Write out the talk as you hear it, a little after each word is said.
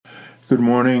Good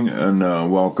morning and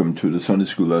welcome to the Sunday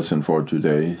School lesson for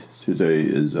today. Today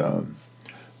is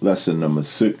lesson number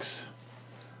 6,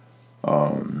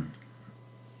 April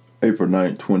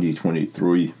 9th,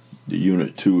 2023, the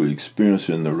Unit 2,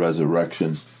 Experiencing the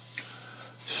Resurrection,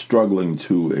 Struggling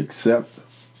to Accept.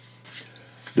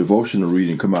 Devotional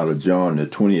reading come out of John, the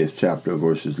 20th chapter,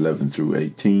 verses 11 through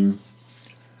 18.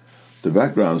 The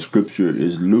background scripture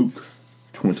is Luke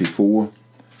 24,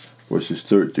 verses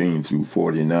 13 through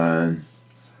 49.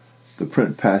 The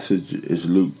print passage is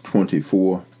Luke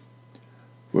 24,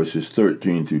 verses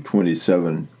 13 through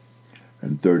 27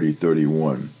 and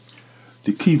 30-31.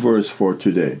 The key verse for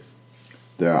today: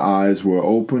 their eyes were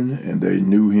open and they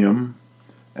knew him,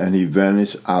 and he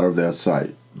vanished out of their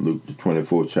sight. Luke the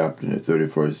 24th chapter and the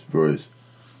 31st verse.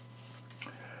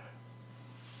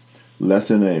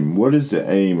 Lesson aim. What is the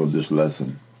aim of this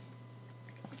lesson?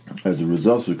 As a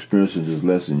result of experiencing this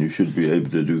lesson, you should be able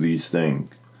to do these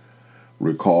things.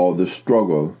 Recall the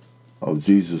struggle of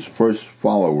Jesus' first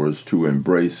followers to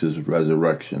embrace his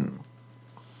resurrection.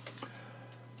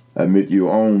 Admit your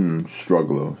own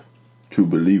struggle to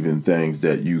believe in things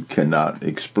that you cannot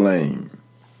explain.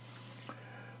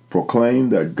 Proclaim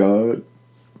the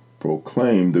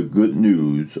good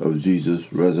news of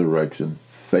Jesus' resurrection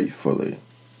faithfully.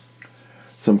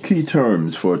 Some key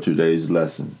terms for today's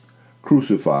lesson: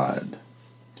 crucified,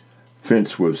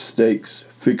 fenced with stakes,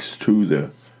 fixed to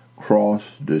the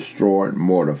cross, destroyed,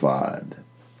 mortified.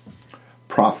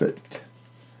 Prophet,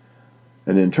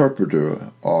 an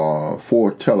interpreter or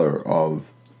foreteller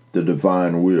of the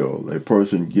divine will, a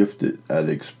person gifted at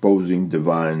exposing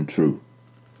divine truth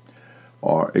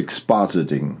or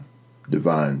expositing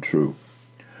divine truth.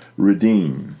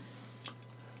 Redeem,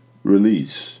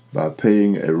 release by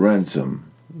paying a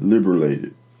ransom,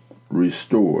 liberated,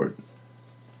 restored,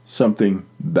 something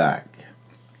back.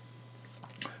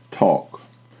 Talk,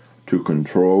 to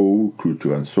control, to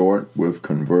consort with,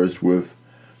 converse with,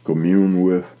 commune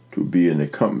with, to be in a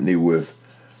company with,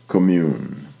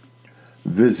 commune.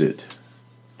 Visit,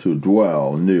 to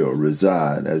dwell near,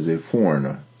 reside as a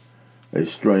foreigner, a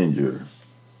stranger.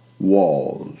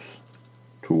 Walls,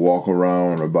 to walk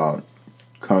around about,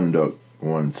 conduct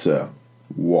oneself.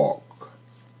 Walk,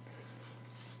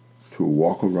 to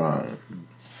walk around.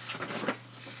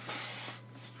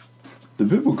 The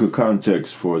biblical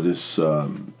context for this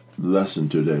lesson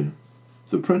today.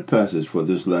 The print passage for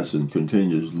this lesson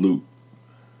continues Luke's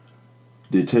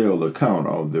detailed account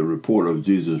of the report of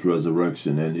Jesus'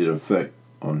 resurrection and its effect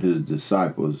on his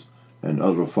disciples and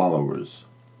other followers.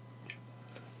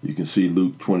 You can see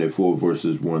Luke 24,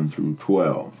 verses 1 through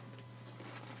 12.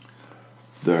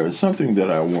 There is something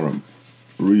that I want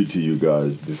to read to you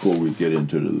guys before we get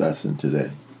into the lesson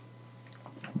today.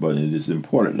 But it is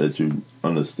important that you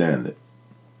understand it.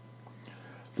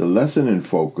 The lesson in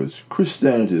focus: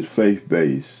 Christianity is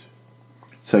faith-based.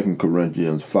 2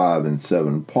 Corinthians 5 and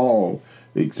 7, Paul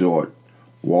exhort,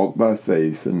 walk by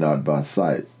faith and not by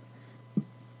sight.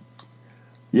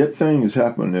 Yet things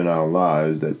happen in our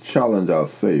lives that challenge our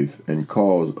faith and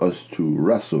cause us to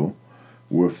wrestle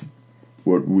with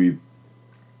what we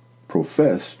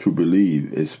profess to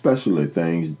believe, especially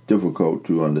things difficult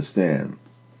to understand.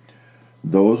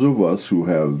 Those of us who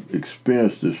have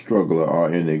experienced the struggle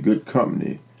are in a good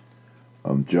company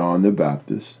of John the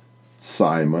Baptist,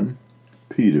 Simon,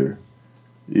 Peter,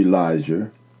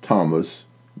 Elijah, Thomas,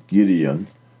 Gideon,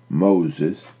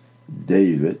 Moses,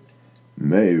 David,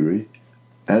 Mary,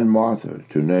 and Martha,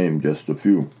 to name just a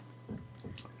few.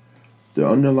 The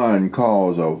underlying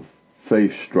cause of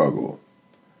faith struggle.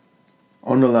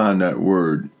 Underline that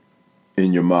word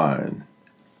in your mind.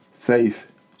 Faith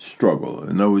struggle.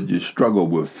 In other words, you struggle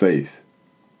with faith.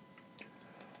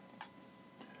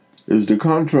 Is the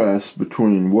contrast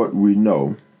between what we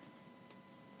know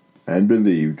and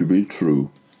believe to be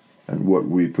true and what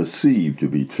we perceive to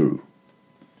be true.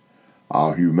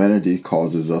 Our humanity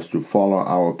causes us to follow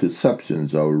our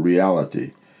perceptions of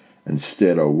reality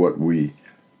instead of what we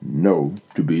know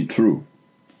to be true.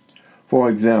 For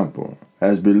example,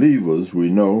 as believers, we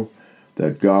know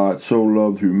that God so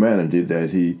loved humanity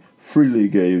that he freely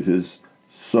gave his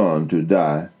Son to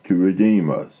die to redeem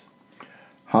us.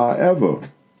 However,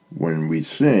 when we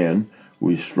sin,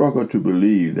 we struggle to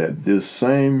believe that this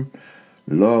same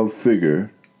love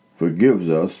figure forgives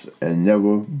us and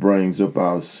never brings up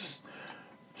our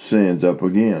sins up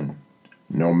again,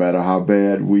 no matter how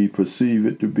bad we perceive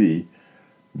it to be.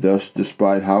 Thus,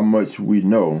 despite how much we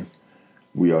know,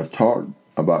 we are taught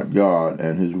about God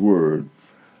and his word,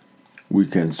 we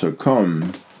can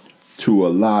succumb to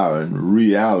allowing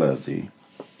reality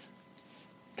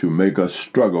to make us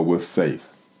struggle with faith.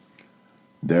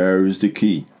 There is the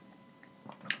key.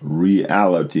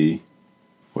 reality,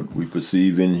 what we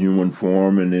perceive in human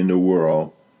form and in the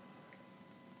world,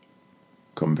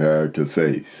 compared to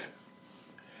faith.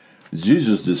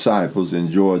 Jesus' disciples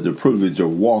enjoyed the privilege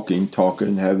of walking,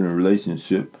 talking, having a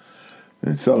relationship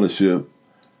and fellowship,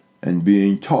 and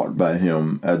being taught by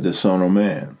him as the Son of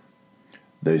Man.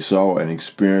 They saw and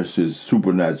experienced his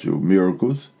supernatural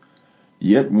miracles,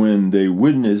 yet when they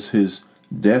witnessed his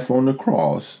death on the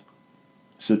cross,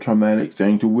 it's a traumatic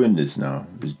thing to witness now,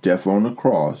 his death on the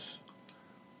cross,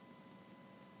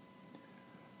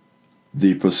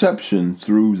 the perception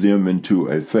threw them into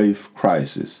a faith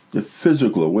crisis. The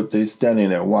physical, what they're standing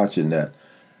there watching that,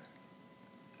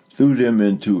 threw them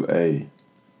into a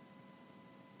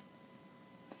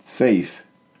faith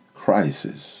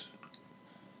crisis.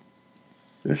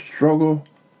 The struggle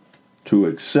to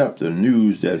accept the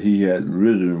news that he had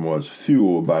risen was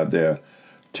fueled by their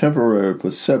temporary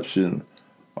perception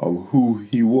of who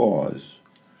he was.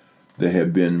 They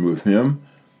had been with him,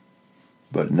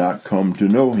 but not come to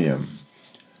know him.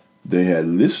 They had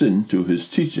listened to his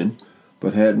teaching,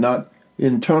 but had not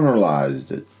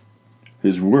internalized it,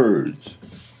 his words.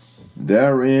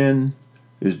 Therein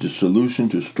is the solution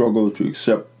to struggle to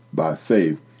accept by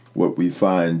faith what we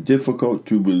find difficult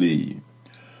to believe.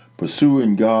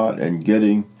 Pursuing God and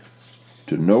getting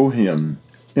to know him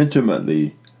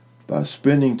intimately by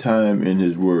spending time in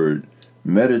his word,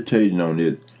 meditating on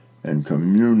it, and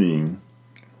communing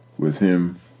with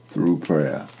him through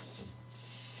prayer.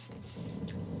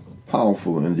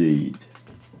 Powerful indeed.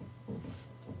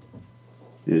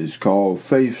 It is called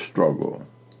faith struggle.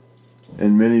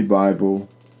 And many Bible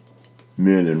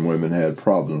men and women had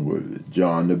problems with it.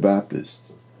 John the Baptist,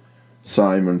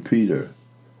 Simon Peter,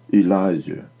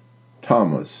 Elijah,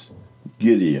 Thomas,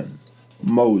 Gideon,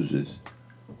 Moses,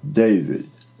 David,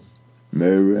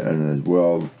 Mary, and as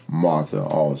well Martha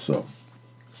also.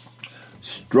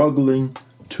 Struggling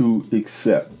to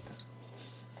accept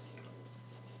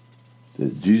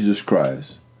that Jesus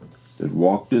Christ, that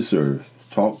walked this earth,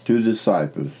 talked to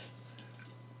disciples,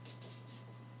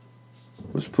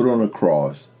 was put on a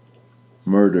cross,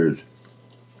 murdered,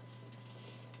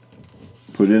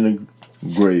 put in a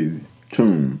grave,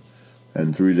 tomb,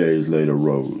 and 3 days later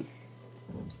rose.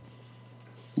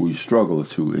 We struggle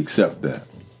to accept that.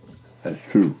 That's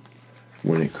true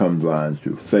when it comes down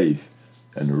to faith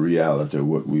and the reality of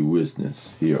what we witness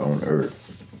here on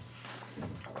earth.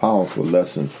 Powerful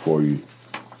lessons for you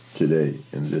today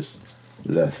in this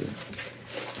lesson.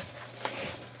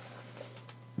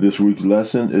 This week's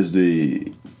lesson is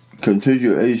the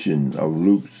continuation of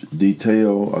Luke's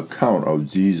detailed account of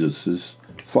Jesus'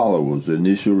 followers'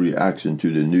 initial reaction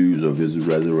to the news of his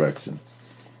resurrection.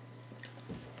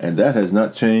 And that has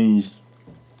not changed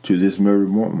to this very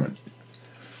moment.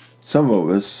 Some of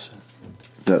us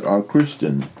that are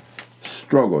Christian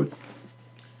struggle,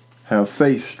 have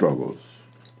faith struggles.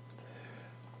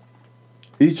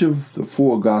 Each of the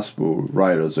four gospel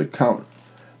writers' account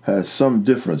has some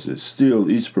differences. Still,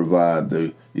 each provide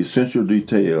the essential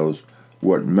details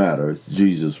what matters.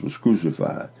 Jesus was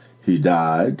crucified. He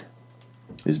died.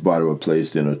 His body was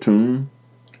placed in a tomb.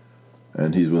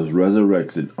 And he was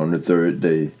resurrected on the third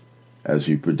day as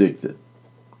he predicted.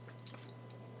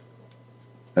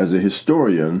 As a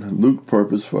historian, Luke's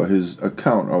purpose for his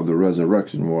account of the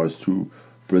resurrection was to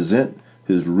present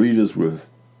his readers with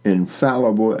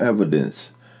infallible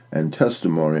evidence and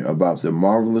testimony about the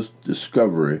marvelous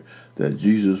discovery that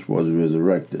Jesus was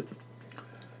resurrected.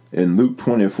 In Luke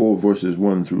 24, verses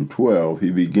 1 through 12, he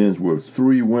begins with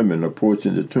three women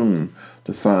approaching the tomb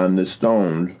to find the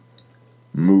stones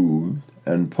moved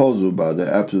and puzzled by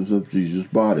the absence of Jesus'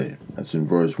 body. That's in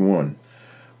verse 1.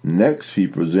 Next, he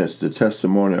presents the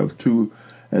testimony of two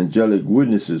angelic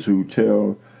witnesses who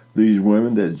tell these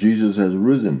women that Jesus has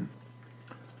risen,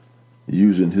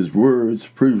 using his words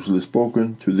previously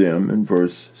spoken to them in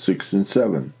verse 6 and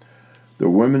 7. The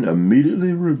women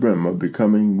immediately remember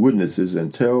becoming witnesses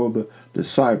and tell the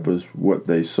disciples what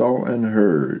they saw and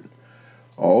heard.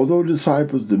 Although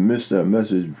disciples dismissed their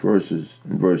message in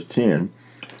verse 10,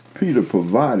 Peter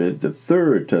provided the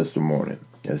third testimony,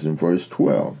 as in verse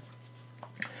 12.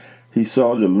 He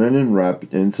saw the linen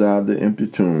wrapped inside the empty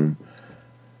tomb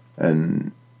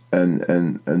and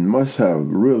must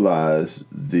have realized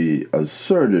the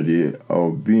absurdity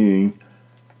of being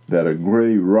that a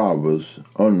grave robbers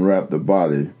unwrapped the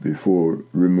body before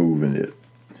removing it.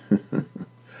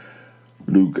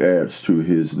 Luke adds to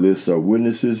his list of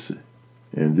witnesses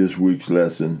in this week's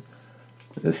lesson.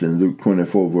 That's in Luke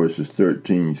 24, verses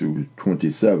 13 through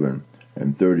 27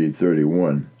 and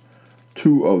 30-31.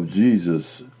 Two of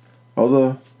Jesus'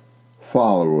 other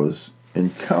followers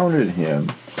encountered him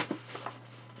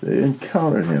They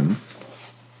encountered him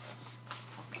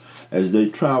as they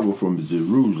traveled from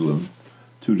Jerusalem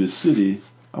to the city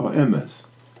of Emmaus.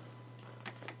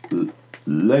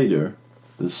 Later,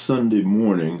 the Sunday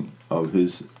morning of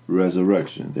his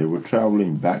resurrection, they were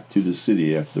traveling back to the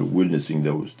city after witnessing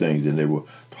those things, and they were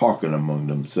talking among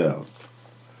themselves.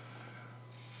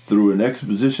 Through an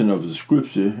exposition of the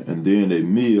scripture and then a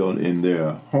meal in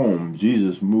their home,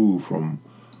 Jesus moved from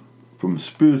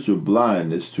spiritual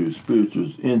blindness to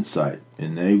spiritual insight,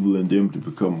 enabling them to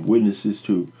become witnesses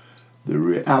to the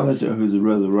reality of his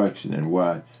resurrection and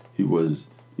why he was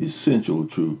essential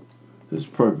to his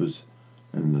purpose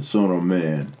and the Son of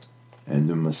Man and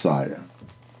the Messiah.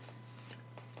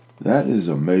 That is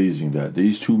amazing that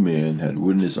these two men had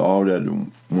witnessed all that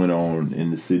went on in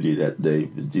the city that day,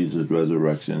 Jesus'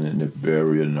 resurrection and the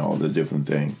burial and all the different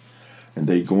things. And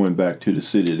they going back to the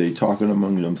city, they talking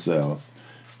among themselves.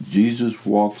 Jesus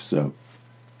walks up,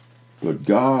 but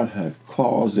God had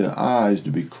caused their eyes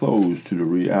to be closed to the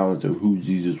reality of who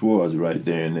Jesus was right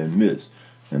there in their midst.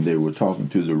 And they were talking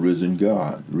to the risen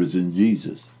God, risen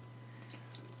Jesus.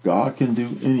 God can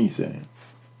do anything.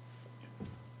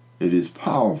 It is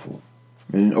powerful.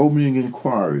 And an opening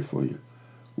inquiry for you.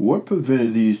 What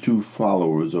prevented these two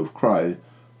followers of Christ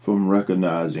from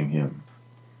recognizing him?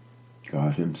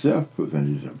 God himself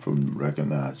prevented them from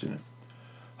recognizing him.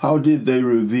 How did they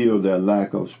reveal their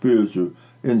lack of spiritual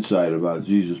insight about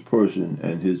Jesus' person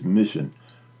and his mission,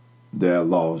 their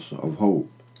loss of hope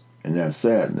and their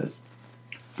sadness?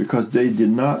 Because they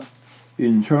did not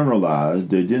internalize,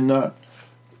 they did not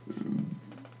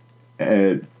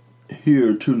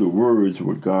adhere to the words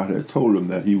what God had told them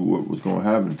that what was going to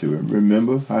happen to him.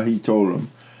 Remember how he told them,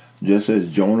 just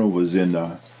as Jonah was in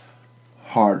the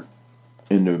heart,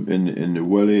 in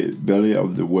the belly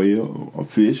of the whale or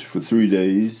fish for 3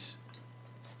 days,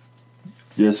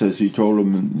 just as he told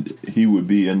them he would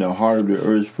be in the heart of the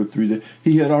earth for 3 days.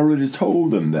 He had already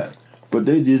told them that, but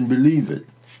they didn't believe it.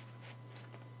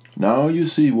 Now you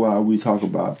see why we talk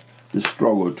about the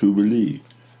struggle to believe.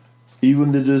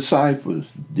 Even the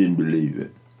disciples didn't believe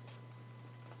it.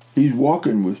 He's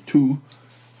walking with two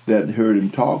that heard him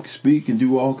talk, speak, and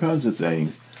do all kinds of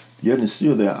things, yet and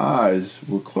still their eyes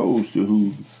were closed to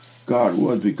who God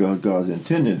was, because God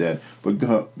intended that. But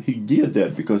God, he did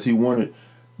that because he wanted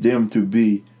them to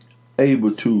be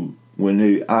able to, when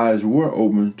their eyes were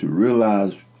open, to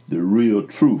realize the real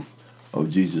truth of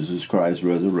Jesus Christ's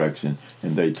resurrection,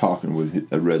 and they talking with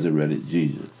a resurrected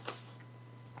Jesus.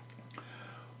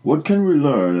 What can we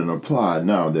learn and apply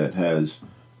now that has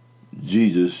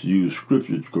Jesus used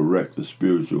Scripture to correct the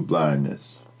spiritual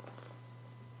blindness?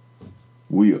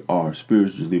 We are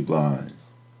spiritually blind.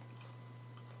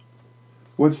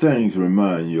 What things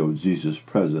remind you of Jesus'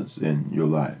 presence in your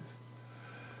life?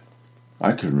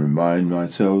 I can remind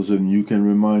myself, and you can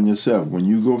remind yourself. When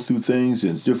you go through things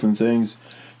and different things,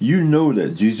 you know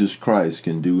that Jesus Christ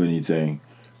can do anything,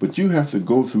 but you have to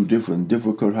go through different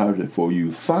difficulties before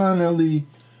you finally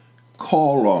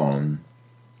call on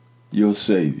your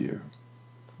Savior,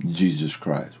 Jesus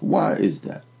Christ. Why is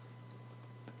that?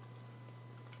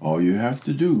 All you have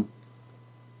to do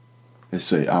is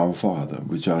say, Our Father,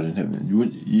 which art in heaven.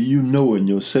 You know and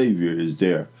your Savior is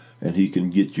there, and he can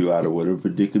get you out of whatever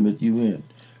predicament you in.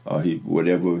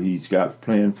 Whatever he's got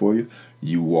planned for you,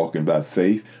 you walking by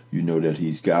faith, you know that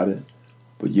he's got it.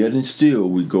 But yet and still,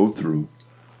 we go through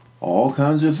all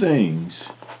kinds of things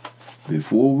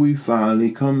before we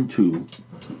finally come to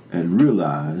and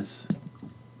realize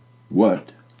what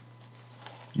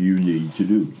you need to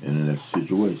do in the next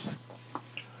situation.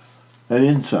 An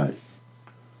insight.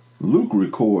 Luke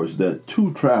records that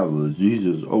two travelers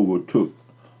Jesus overtook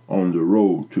on the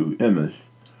road to Emmaus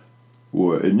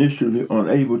were initially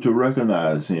unable to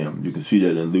recognize him. You can see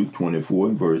that in Luke 24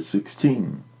 and verse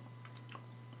 16.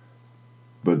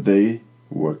 But they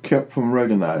were kept from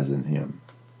recognizing him.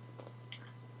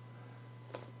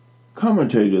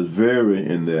 Commentators vary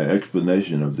in their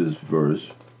explanation of this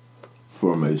verse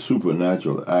from a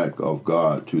supernatural act of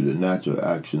God to the natural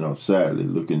action of sadly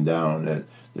looking down at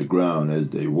the ground as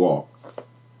they walk.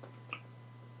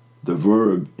 The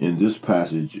verb in this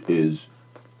passage is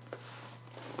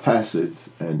passive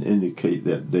and indicate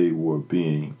that they were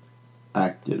being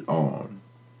acted on.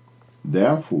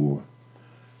 Therefore,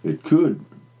 it could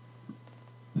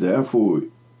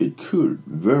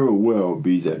very well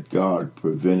be that God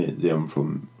prevented them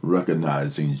from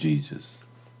recognizing Jesus.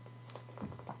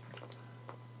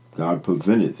 God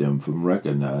prevented them from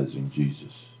recognizing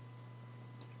Jesus.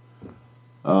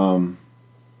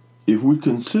 If we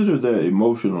consider their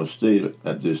emotional state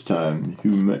at this time,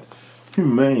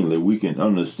 humanely, we can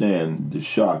understand the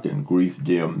shock and grief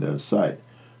dim their sight.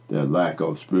 Their lack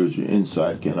of spiritual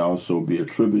insight can also be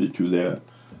attributed to their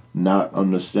not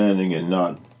understanding and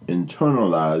not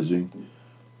internalizing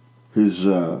his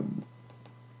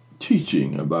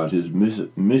teaching about his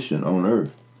mission on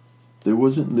earth. They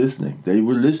wasn't listening. They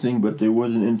were listening, but they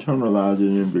wasn't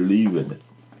internalizing and believing it.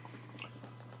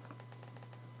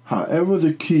 However,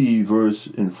 the key verse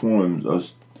informs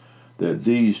us that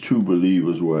these true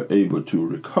believers were able to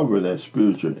recover their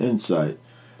spiritual insight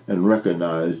and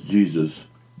recognize Jesus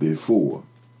before.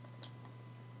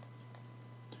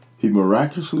 He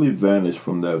miraculously vanished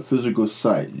from their physical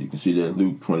sight. You can see that in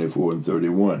Luke 24 and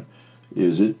 31.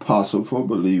 Is it possible for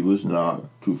believers not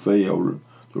to fail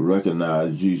to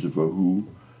recognize Jesus for who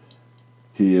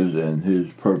he is and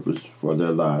his purpose for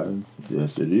their lives?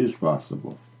 Yes, it is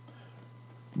possible.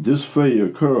 This failure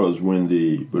occurs when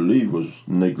the believers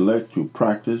neglect to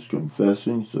practice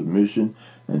confessing, submission,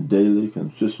 and daily,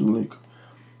 consistently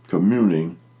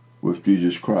communing with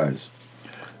Jesus Christ.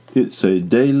 It's a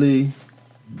daily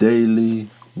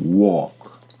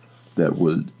walk that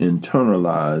would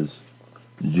internalize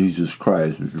Jesus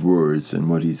Christ's words and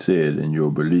what he said in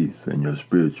your belief and your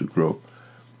spiritual growth.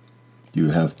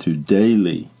 You have to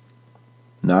daily,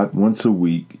 not once a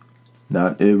week,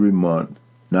 not every month,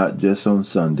 not just on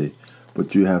Sunday,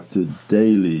 but you have to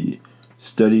daily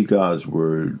study God's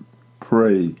word,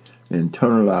 pray,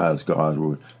 internalize God's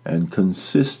word, and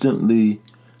consistently,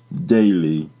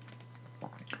 daily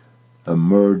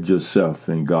immerse yourself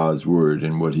in God's word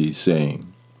and what he's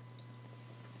saying.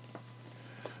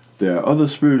 There are other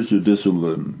spiritual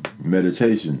disciplines: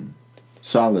 meditation,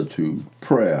 solitude,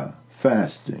 prayer,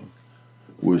 fasting,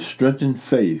 which strengthen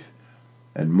faith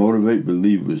and motivate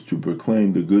believers to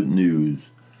proclaim the good news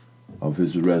of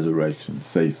his resurrection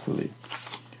faithfully.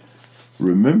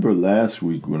 Remember last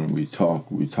week when we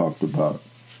talked about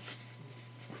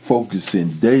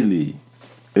focusing daily,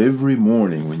 every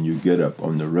morning when you get up,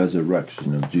 on the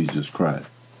resurrection of Jesus Christ.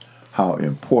 How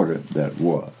important that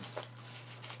was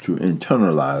to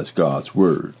internalize God's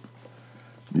word.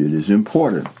 It is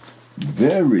important,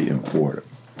 very important,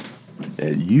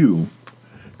 that you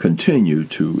continue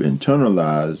to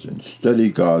internalize and study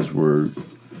God's word,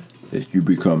 that you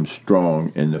become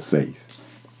strong in the faith.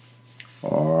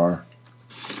 Or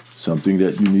something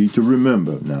that you need to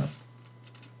remember now: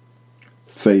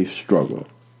 faith struggle.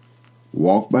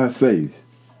 Walk by faith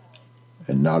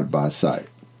and not by sight.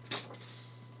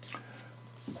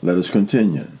 Let us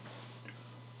continue.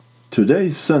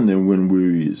 Today's Sunday, when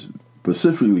we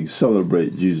specifically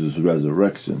celebrate Jesus'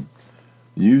 resurrection,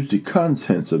 use the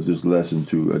contents of this lesson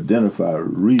to identify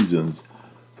reasons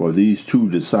for these two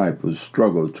disciples'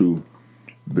 struggle to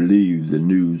believe the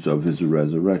news of his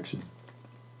resurrection.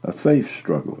 A faith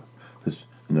struggle.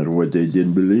 In other words, they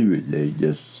didn't believe it. They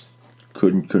just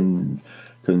couldn't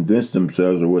convince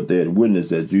themselves of what they had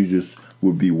witnessed, that Jesus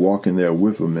would be walking there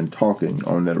with them and talking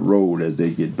on that road as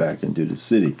they get back into the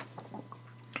city.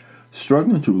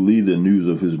 Struggling to believe the news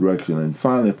of his resurrection and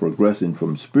finally progressing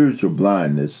from spiritual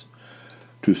blindness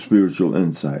to spiritual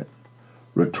insight.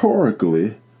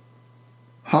 Rhetorically,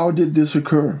 how did this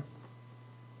occur?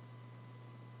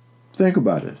 Think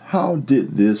about it. How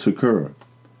did this occur?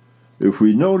 If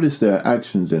we notice their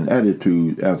actions and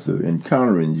attitude after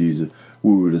encountering Jesus,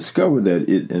 we will discover that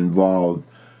it involved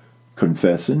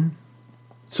confessing,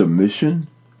 submission,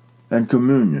 and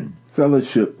communion,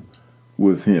 fellowship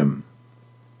with him.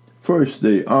 First,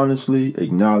 they honestly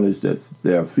acknowledged that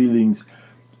their feelings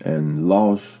and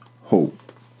lost hope.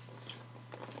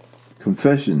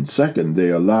 Confession. Second, they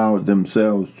allowed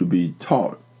themselves to be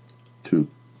taught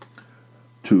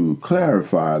to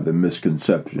clarify the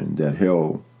misconception that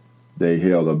they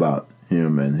held about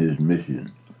him and his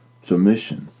mission.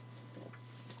 Submission.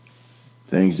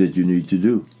 Things that you need to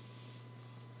do.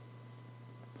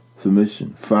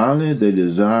 Submission. Finally, they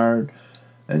desired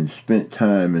and spent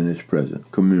time in his presence.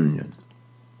 Communion.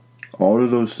 All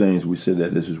of those things, we said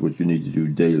that this is what you need to do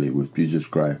daily with Jesus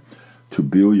Christ to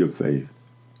build your faith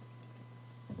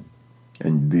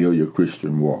and build your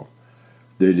Christian walk.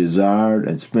 They desired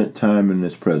and spent time in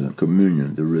his presence.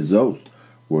 Communion. The results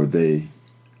were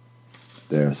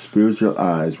their spiritual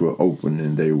eyes were opened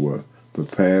and they were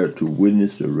prepared to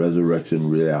witness the resurrection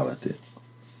reality.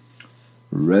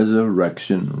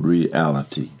 Resurrection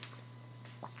reality.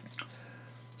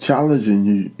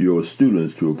 Challenging your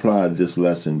students to apply this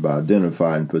lesson by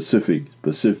identifying specific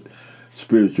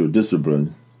spiritual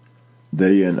disciplines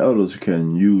they and others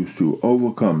can use to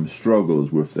overcome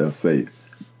struggles with their faith.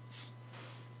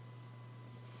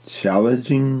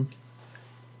 Challenging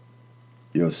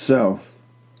yourself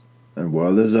and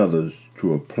well as others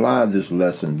to apply this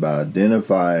lesson by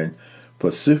identifying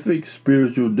specific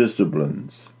spiritual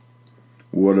disciplines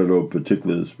What are those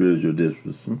particular spiritual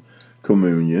disciplines?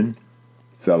 Communion,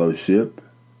 fellowship,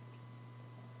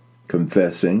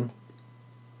 confessing,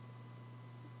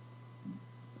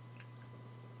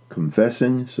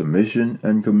 submission,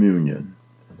 and communion.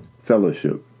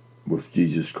 Fellowship with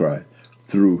Jesus Christ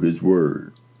through His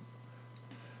Word.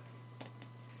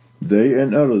 They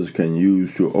and others can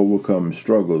use to overcome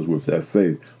struggles with their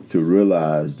faith to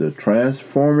realize the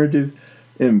transformative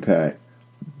impact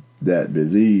that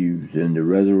believed in the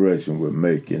resurrection will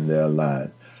make in their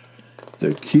lives.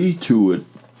 The key to it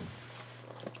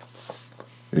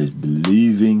is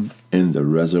believing in the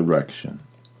resurrection.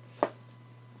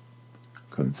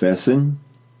 Confessing,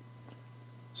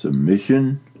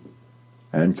 submission,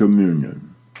 and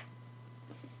communion.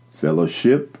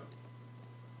 Fellowship,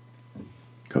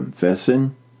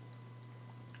 confessing,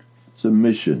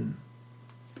 submission.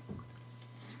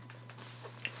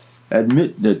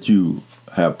 Admit that you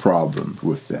have problems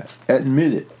with that.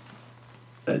 Admit it.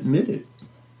 Admit it.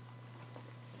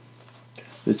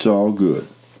 It's all good.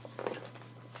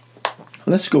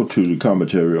 Let's go to the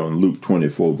commentary on Luke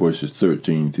 24, verses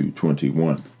 13 through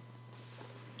 21.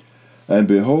 And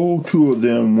behold, two of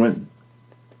them went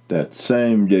that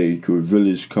same day to a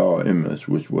village called Emmaus,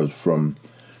 which was from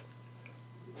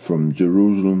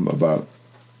Jerusalem about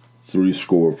 80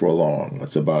 furlongs.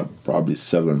 That's about probably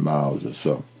 7 miles or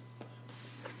so.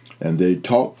 And they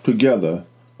talked together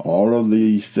all of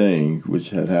these things which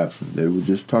had happened. They were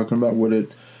just talking about what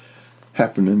had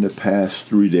happened in the past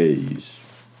 3 days.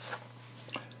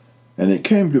 And it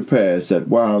came to pass that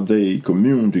while they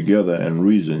communed together and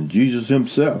reasoned, Jesus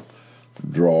himself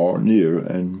drew near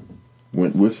and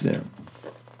went with them.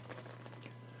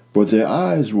 But their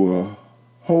eyes were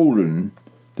holden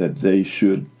that they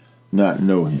should not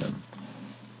know him.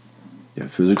 Their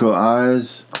physical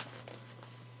eyes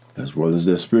as well as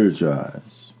their spiritual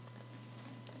eyes.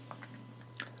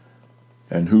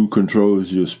 And who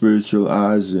controls your spiritual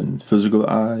eyes and physical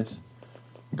eyes?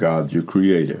 God, your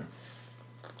creator.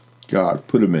 God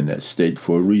put them in that state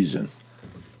for a reason.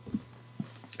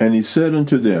 And he said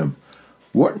unto them,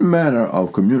 what manner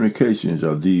of communications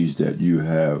are these that you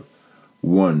have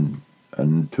one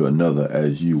unto another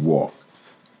as you walk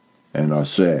and are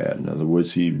sad? In other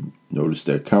words, he noticed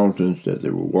their countenance, that they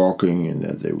were walking and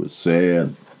that they were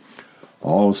sad.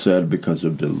 All sad because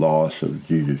of the loss of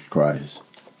Jesus Christ,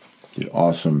 the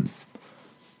awesome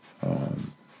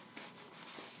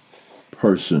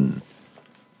person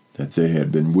that they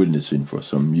had been witnessing for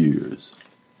some years.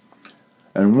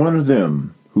 And one of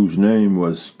them, whose name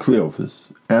was Cleophas,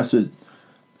 answered,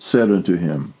 said unto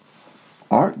him,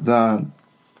 art thou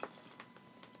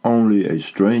only a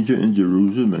stranger in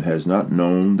Jerusalem, and hast not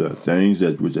known the things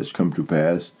that which has come to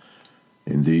pass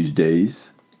in these days?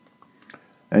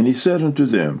 And he said unto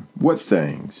them, what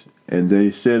things? And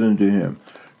they said unto him,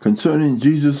 concerning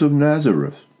Jesus of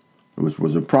Nazareth, which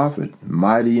was a prophet,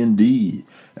 mighty in deed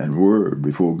and word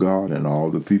before God and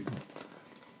all the people.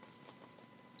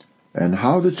 And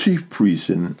how the chief priests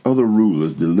and other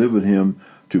rulers delivered him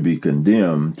to be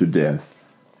condemned to death,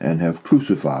 and have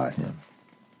crucified him.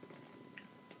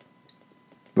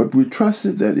 But we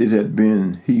trusted that it had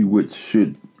been he which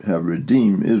should have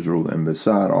redeemed Israel, and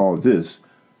beside all this,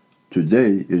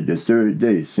 today is the 3rd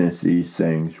day since these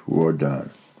things were done.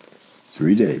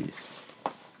 3 days.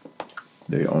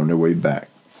 They're on their way back.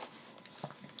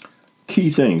 Key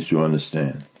things to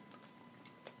understand.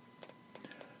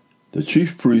 The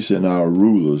chief priests and our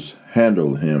rulers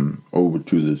handed him over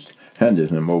to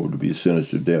be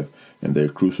sentenced to death, and they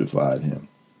crucified him.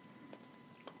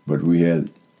 But we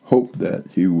had hoped that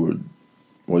he was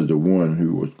the one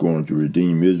who was going to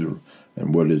redeem Israel,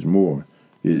 and what is more,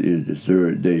 it is the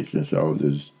 3rd day since all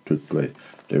this took place.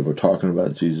 They were talking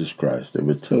about Jesus Christ. They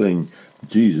were telling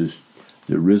Jesus,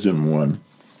 the risen one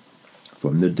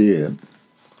from the dead.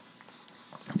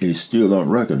 They still don't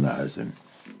recognize him.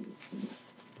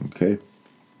 Okay?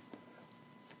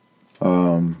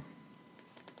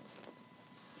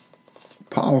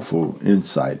 Powerful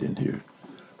insight in here.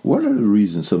 What are the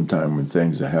reasons sometimes when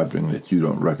things are happening that you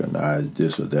don't recognize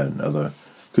this or that and other?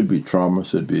 Could be trauma,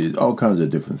 could be all kinds of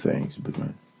different things.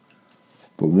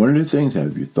 But one of the things,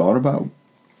 have you thought about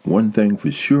one thing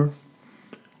for sure?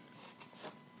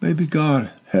 Maybe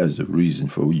God has a reason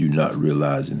for you not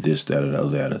realizing this, that, and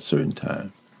other at a certain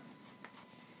time.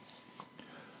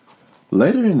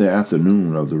 Later in the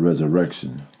afternoon of the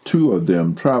resurrection, 2 of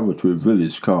them traveled to a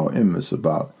village called Emmaus,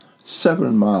 about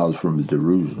 7 miles from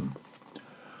Jerusalem.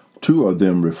 2 of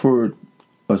them referred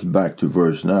us back to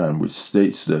verse 9, which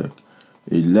states the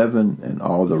 11 and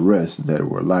all the rest that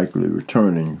were likely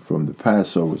returning from the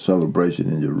Passover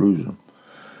celebration in Jerusalem.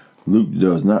 Luke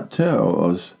does not tell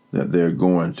us that they're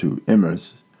going to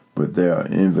Emmaus, but their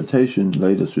invitation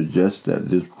later suggests that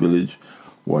this village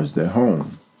was their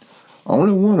home.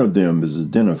 Only one of them is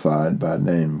identified by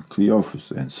name Cleophas,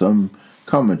 and some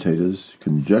commentators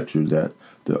conjecture that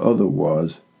the other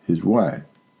was his wife.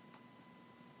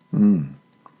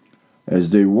 As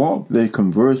they walked, they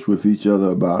conversed with each other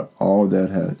about all that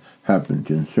had happened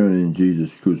concerning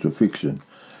Jesus' crucifixion,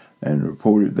 and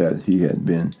reported that he had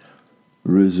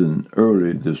risen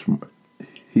early this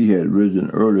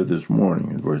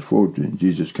morning. In verse 14,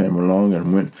 Jesus came along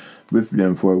and went with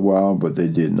them for a while, but they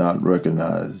did not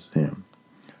recognize him.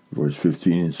 Verse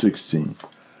 15 and 16.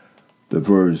 The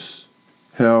verse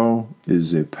hell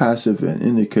is a passive and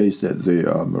indicates that they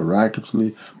are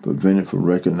miraculously prevented from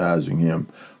recognizing him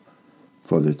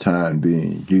for the time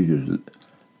being. Jesus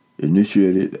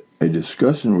initiated a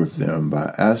discussion with them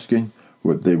by asking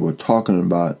what they were talking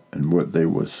about and what they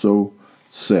were so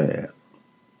sad.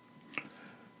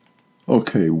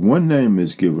 Okay, one name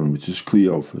is given, which is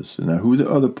Cleophas. Now, who the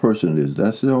other person is,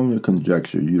 that's the only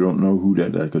conjecture. You don't know who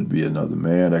that could be another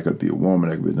man, that could be a woman,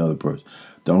 that could be another person.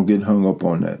 Don't get hung up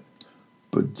on that.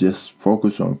 But just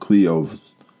focus on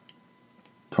Cleophas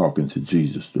talking to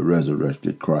Jesus, the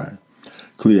resurrected Christ.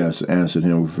 Cleophas answered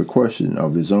him with a question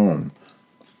of his own.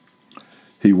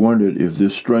 He wondered if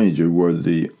this stranger were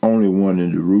the only one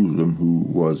in Jerusalem who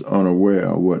was unaware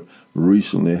of what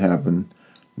recently happened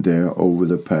there over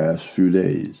the past few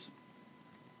days.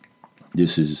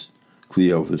 This is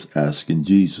Cleophas asking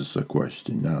Jesus a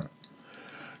question now.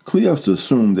 Cleophas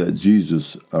assumed that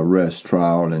Jesus' arrest,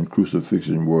 trial, and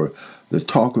crucifixion were the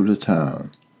talk of the town.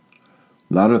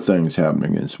 A lot of things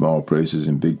happening in small places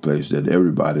and big places that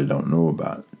everybody don't know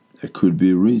about. There could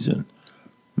be a reason.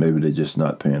 Maybe they're just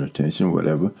not paying attention,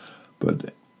 whatever.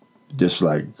 But just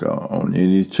like on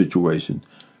any situation,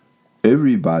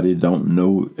 everybody don't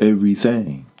know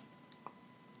everything.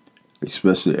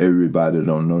 Especially everybody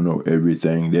don't know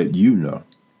everything that you know.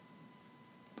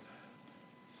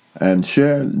 And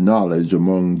shared knowledge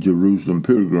among Jerusalem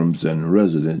pilgrims and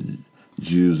residents,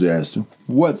 Jews asked him,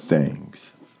 what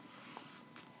things?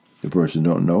 The person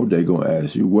don't know, they're going to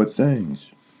ask you, what things?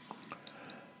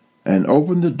 And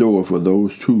opened the door for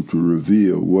those two to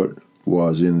reveal what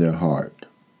was in their heart.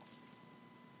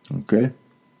 Okay?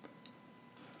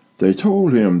 They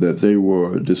told him that they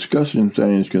were discussing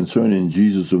things concerning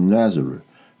Jesus of Nazareth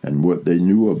and what they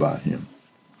knew about him.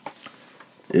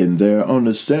 In their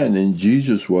understanding,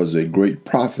 Jesus was a great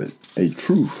prophet, a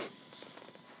truth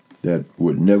that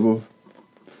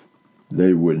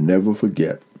they would never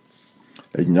forget.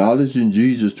 Acknowledging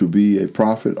Jesus to be a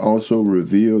prophet also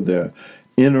revealed their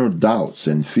inner doubts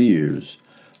and fears.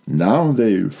 Now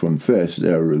they confess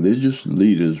their religious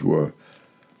leaders were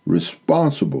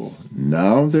responsible.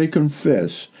 Now they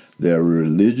confess their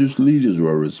religious leaders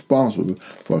were responsible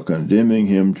for condemning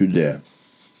him to death.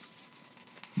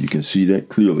 You can see that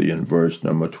clearly in verse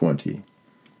number 20,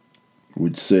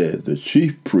 which said, the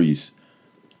chief priests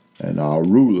and our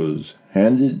rulers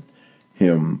handed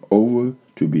him over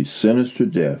to be sentenced to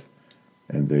death,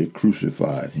 and they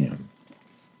crucified him.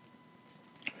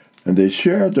 And they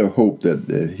shared the hope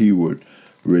that he would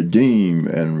redeem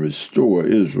and restore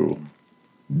Israel,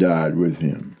 died with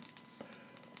him.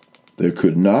 They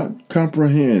could not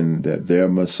comprehend that their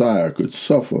Messiah could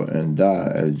suffer and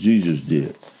die as Jesus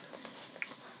did.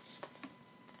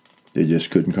 They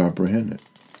just couldn't comprehend it.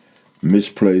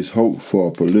 Misplaced hope for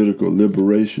political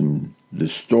liberation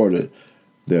distorted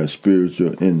their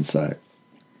spiritual insight.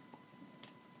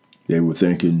 They were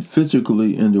thinking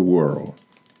physically in the world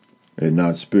and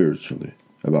not spiritually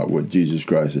about what Jesus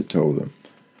Christ had told them.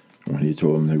 When he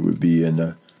told them they would be in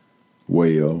a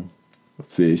whale, a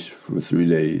fish, for 3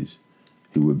 days,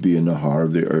 he would be in the heart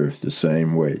of the earth the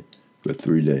same way for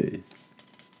 3 days.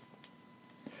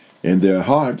 In their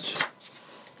hearts,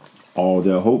 all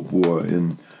their hope were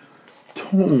in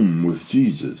tune with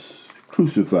Jesus'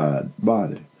 crucified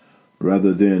body,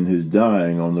 rather than his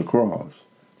dying on the cross.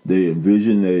 They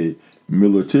envisioned a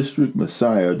militaristic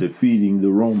Messiah defeating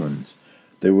the Romans.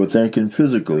 They were thinking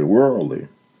physically, worldly.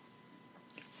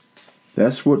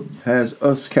 That's what has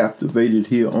us captivated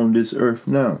here on this earth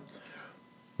now.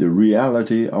 The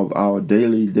reality of our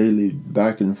daily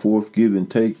back and forth give and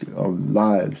take of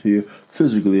lives here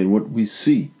physically and what we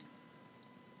see.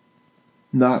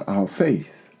 Not our faith.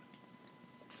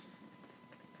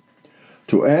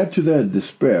 To add to that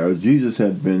despair, Jesus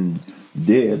had been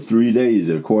dead 3 days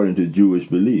according to Jewish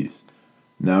beliefs.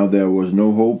 Now there was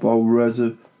no hope of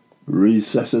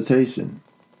resuscitation.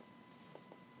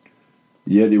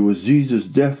 Yet it was Jesus'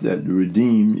 death that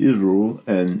redeemed Israel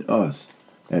and us,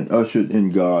 and ushered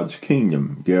in God's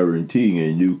kingdom, guaranteeing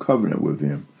a new covenant with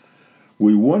him.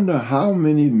 We wonder how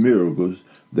many miracles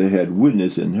they had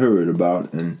witnessed and heard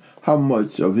about, and how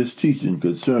much of his teaching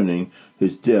concerning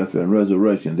his death and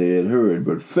resurrection they had heard,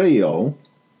 but failed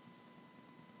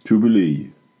to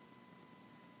believe.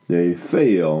 They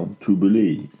failed to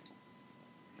believe.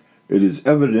 It is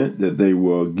evident that they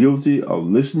were guilty of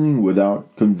listening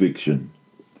without conviction.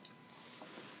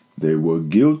 They were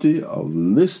guilty of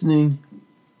listening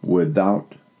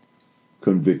without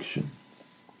conviction.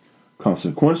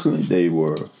 Consequently, they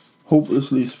were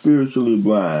hopelessly spiritually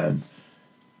blind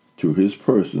to his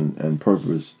person and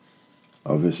purpose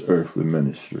of his earthly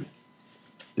ministry.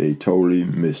 They totally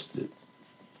missed it.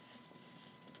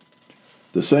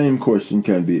 The same question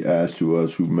can be asked to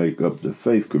us who make up the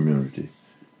faith community.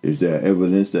 Is there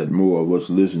evidence that more of us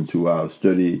listen to our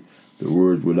study the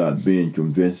words without being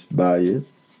convinced by it?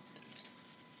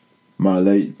 My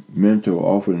late mentor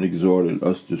often exhorted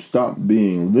us to stop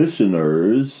being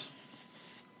listeners,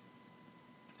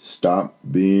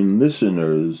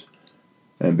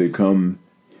 and become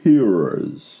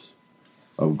hearers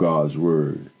of God's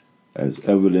word as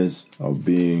evidence of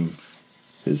being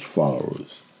his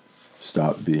followers.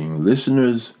 Stop being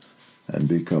listeners and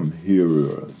become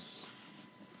hearers.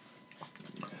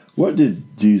 What did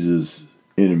Jesus'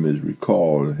 enemies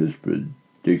recall his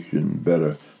prediction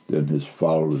better than his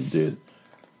followers did?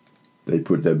 They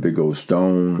put that big old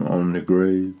stone on the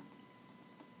grave.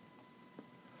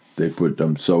 They put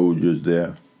them soldiers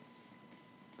there.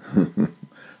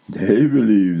 They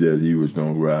believed that he was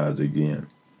going to rise again.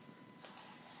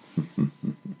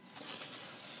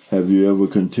 Have you ever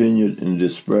continued in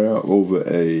despair over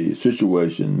a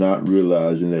situation, not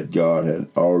realizing that God had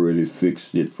already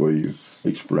fixed it for you?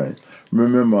 Explain.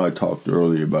 Remember I talked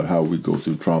earlier about how we go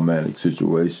through traumatic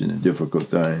situations and difficult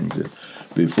things, and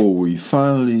before we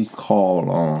finally call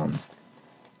on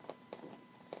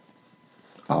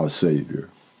our Savior,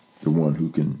 the one who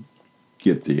can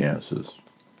get the answers,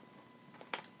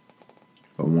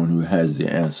 the one who has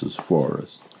the answers for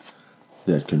us,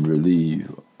 that can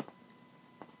relieve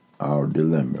our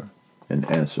dilemma and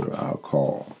answer our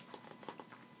call.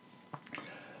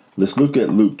 Let's look at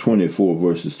Luke 24,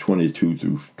 verses 22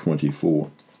 through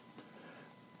 24.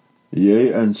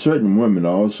 Yea, and certain women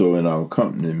also in our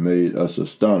company made us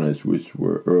astonished, which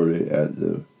were early at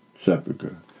the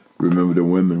sepulchre. Remember, the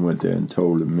women went there and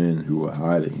told the men who were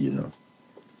hiding,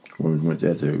 Women went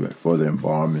there for the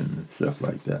embalming and stuff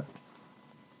like that.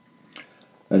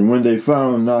 And when they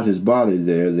found not his body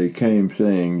there, they came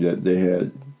saying that they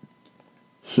had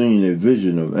seen a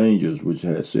vision of angels which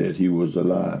had said he was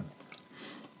alive.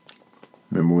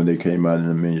 Remember when they came out in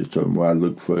the men, told them, I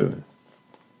look for the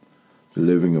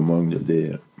living among the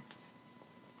dead.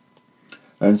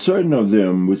 And certain of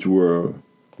them which were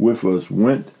with us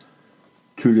went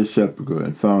to the sepulchre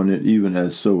and found it even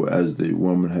as so as the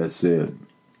woman had said,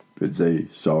 but they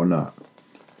saw not.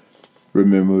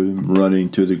 Remember them running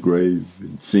to the grave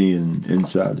and seeing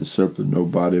inside the sepulchre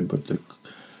nobody but the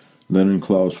linen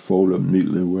cloths folded up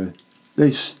neatly away.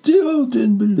 They still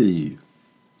didn't believe.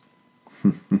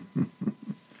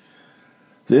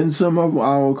 Then some of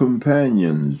our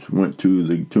companions went to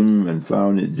the tomb and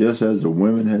found it just as the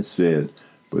women had said,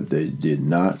 but they did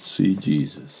not see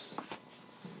Jesus.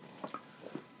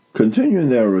 Continuing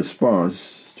their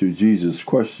response to Jesus'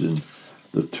 question,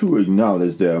 the two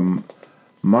acknowledged their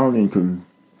mounting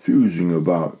confusion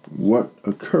about what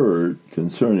occurred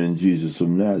concerning Jesus of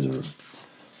Nazareth.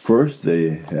 First, they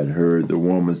had heard the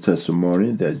woman's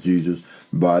testimony that Jesus'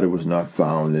 body was not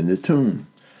found in the tomb,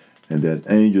 and that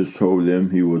angels told them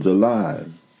he was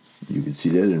alive. You can see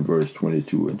that in verse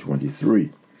 22 and 23.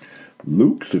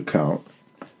 Luke's account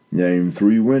named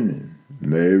three women,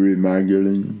 Mary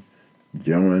Magdalene,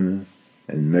 Joanna,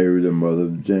 and Mary the mother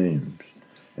of James,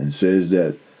 and says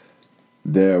that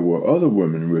there were other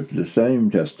women with the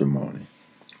same testimony.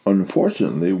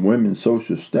 Unfortunately, women's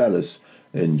social status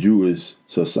in Jewish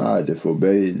society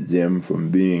forbade them from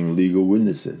being legal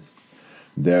witnesses.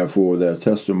 Therefore, their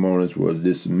testimonies were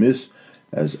dismissed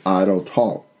as idle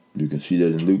talk. You can see that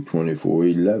in Luke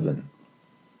 24:11.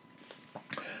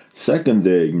 Second,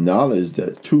 they acknowledged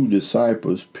that two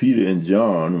disciples, Peter and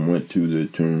John, went to the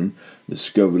tomb,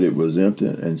 discovered it was empty,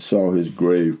 and saw his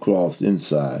grave cloth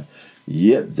inside.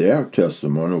 Yet their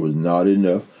testimony was not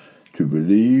enough to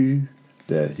believe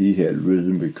that he had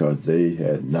risen because they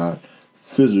had not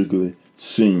physically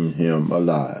seen him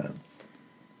alive.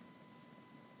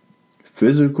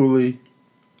 Physically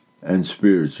and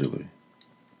spiritually.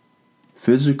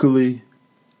 Physically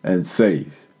and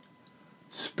faith.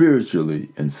 Spiritually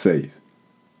and faith.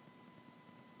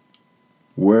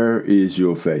 Where is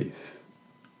your faith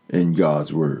in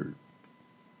God's word?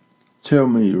 Tell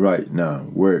me right now,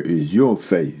 where is your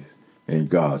faith in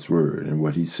God's word and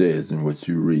what he says and what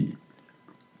you read?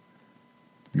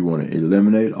 You want to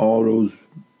eliminate all those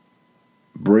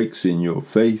breaks in your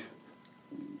faith,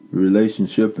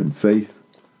 relationship and faith?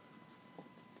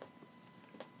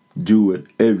 Do it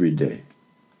every day,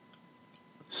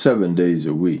 7 days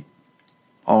a week,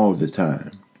 all the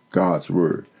time. God's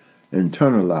word,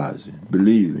 internalizing,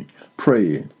 believing,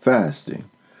 praying, fasting.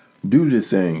 Do the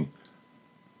thing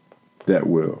that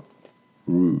will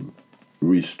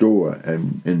restore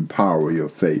and empower your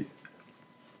faith.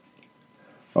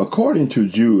 According to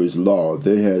Jewish law,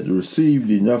 they had received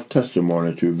enough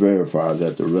testimony to verify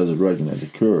that the resurrection had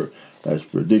occurred as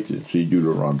predicted. See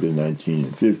Deuteronomy 19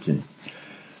 and 15.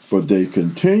 But they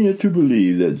continued to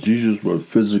believe that Jesus was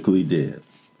physically dead.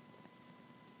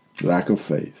 Lack of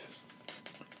faith.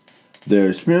 Their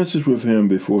experiences with him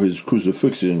before his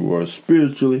crucifixion were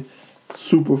spiritually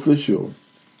superficial.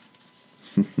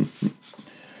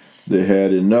 They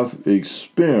had enough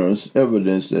experience,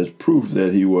 evidence as proof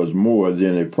that he was more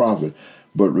than a prophet,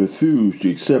 but refused to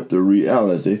accept the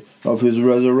reality of his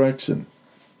resurrection.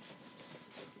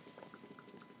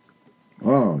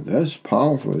 Wow, that's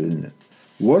powerful, isn't it?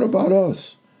 What about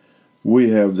us? We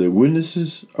have the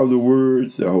witnesses of the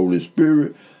Word, the Holy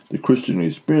Spirit, the Christian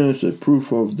experience, the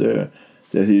proof of that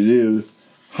he lives.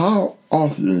 How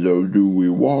often, though, do we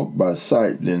walk by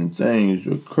sight when things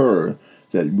occur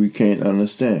that we can't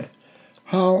understand?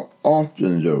 How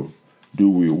often, though, do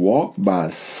we walk by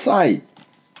sight,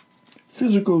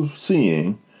 physical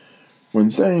seeing, when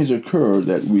things occur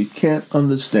that we can't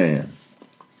understand?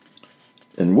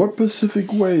 In what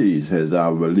specific ways has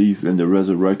our belief in the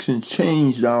resurrection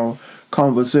changed our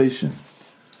conversation,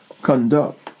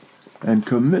 conduct, and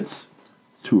commits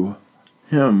to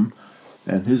him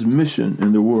and his mission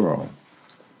in the world?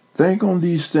 Think on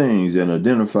these things and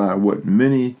identify what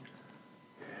may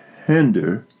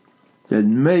hinder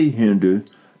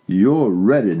your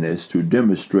readiness to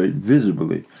demonstrate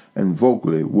visibly and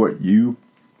vocally what you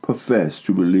profess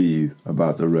to believe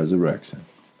about the resurrection.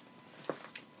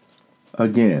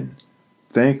 Again,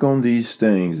 think on these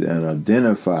things and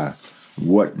identify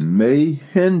what may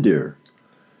hinder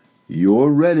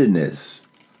your readiness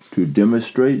to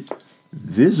demonstrate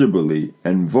visibly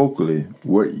and vocally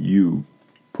what you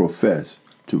profess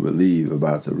to believe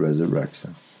about the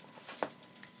resurrection.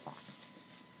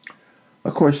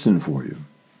 A question for you.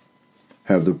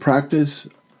 Have the practice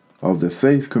of the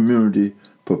faith community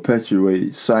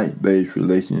perpetuated sight-based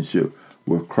relationship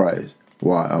with Christ?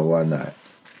 Why or why not?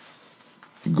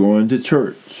 Going to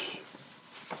church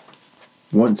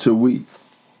once a week,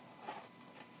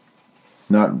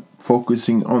 not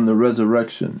focusing on the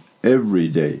resurrection every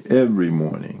day, every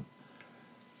morning,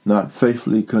 not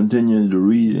faithfully continuing to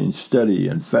read and study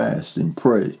and fast and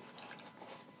pray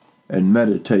and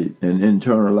meditate and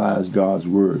internalize God's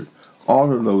word.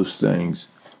 All of those things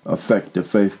affect the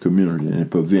faith community and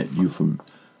prevent you from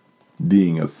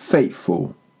being a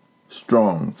faithful,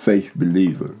 strong faith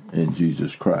believer in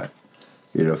Jesus Christ.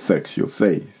 It affects your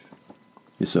faith.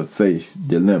 It's a faith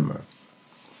dilemma.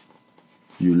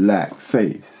 You lack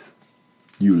faith.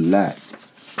 You lack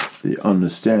the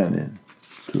understanding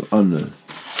to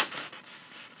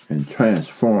and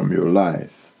transform your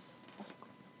life.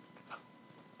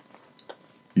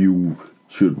 You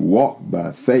should walk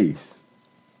by faith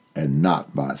and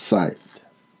not by sight.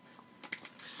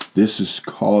 This is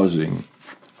causing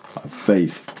a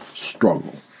faith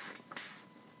struggle.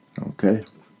 Okay?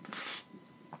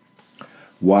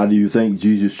 Why do you think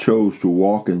Jesus chose to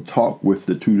walk and talk with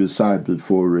the two disciples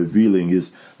before revealing his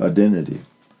identity?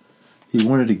 He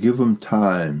wanted to give them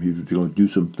time. He was going to do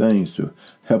some things to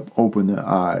help open their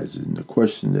eyes in the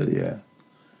question that he had.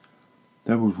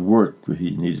 That was work that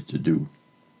he needed to do.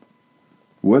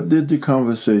 What did the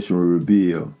conversation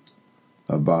reveal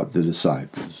about the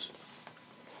disciples?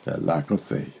 That lack of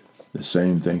faith. The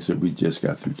same things that we just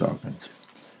got through talking.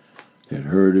 They had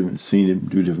heard him and seen him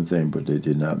do different things, but they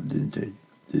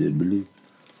didn't believe.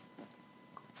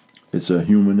 It's a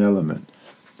human element.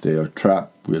 They are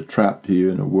trapped. We're trapped here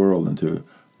in the world until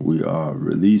we are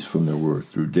released from the world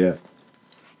through death.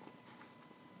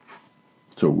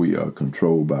 So we are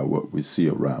controlled by what we see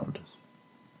around us.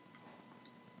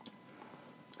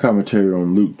 Commentary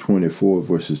on Luke 24,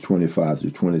 verses 25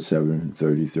 through 27, and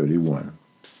 30, 31.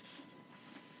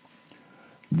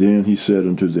 Then he said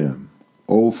unto them,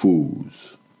 O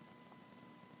fools,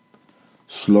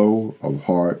 slow of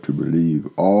heart to believe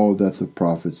all that the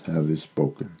prophets have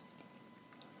spoken.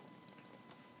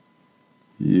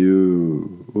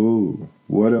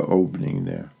 What an opening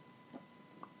there.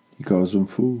 He calls them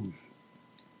fools.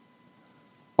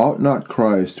 Ought not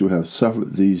Christ to have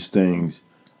suffered these things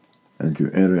and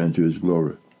to enter into his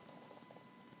glory?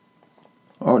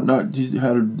 Ought not he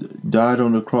had died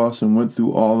on the cross and went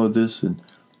through all of this? And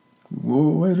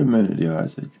well, wait a minute, here. I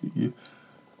said,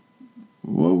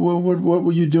 what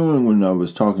were you doing when I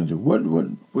was talking to you? What you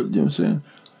know what I'm saying?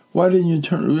 Why didn't you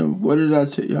turn? What did I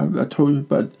tell you? I told you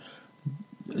about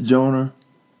Jonah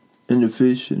and the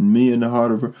fish and me in the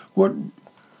heart of her. What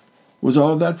was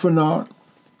all that for naught?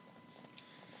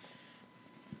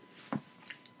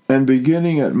 And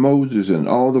beginning at Moses and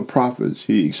all the prophets,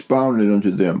 he expounded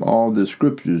unto them all the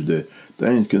scriptures, that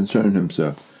things concerning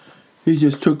himself. He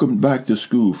just took them back to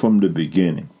school from the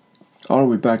beginning, all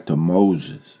the way back to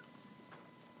Moses.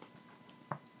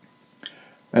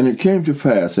 And it came to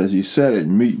pass, as he sat at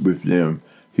meat with them,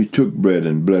 he took bread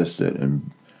and blessed it,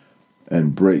 and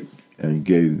brake and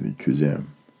gave it to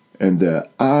them. And their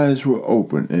eyes were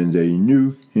opened, and they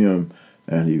knew him,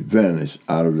 and he vanished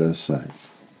out of their sight.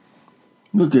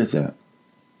 Look at that.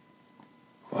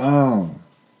 Wow.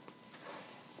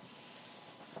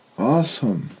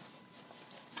 Awesome.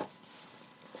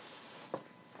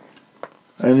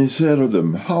 And he said of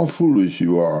them, how foolish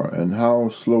you are, and how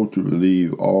slow to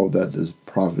believe all that the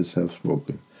prophets have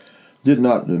spoken. Did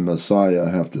not the Messiah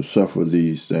have to suffer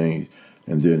these things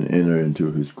and then enter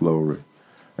into his glory?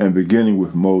 And beginning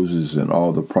with Moses and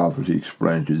all the prophets, he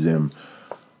explained to them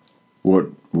what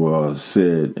was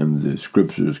said in the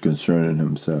scriptures concerning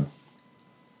himself.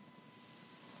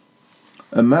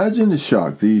 Imagine the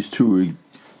shock these two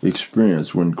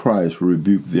experienced when Christ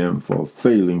rebuked them for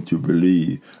failing to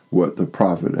believe what the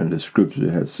prophet and the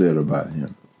scripture had said about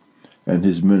him and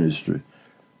his ministry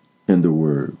in the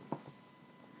Word.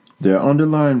 Their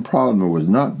underlying problem was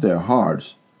not their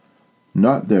hearts,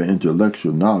 not their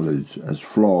intellectual knowledge, as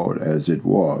flawed as it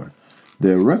was.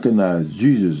 They recognized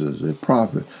Jesus as a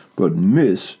prophet, but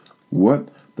missed what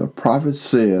the prophet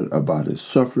said about his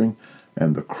suffering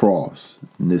and the cross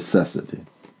necessity.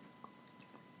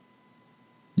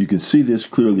 You can see this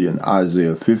clearly in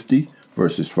Isaiah 50,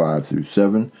 verses 5 through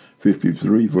 7,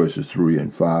 53, verses 3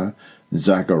 and 5,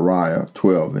 Zechariah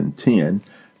 12 and 10,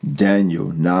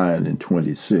 Daniel 9 and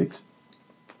 26,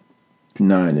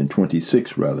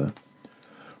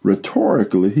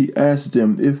 Rhetorically, he asked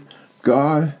them if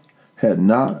God had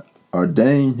not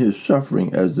ordained his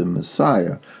suffering as the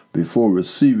Messiah before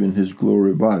receiving his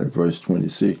glory body. Verse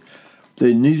 26.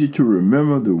 They needed to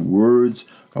remember the words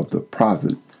of the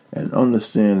prophet and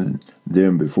understand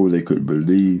them before they could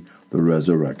believe the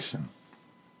resurrection.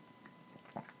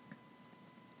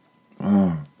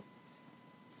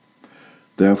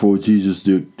 Therefore, Jesus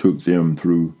took them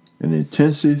through an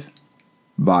intensive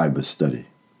Bible study.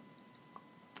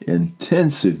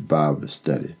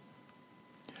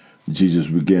 Jesus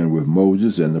began with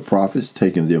Moses and the prophets,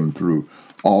 taking them through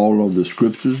all of the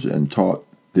scriptures and taught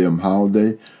them how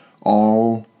they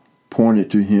all pointed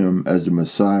to him as the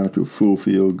Messiah to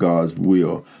fulfill God's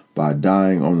will by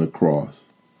dying on the cross.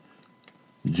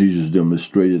 Jesus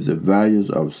demonstrated the values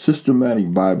of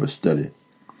systematic Bible study.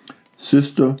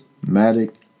 Study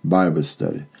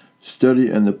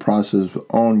in the process of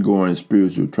ongoing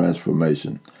spiritual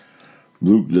transformation.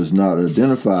 Luke does not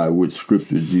identify which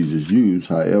scripture Jesus used.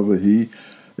 However, he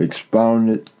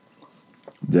expounded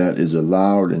that is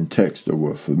allowed in text or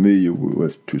were familiar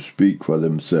with to speak for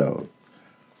themselves.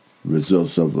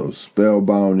 Results of the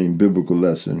spellbinding biblical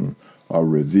lesson are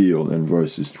revealed in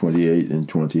verses 28 and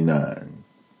 29.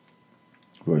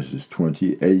 Verses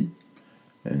 28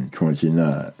 and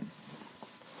 29.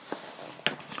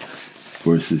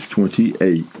 Verses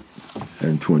 28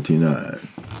 and 29.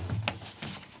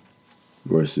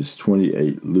 Verses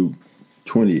 28, Luke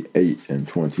 28 and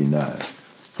 29.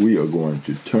 We are going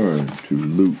to turn to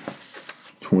Luke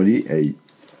 28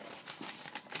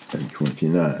 and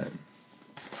 29.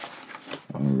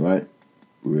 All right.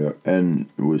 We're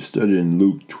studying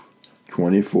Luke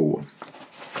 24.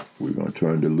 We're going to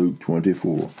turn to Luke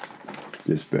 24.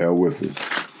 Just bear with us.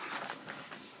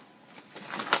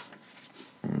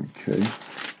 Okay.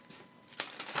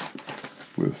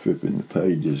 We're flipping the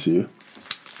pages here.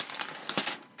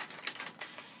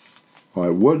 All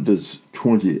right, what does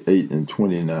 28 and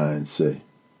 29 say?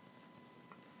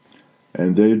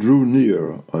 And they drew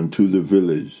near unto the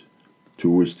village to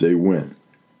which they went,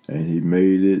 and he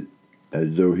made it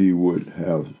as though he would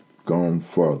have gone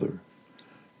further.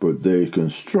 But they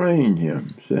constrained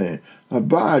him, saying,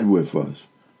 Abide with us,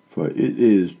 for it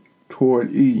is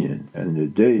toward evening, and the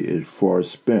day is far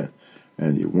spent.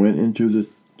 And he went into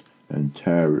and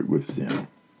tarried with them.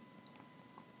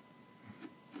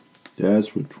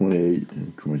 That's what 28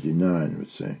 and 29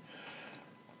 was saying.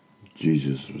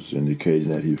 Jesus was indicating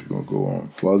that he was going to go on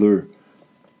further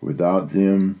without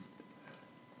them,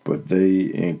 but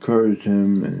they encouraged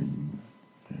him and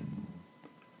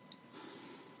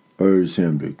urged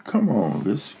him to come on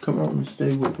and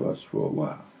stay with us for a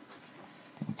while.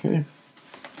 Okay?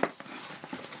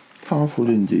 Powerful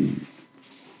indeed.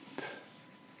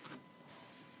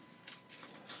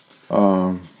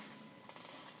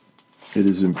 It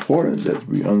is important that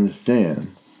we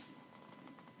understand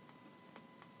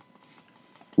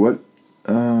what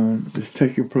is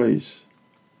taking place.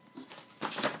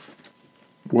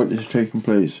 What is taking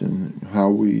place and how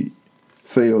we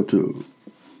fail to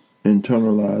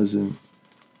internalize and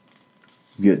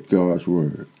get God's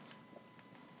word.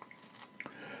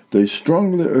 They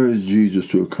strongly urged Jesus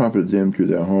to accompany them to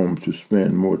their homes to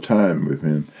spend more time with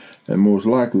him and most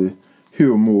likely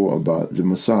hear more about the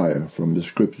Messiah from the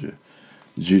scripture.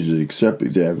 Jesus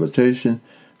accepted the invitation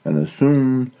and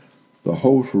assumed the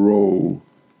host role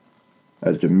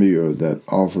at the meal that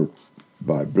offered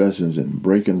by blessings and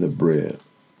breaking the bread.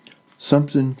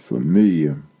 Something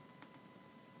familiar.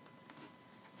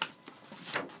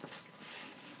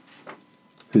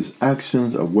 His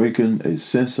actions awakened a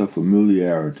sense of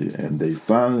familiarity, and they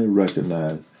finally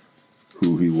recognized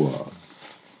who he was.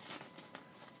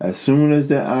 As soon as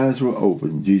their eyes were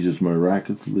opened, Jesus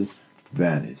miraculously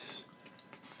vanished.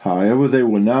 However, they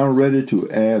were now ready to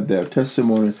add their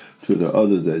testimony to the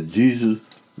others that Jesus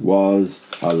was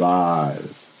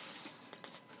alive.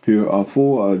 Here are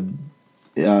 4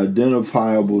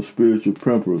 identifiable spiritual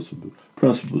principles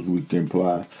we can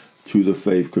apply to the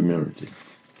faith community.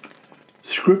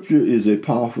 Scripture is a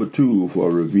powerful tool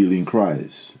for revealing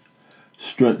Christ,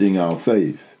 strengthening our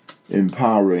faith,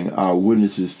 empowering our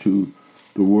witnesses to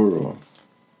the world.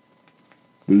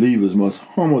 Believers must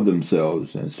humble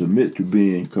themselves and submit to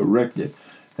being corrected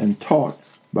and taught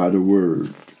by the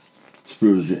Word.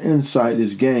 Spiritual insight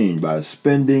is gained by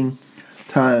spending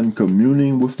time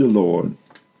communing with the Lord.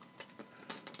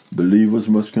 Believers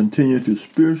must continue to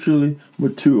spiritually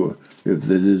mature if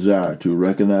they desire to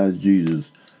recognize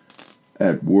Jesus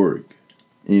at work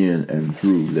in and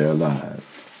through their lives.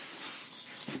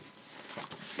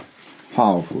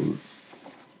 Powerful.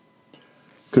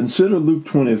 Consider Luke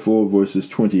 24, verses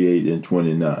 28 and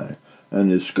 29, and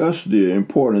discuss the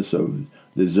importance of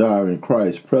desiring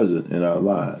Christ present in our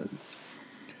lives.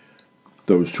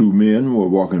 Those 2 men were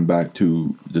walking back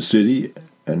to the city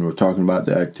and were talking about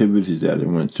the activities that they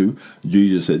went to.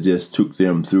 Jesus had just took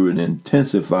them through an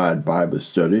intensified Bible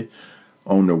study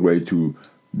on the way to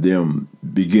them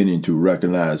beginning to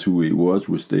recognize who he was,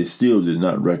 which they still did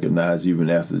not recognize even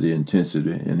after the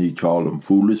intensity, and he called them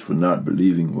foolish for not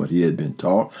believing what he had been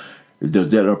taught. Does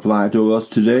that apply to us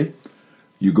today?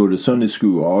 You go to Sunday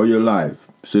school all your life,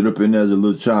 sit up in as a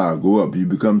little child, go up, you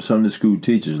become Sunday school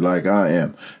teachers like I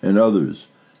am and others,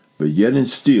 but yet and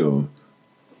still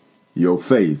your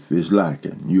faith is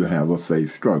lacking. You have a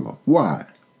faith struggle. Why?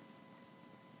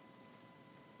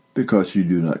 Because you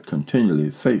do not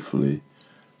continually, faithfully,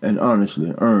 and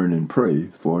honestly earn and pray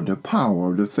for the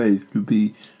power of the faith to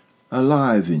be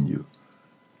alive in you.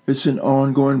 It's an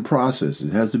ongoing process.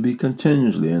 It has to be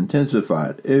continuously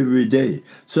intensified every day,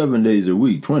 7 days a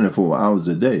week, 24 hours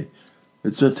a day.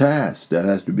 It's a task that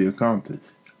has to be accomplished.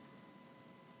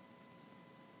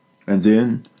 And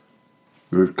then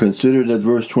consider that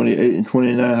verse 28 and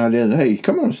 29, how they hey,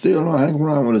 come on, stay along, hang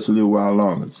around with us a little while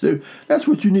longer. That's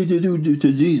what you need to do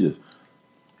to Jesus.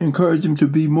 Encourage him to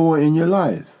be more in your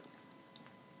life.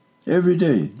 Every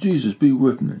day, Jesus, be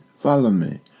with me, follow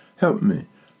me, help me,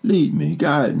 lead me,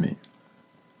 guide me.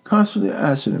 Constantly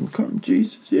asking him, come,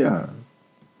 Jesus, yeah.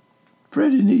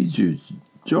 Freddie needs you.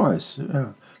 Joyce,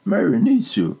 Mary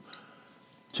needs you.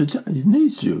 He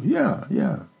needs you,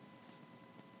 yeah.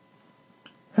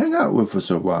 Hang out with us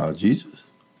a while, Jesus.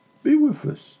 Be with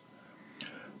us.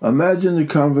 Imagine the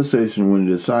conversation when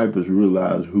the disciples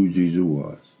realized who Jesus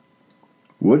was.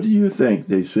 What do you think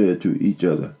they said to each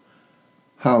other?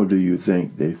 How do you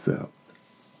think they felt?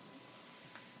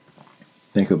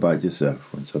 Think about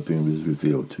yourself when something was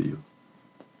revealed to you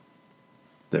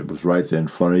that was right there in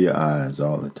front of your eyes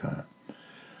all the time.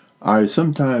 I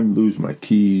sometimes lose my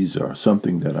keys or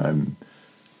something that I'm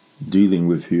dealing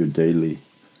with here daily.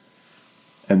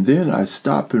 And then I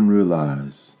stop and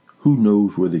realize who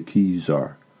knows where the keys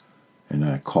are. And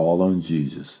I call on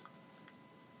Jesus.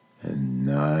 And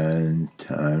 9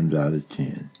 times out of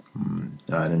 10,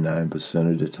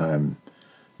 99% of the time,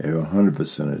 or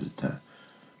 100% of the time,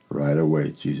 right away,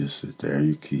 Jesus said, there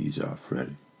your keys are,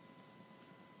 Freddie.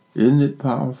 Isn't it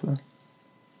powerful?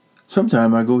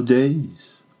 Sometimes I go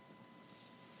days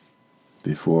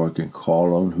before I can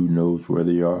call on who knows where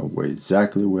they are,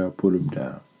 exactly where I put them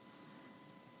down.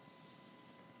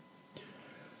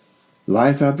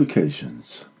 Life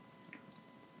applications.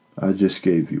 I just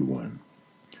gave you one.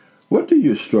 What do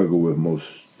you struggle with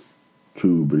most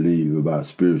to believe about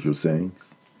spiritual things,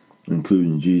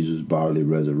 including Jesus' bodily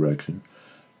resurrection?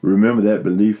 Remember that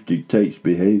belief dictates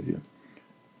behavior.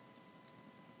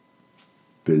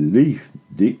 Belief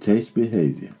dictates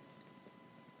behavior.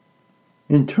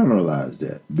 Internalize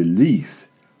that. Belief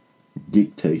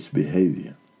dictates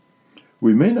behavior.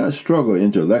 We may not struggle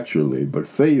intellectually, but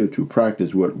failure to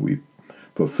practice what we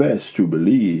profess to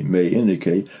believe may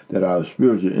indicate that our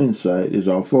spiritual insight is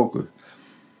our focus.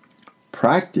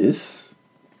 Practice.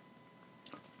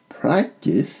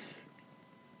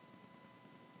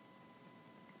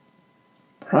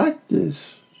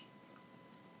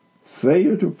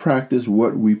 Failure to practice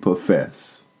what we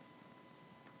profess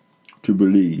to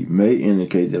believe may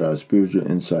indicate that our spiritual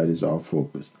insight is our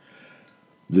focus.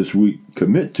 This week,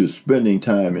 commit to spending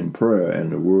time in prayer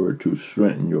and the Word to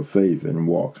strengthen your faith and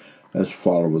walk as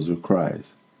followers of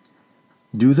Christ.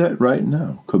 Do that right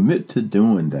now. Commit to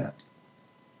doing that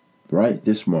right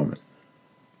this moment.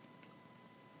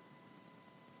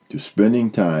 To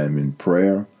spending time in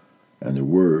prayer and the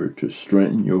Word to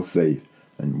strengthen your faith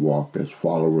and walk as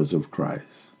followers of Christ.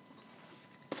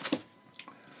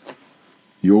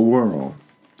 Your world.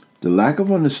 The lack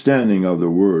of understanding of the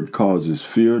Word causes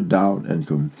fear, doubt, and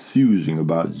confusion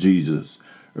about Jesus'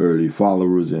 early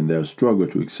followers and their struggle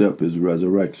to accept his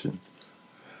resurrection.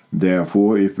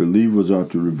 Therefore, if believers are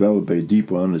to develop a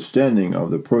deeper understanding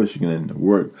of the person and the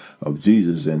work of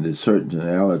Jesus and the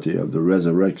certainty of the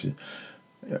resurrection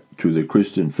to the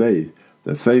Christian faith,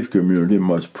 the faith community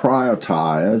must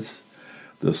prioritize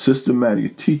the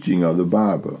systematic teaching of the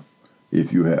Bible.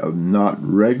 If you have not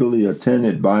regularly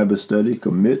attended Bible study,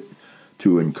 commit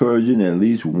to encouraging at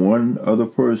least one other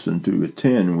person to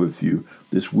attend with you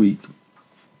this week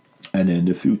and in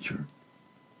the future.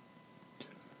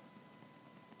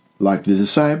 Like the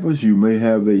disciples, you may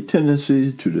have a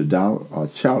tendency to doubt or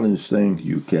challenge things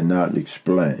you cannot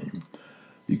explain.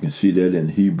 You can see that in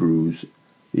Hebrews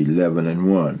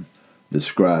 11:1.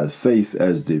 Describes faith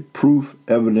as the proof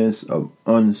evidence of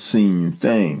unseen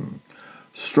things.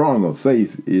 Stronger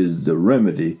faith is the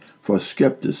remedy for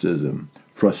skepticism,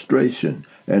 frustration,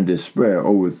 and despair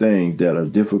over things that are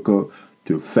difficult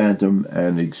to fathom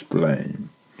and explain.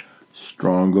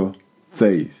 Stronger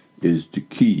faith is the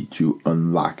key to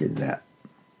unlocking that.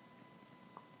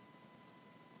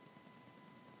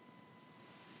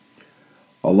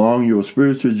 Along your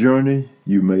spiritual journey,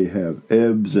 you may have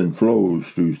ebbs and flows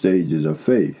through stages of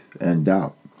faith and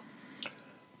doubt.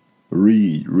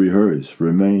 Read, rehearse,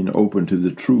 remain open to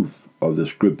the truth of the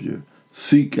Scripture.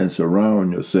 Seek and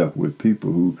surround yourself with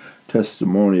people whose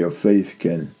testimony of faith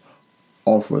can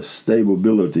offer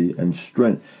stability and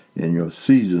strength in your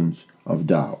seasons of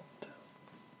doubt.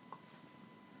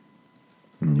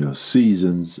 In your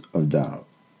seasons of doubt.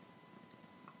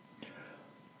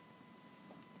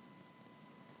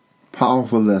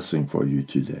 Powerful lesson for you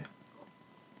today.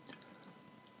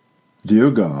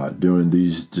 Dear God, during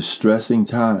these distressing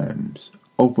times,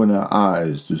 open our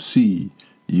eyes to see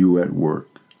you at work.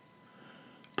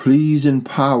 Please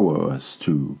empower us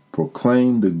to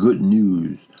proclaim the good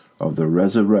news of the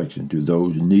resurrection to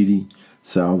those needing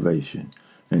salvation,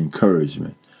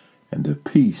 encouragement, and the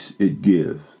peace it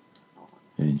gives.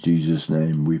 In Jesus'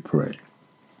 name we pray.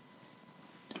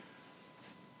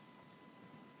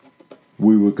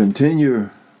 We will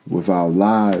continue with our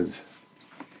live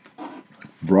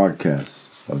broadcast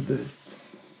of the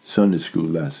Sunday school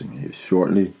lesson here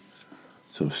shortly.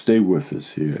 So stay with us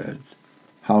here at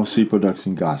House C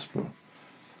Production Gospel,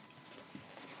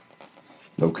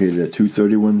 located at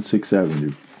 231 6th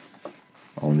Avenue,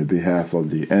 on the behalf of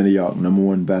the Antioch No.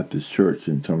 1 Baptist Church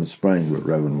in Summer Spring with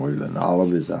Reverend Waylon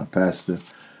Oliver is our pastor,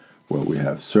 where we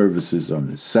have services on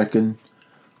the 2nd,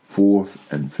 4th,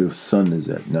 and 5th Sundays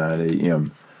at 9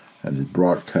 a.m. and is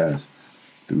broadcast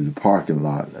through the parking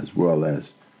lot as well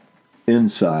as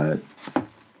inside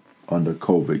under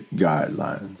COVID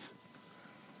guidelines.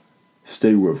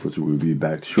 Stay with us. We'll be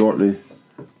back shortly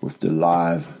with the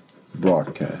live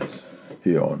broadcast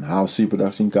here on House C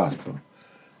Production Gospel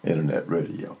Internet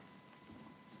Radio.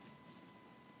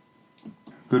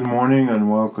 Good morning and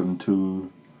welcome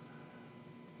to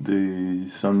the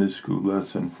Sunday school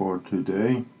lesson for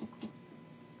today.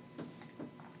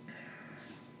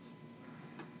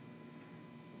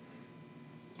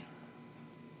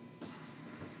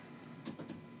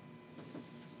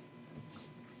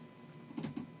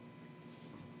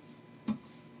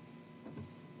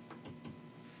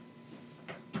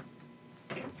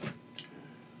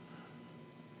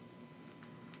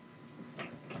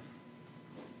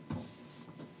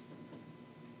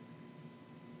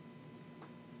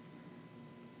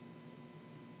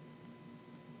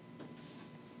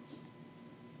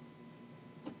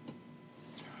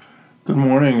 Good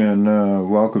morning and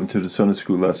welcome to the Sunday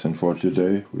School lesson for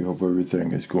today. We hope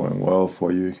everything is going well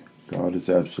for you. God is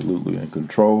absolutely in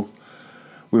control.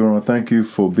 We want to thank you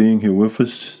for being here with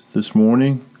us this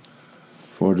morning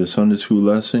for the Sunday School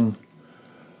lesson.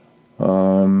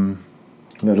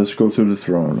 Let us go to the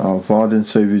throne. Our Father and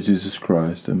Savior Jesus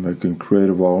Christ, the maker and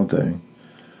creator of all things,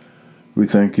 we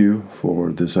thank you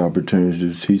for this opportunity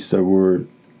to teach thy word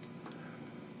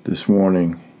this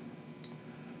morning.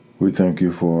 We thank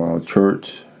you for our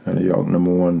church, Antioch No.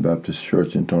 1 Baptist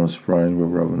Church in Torrance Springs, where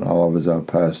Reverend Oliver is our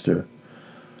pastor.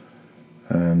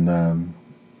 And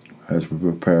as we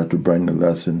prepare to bring the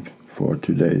lesson for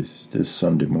this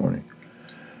Sunday morning,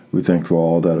 we thank you for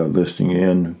all that are listening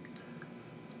in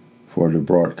for the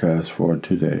broadcast for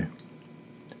today.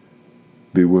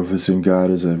 Be with us and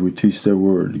guide us as we teach their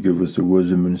word. Give us the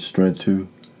wisdom and strength to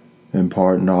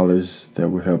impart knowledge that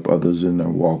will help others in their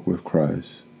walk with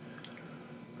Christ.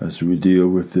 As we deal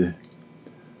with the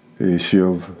issue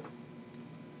of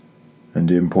and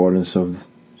the importance of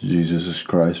Jesus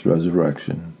Christ's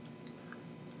resurrection.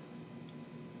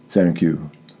 Thank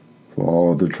you for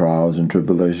all the trials and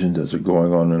tribulations that are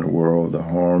going on in the world, the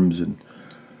harms and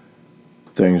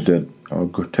things that are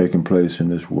taking place in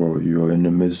this world. You are in the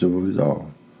midst of it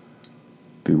all.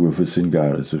 Be with us and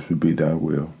guide us if it be thy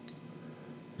will.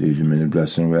 These are many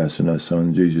blessings we ask in thy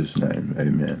Son Jesus' name.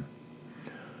 Amen.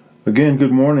 Again,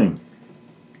 good morning.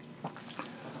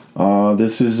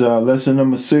 This is lesson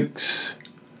number 6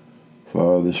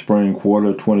 for the spring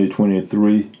quarter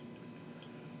 2023.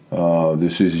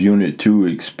 This is Unit 2,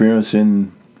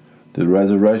 Experiencing the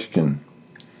Resurrection.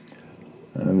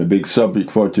 And the big subject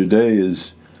for today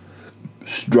is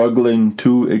struggling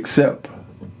to accept.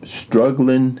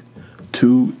 Struggling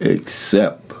to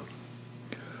accept.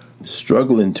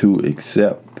 Struggling to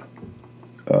accept.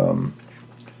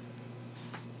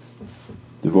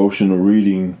 Devotional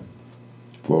reading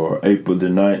for April the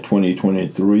 9th,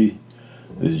 2023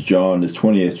 is John, the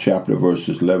 20th chapter,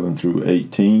 verses 11 through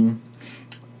 18.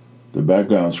 The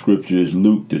background scripture is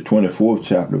Luke, the 24th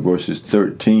chapter, verses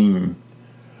 13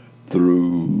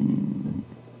 through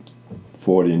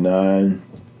 49.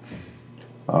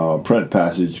 Our print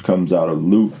passage comes out of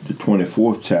Luke, the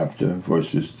 24th chapter,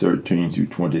 verses 13 through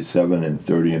 27 and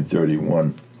 30 and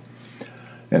 31.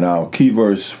 And our key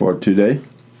verse for today,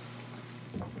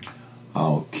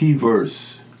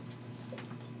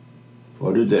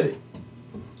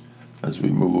 as we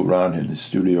move around in the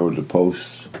studio, the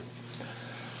posts,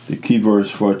 the key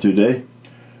verse for today,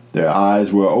 their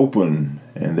eyes were open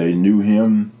and they knew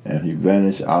him and he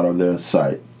vanished out of their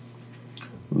sight.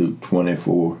 Luke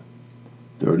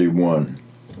 24:31.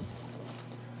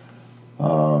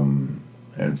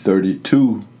 And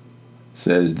 32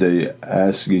 says they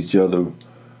asked each other,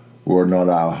 were not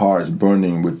our hearts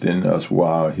burning within us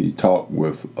while he talked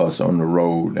with us on the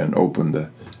road and opened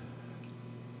the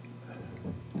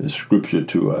scripture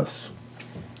to us?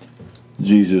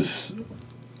 Jesus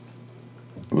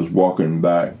was walking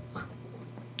back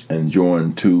and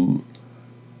joined 2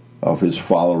 of his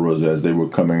followers as they were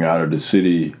coming out of the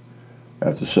city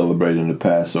after celebrating the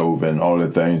Passover and all the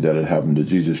things that had happened to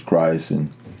Jesus Christ.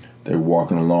 And they were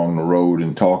walking along the road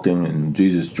and talking, and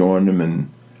Jesus joined them, and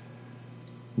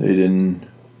they didn't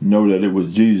know that it was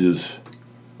Jesus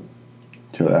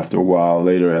till after a while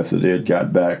later, after they had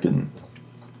got back and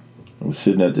was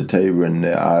sitting at the table, and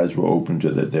their eyes were open to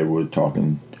that they were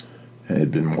talking and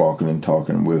had been walking and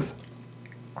talking with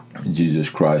Jesus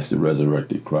Christ, the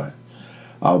resurrected Christ.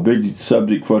 Our big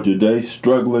subject for today,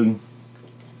 struggling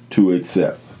to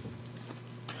accept.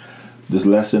 This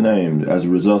lesson aimed, as a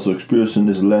result of experiencing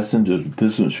this lesson, the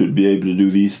participant should be able to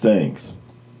do these things.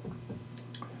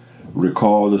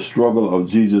 Recall the struggle of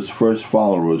Jesus' first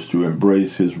followers to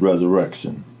embrace his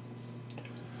resurrection.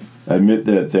 Admit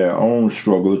that their own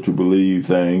struggle to believe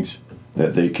things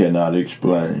that they cannot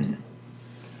explain.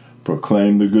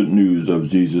 Proclaim the good news of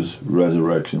Jesus'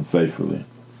 resurrection faithfully.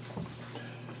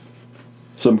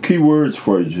 Some key words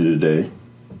for you today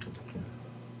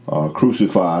are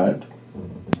crucified,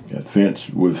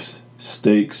 fenced with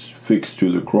stakes fixed to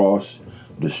the cross,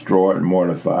 destroyed and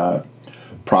mortified,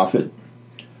 prophet,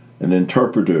 an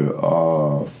interpreter,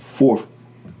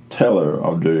 foreteller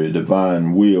of the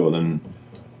divine will and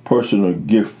personal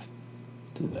gift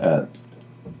at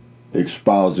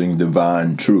espousing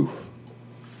divine truth.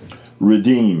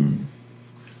 Redeemed,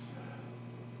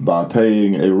 by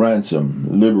paying a ransom,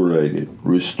 liberated,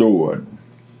 restored,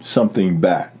 something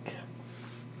back.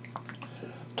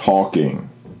 Talking,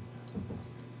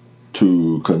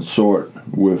 to consort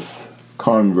with,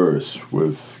 converse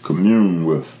with, commune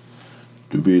with,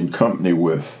 to be in company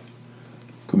with,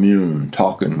 commune,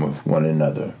 talking with one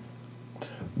another.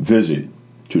 visit,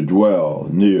 to dwell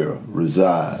near,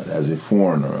 reside, as a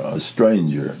foreigner, a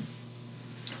stranger,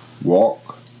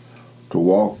 to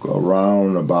walk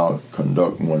around about,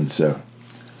 conduct oneself.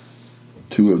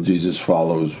 Two of Jesus'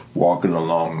 followers walking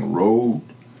along the road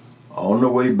on the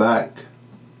way back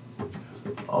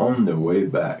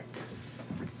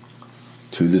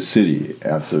to the city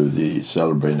after the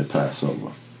celebrating the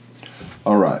Passover.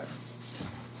 All right.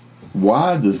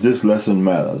 Why does this lesson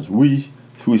matter? We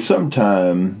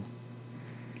sometimes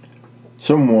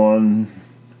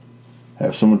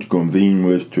have someone to convene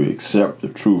with to accept the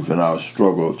truth in our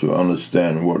struggle to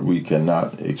understand what we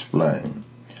cannot explain.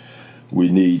 We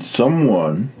need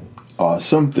someone or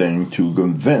something to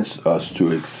convince us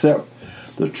to accept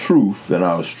the truth in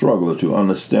our struggle to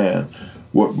understand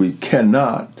what we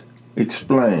cannot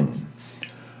explain.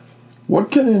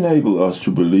 What can enable us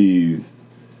to believe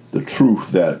the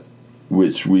truth that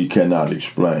which we cannot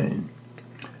explain?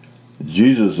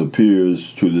 Jesus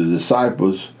appears to the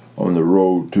disciples on the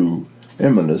road to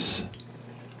Emmaus,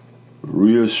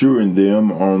 reassuring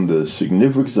them on the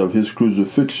significance of his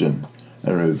crucifixion,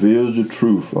 and reveals the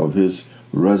truth of his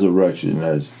resurrection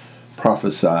as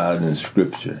prophesied in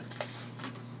Scripture.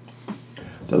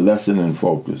 The lesson in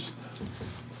focus.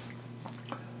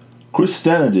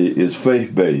 Christianity is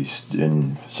faith-based.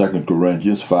 In 2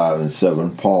 Corinthians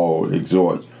 5:7, Paul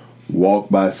exhorts, walk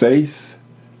by faith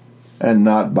and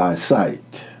not by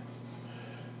sight.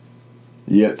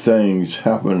 Yet things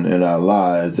happen in our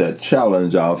lives that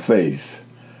challenge our faith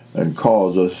and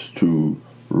cause us to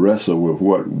wrestle with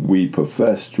what we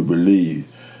profess to believe,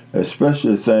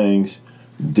 especially things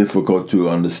difficult to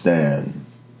understand.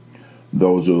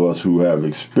 Those of us who have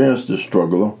experienced the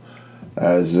struggle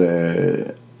as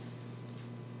in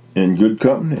good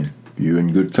company, you're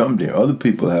in good company. Other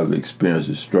people have experienced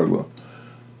the struggle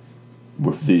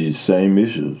with these same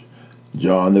issues.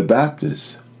 John the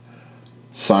Baptist,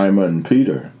 Simon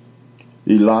Peter,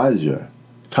 Elijah,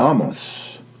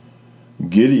 Thomas,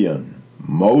 Gideon,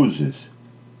 Moses,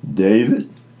 David,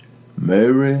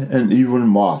 Mary, and even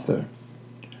Martha,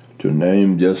 to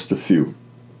name just a few.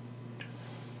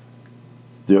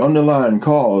 The underlying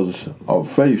cause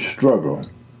of faith struggle,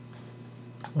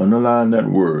 underline that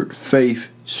word, faith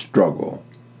struggle,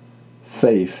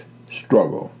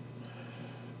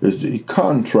 is the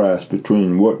contrast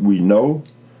between what we know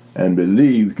and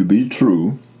believe to be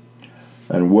true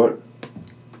and what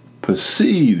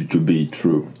perceived to be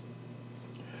true.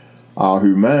 Our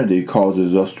humanity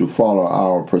causes us to follow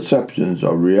our perceptions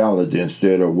of reality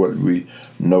instead of what we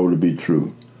know to be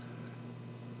true.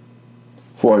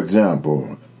 For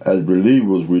example, as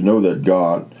believers, we know that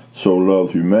God so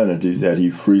loved humanity that he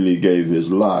freely gave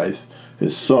his life,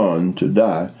 his son, to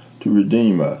die to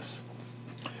redeem us.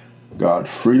 God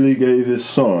freely gave his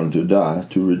son to die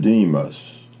to redeem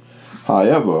us.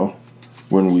 However,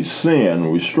 when we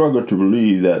sin, we struggle to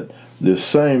believe that this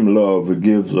same love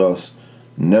forgives us,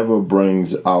 never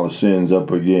brings our sins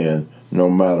up again, no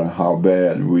matter how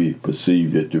bad we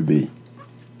perceived it to be.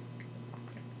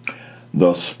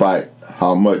 Thus, despite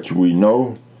how much we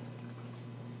know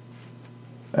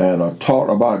and are taught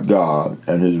about God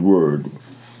and his word,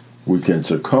 we can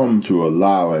succumb to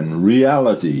allowing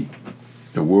reality,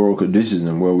 the world conditions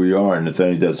and where we are and the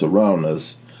things that surround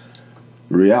us,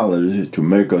 reality to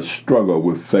make us struggle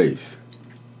with faith.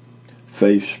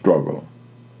 Faith struggle.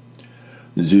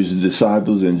 Jesus'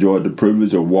 disciples enjoyed the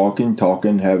privilege of walking,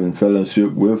 talking, having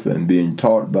fellowship with, and being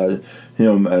taught by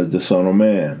him as the Son of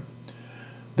Man.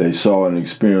 They saw and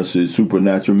experienced his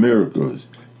supernatural miracles.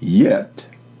 Yet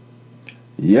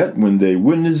when they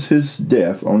witnessed his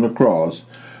death on the cross,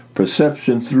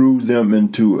 perception threw them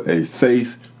into a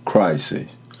faith crisis.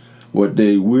 What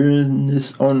they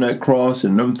witnessed on that cross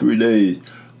in them 3 days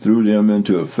threw them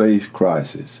into a faith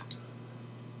crisis.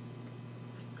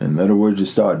 In other words, they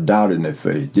started doubting their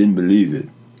faith, didn't believe it.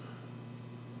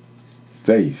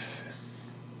 Faith.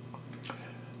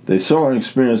 They saw and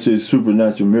experienced his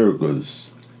supernatural miracles,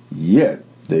 yet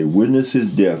they witnessed his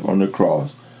death on the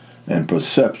cross, and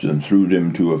perception threw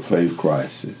them to a faith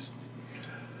crisis.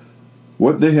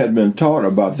 What they had been taught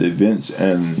about the events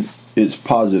and its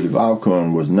positive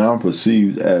outcome was now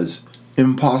perceived as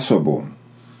impossible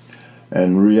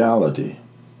and reality.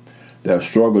 Their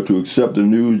struggle to accept the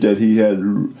news that he had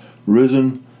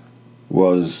risen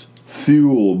was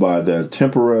fueled by their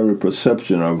temporary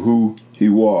perception of who he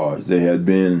was. They had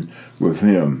been with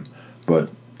him, but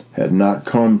had not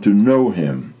come to know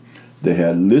him. They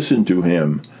had listened to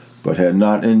him, but had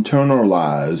not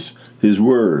internalized his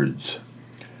words.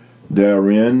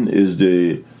 Therein is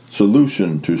the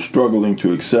solution to struggling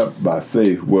to accept by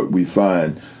faith what we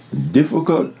find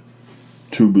difficult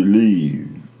to believe.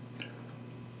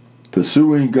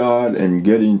 Pursuing God and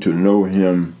getting to know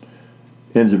Him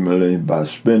intimately by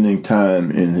spending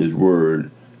time in His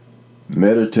Word,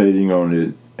 meditating on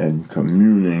it, and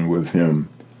communing with Him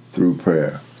through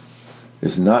prayer.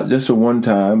 It's not just a one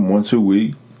time, once a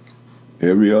week,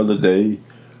 every other day.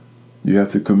 You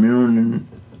have to commune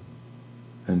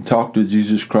and talk to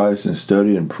Jesus Christ and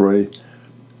study and pray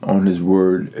on His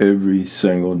Word every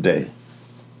single day.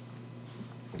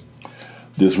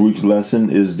 This week's lesson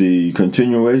is the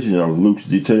continuation of Luke's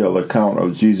detailed account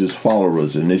of Jesus'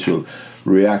 followers' initial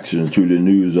reaction to the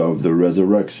news of the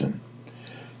resurrection.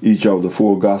 Each of the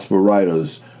four gospel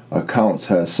writers' accounts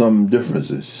has some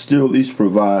differences. Still, each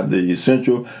provide the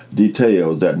essential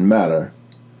details that matter.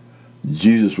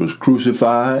 Jesus was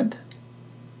crucified.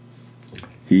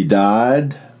 He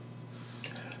died.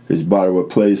 His body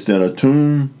was placed in a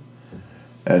tomb.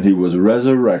 And He was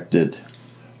resurrected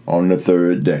on the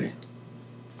third day.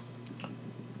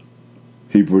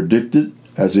 He predicted,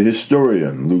 as a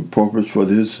historian, Luke's purpose for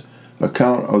this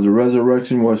account of the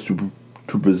resurrection was to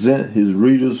present his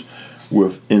readers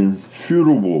with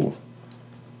infutable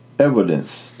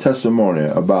evidence, testimony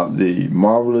about the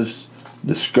marvelous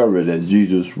discovery that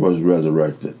Jesus was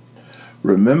resurrected.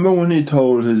 Remember when He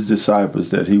told His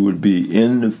disciples that He would be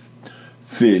in the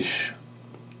fish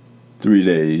 3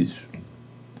 days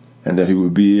and that He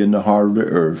would be in the heart of the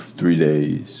earth 3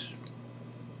 days?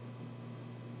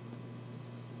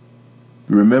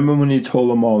 Remember when He told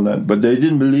them all that? But they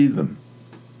didn't believe Him.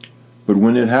 But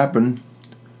when it happened,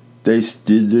 they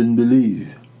still didn't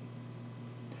believe.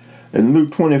 In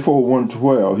Luke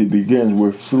 24:1-12, He begins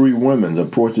with 3 women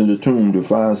approaching the tomb to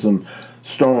find some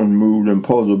stones moved and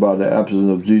puzzled by the absence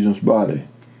of Jesus' body.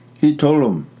 He told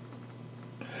them.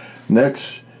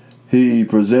 Next, He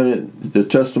presented the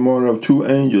testimony of 2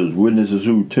 angels, witnesses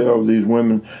who tell these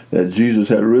women that Jesus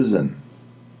had risen.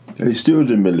 They still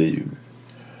didn't believe.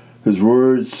 His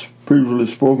words previously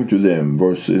spoken to them,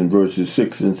 in verses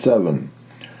 6 and 7.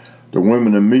 The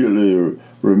women immediately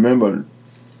remembered,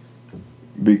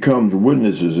 becomes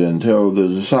witnesses and tell the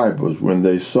disciples when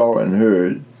they saw and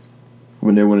heard,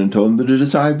 when they went and told them, but the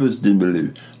disciples didn't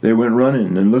believe. They went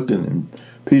running and looking, and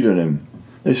Peter and them,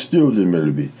 they still didn't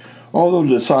believe. Although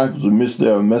the disciples missed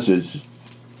their message,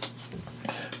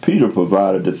 Peter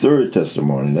provided the third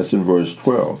testimony. That's in verse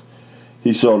 12.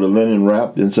 He saw the linen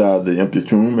wrapped inside the empty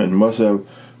tomb and must have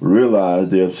realized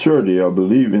the absurdity of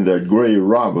believing that grave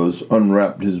robbers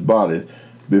unwrapped His body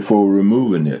before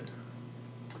removing it.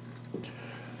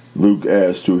 Luke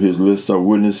adds to his list of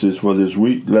witnesses for this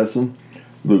week lesson,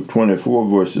 Luke 24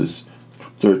 verses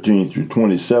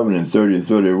 13-27 and 30 and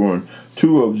 31,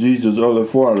 2 of Jesus' other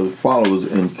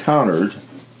followers encountered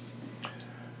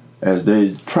as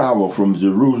they traveled from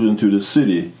Jerusalem to the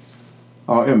city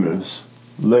of Emmaus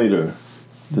later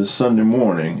the Sunday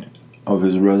morning of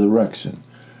His resurrection.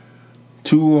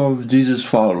 2 of Jesus'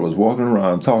 followers walking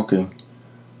around talking,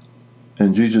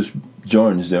 and Jesus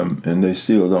joins them, and they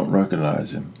still don't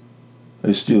recognize Him.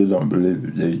 They still don't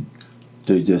believe it.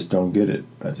 They just don't get it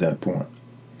at that point.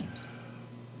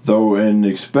 Though in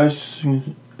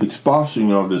exposition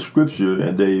of the Scripture,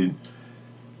 and they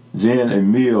then a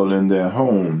meal in their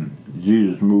home,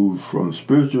 Jesus moved from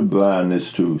spiritual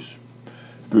blindness to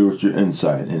spiritual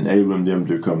insight, enabling them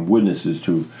to become witnesses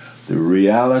to the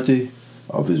reality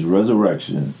of His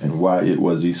resurrection and why it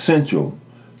was essential,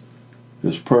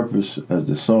 His purpose as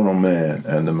the Son of Man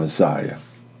and the Messiah.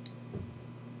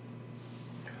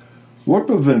 What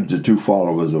prevented the 2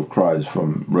 followers of Christ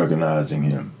from recognizing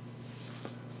Him?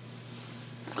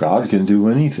 God can do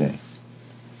anything.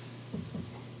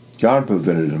 God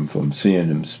prevented them from seeing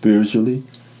Him spiritually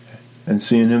and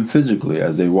seeing Him physically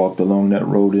as they walked along that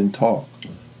road and talked.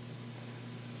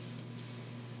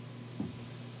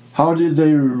 How did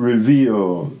they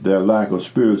reveal their lack of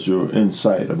spiritual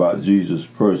insight about Jesus'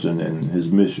 person and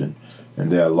His mission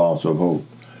and their loss of hope?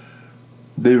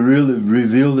 They really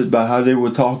revealed it by how they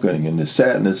were talking and the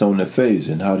sadness on their face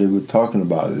and how they were talking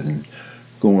about it and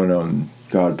going on.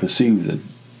 God perceived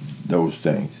those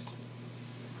things.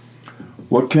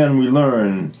 What can we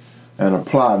learn and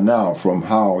apply now from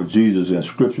how Jesus in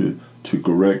Scripture to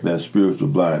correct that spiritual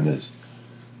blindness?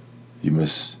 You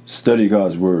must study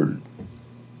God's Word.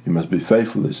 You must be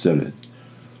faithful to study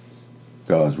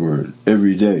God's Word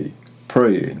every day,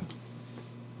 praying.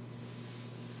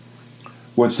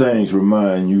 What things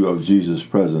remind you of Jesus'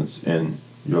 presence in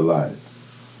your life?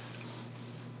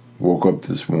 Woke up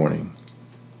this morning,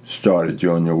 started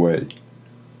you on your way.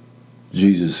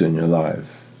 Jesus in your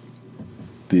life,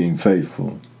 being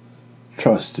faithful,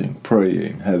 trusting,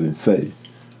 praying, having faith,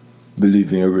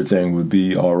 believing everything would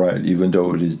be all right, even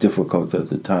though it is difficult at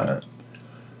the time.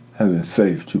 Having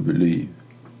faith to believe.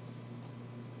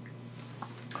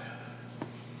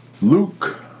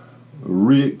 Luke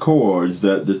records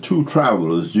that the two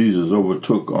travelers Jesus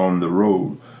overtook on the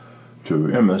road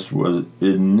to Emmaus was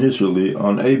initially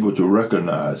unable to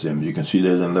recognize him. You can see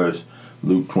that in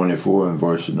Luke 24 and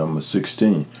verse number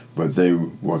 16. But they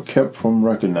were kept from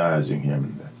recognizing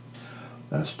him.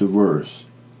 That's the verse.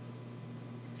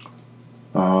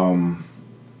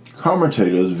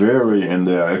 Commentators vary in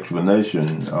their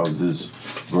explanation of this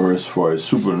verse for a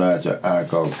supernatural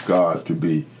act of God to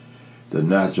be the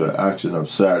natural action of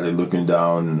sadly looking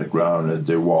down in the ground as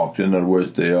they walked. In other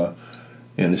words, they are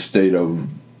in a state of,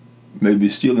 maybe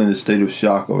still in a state of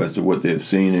shock as to what they have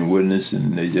seen and witnessed,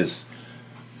 and they just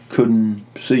couldn't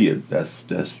see it. That's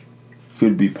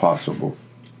could be possible.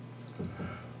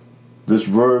 This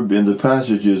verb in the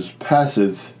passage is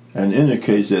passive and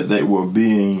indicates that they were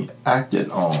being acted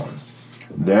on.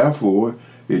 Therefore,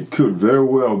 it could very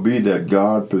well be that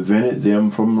God prevented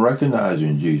them from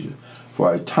recognizing Jesus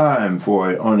for a time for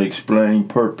an unexplained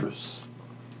purpose.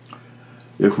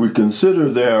 If we consider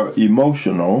their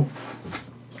emotional,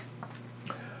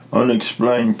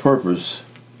 unexplained purpose,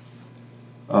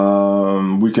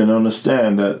 we can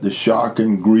understand that the shock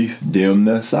and grief dim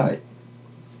their sight.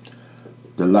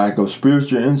 The lack of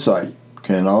spiritual insight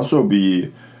can also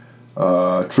be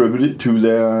attributed to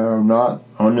their not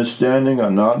understanding or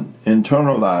not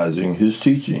internalizing his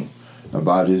teaching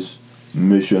about his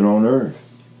mission on earth.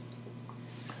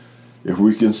 If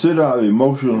we consider our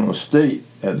emotional state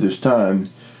at this time,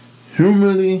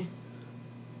 humans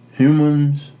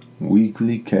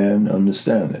weakly can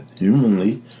understand it.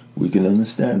 Humanly, we can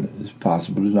understand it. It's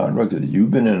possible to not recognize it.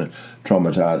 You've been in a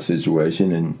traumatized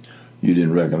situation and you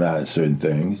didn't recognize certain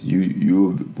things.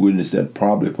 You witnessed that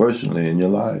probably personally in your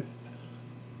life.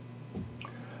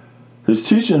 His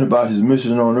teaching about his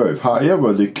mission on earth.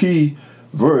 However, the key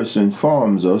verse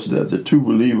informs us that the two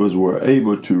believers were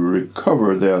able to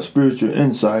recover their spiritual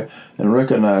insight and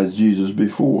recognize Jesus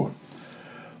before.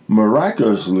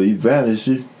 Miraculously vanished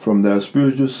from their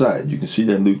spiritual sight. You can see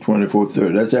that in Luke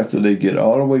 24:30. That's after they get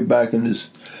all the way back in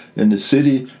the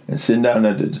city and sitting down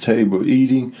at the table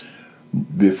eating.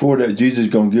 Before that, Jesus is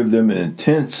going to give them an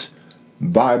intense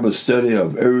Bible study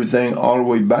of everything all the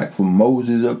way back from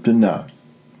Moses up to now.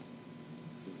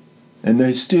 And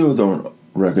they still don't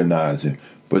recognize him.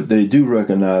 But they do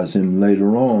recognize him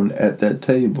later on at that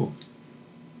table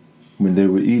when they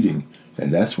were eating.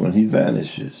 And that's when he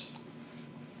vanishes.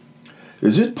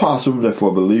 Is it possible that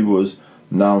for believers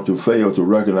now to fail to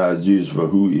recognize Jesus for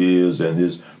who he is and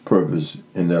his purpose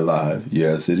in their life?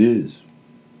 Yes, it is.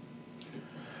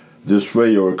 This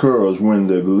failure occurs when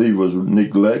the believers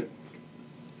neglect.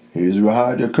 Here's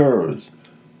how it occurs.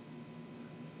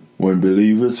 When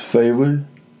believers favor,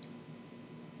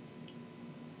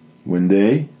 when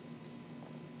they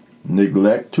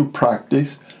neglect to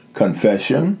practice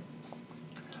confession,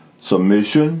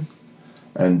 submission,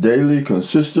 and daily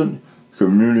consistent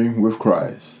communing with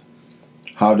Christ.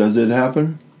 How does it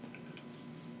happen?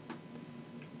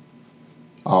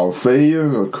 Our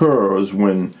failure occurs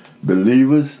when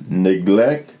believers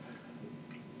neglect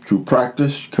to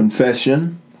practice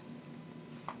confession,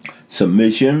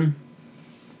 submission,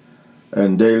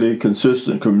 and daily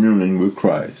consistent communing with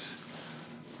Christ.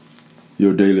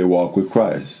 Your daily walk with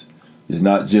Christ is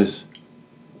not just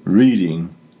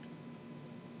reading,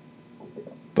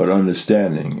 but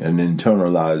understanding and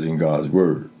internalizing God's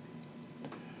Word.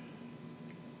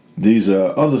 These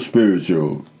are other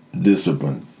spiritual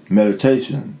disciplines: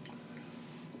 meditation,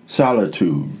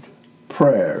 solitude,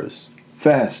 prayers,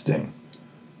 fasting,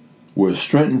 will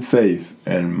strengthen faith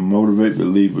and motivate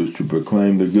believers to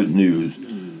proclaim the good news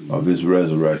of his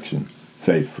resurrection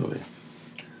faithfully.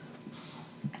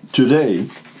 Today,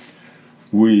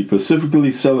 we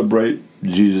specifically celebrate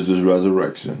Jesus'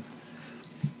 resurrection.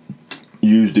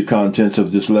 Use the contents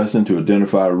of this lesson to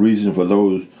identify a reason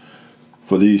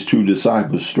for these two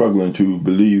disciples struggling to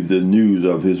believe the news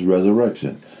of his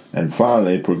resurrection, and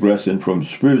finally progressing from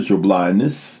spiritual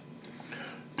blindness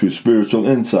to spiritual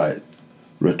insight.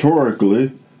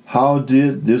 Rhetorically, how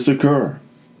did this occur?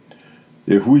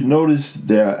 If we notice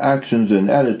their actions and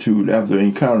attitude after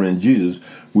encountering Jesus,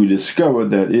 we discover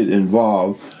that it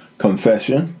involved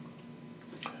confession,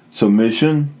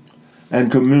 submission, and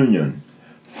communion,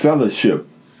 fellowship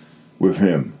with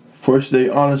him. First, they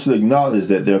honestly acknowledged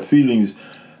that their feelings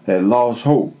had lost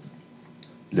hope.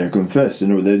 They confessed.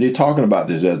 They're talking about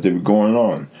this as they were going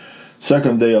on.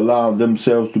 Second, they allowed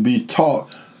themselves to be taught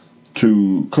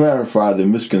to clarify the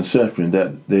misconception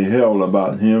that they held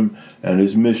about him and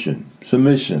his mission.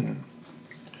 Submission.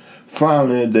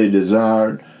 Finally, they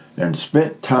desired and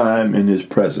spent time in his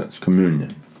presence,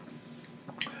 communion.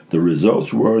 The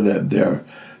results were that their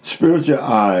spiritual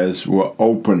eyes were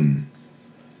open,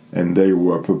 and they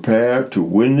were prepared to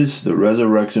witness the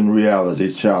resurrection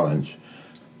reality challenge.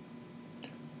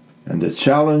 And the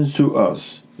challenge to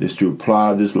us is to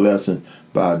apply this lesson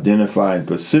by identifying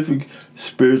specific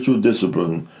spiritual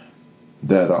disciplines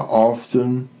that are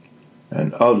often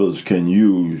and others can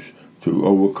use to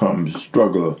overcome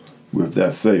struggle with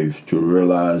their faith, to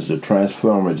realize the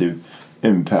transformative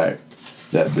impact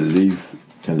that belief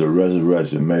in the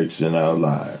resurrection makes in our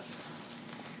lives.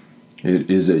 It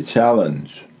is a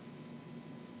challenge,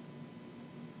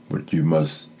 but you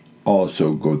must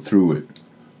also go through it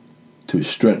to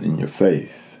strengthen your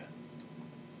faith.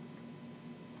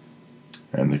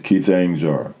 And the key things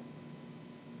are: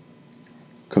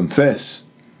 confess,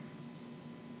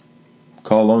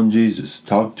 call on Jesus,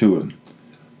 talk to him,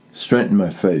 strengthen my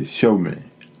faith, show me,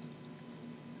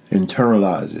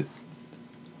 internalize it,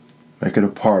 make it a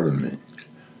part of me.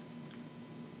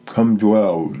 Come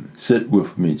dwell, sit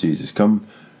with me, Jesus. Come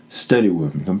study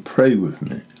with me, come pray with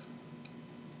me.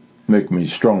 Make me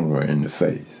stronger in the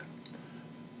faith,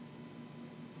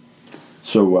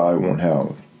 so I won't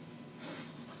have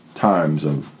times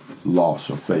of loss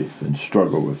of faith and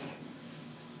struggle with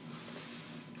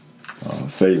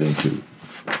failing to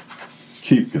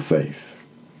keep your faith.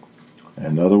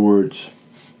 In other words,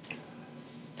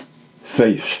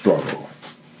 faith struggle.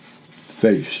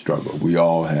 Faith struggle. We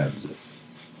all have it.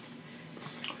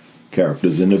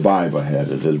 Characters in the Bible had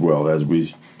it as well, as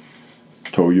we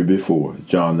told you before.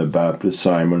 John the Baptist,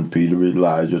 Simon, Peter,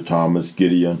 Elijah, Thomas,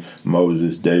 Gideon,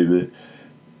 Moses, David,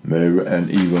 Mary, and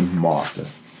even Martha.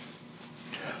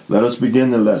 Let us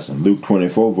begin the lesson. Luke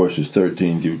 24, verses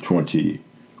 13 through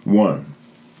 21.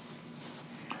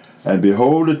 And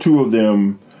behold, the two of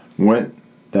them went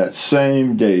that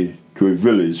same day to a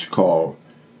village called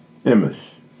Emmaus,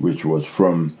 which was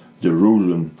from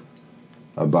Jerusalem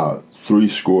about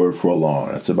 60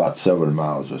 furlongs. That's about 7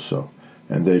 miles or so.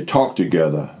 And they talked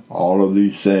together all of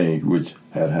these things which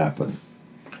had happened.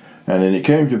 And then it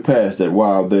came to pass that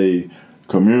while they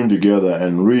communed together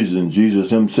and reasoned, Jesus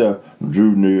himself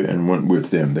drew near and went with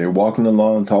them. They were walking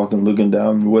along, talking, looking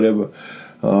down, whatever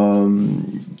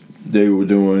they were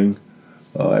doing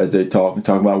as they talked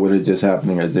about what had just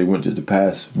happened as they went to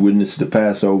witnessed the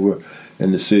Passover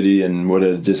in the city and what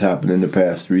had just happened in the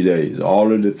past 3 days.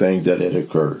 All of the things that had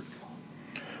occurred.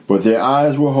 But their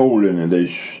eyes were holding, and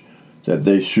that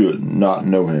they should not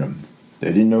know him.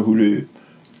 They didn't know who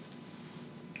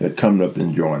had come up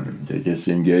and joined them. They just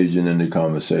engaged in the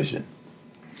conversation.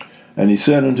 And he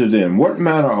said unto them, What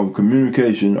manner of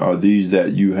communication are these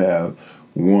that you have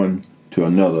one to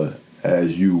another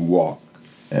as you walk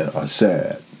and are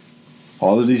sad?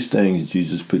 All of these things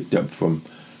Jesus picked up from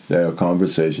their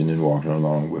conversation and walking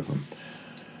along with them.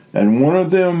 And one of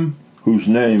them, whose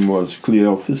name was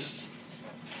Cleophas,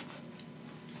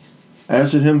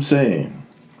 answered him, saying,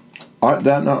 Art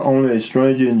thou not only a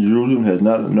stranger in Jerusalem, has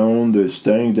not known the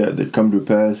things that come to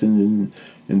pass in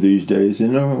these days?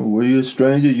 Were you a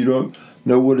stranger? You don't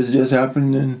know what has just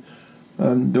happened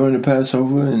during the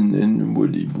Passover? And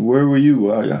where were you?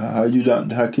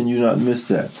 How can you not miss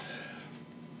that?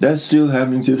 That's still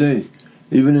happening today.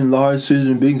 Even in large cities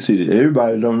and big cities,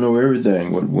 everybody don't know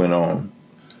everything what went on.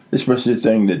 Especially the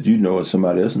thing that you know or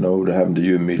somebody else knows that happened to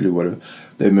you immediately, whatever.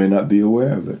 They may not be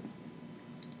aware of it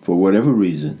for whatever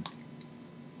reason.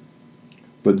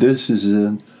 But this is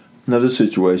another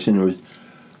situation which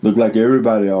looked like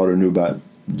everybody ought to know about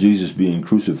Jesus being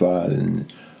crucified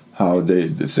and how the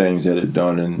things that had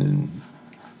done, and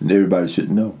everybody should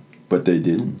know, but they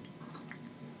didn't.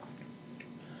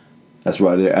 That's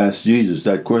why they asked Jesus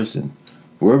that question.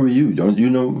 Where were you? Don't you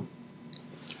know?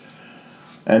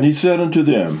 And he said unto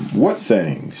them, What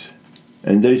things?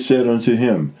 And they said unto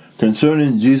him,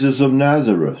 Concerning Jesus of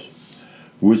Nazareth,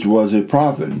 which was a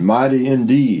prophet, mighty in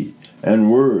deed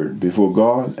and word before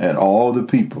God and all the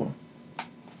people.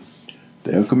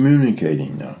 They're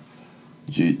communicating now.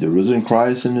 The risen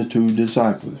Christ and the two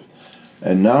disciples.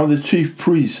 And now the chief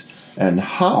priests, and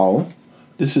how,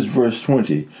 this is verse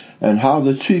 20, and how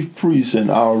the chief priests and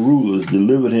our rulers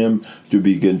delivered him to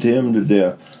be condemned to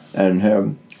death and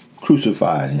have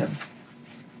crucified him.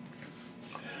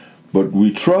 But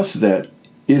we trust that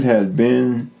it had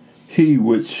been he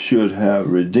which should have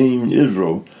redeemed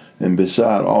Israel, and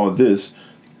beside all this,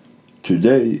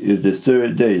 today is the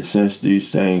third day since these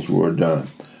things were done.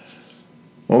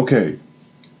 Okay,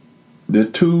 the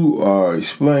two are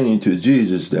explaining to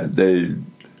Jesus that they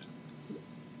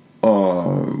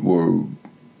were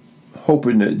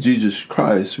hoping that Jesus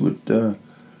Christ would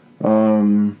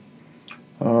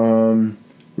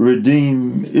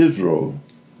redeem Israel.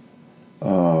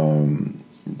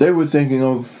 They were thinking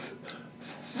of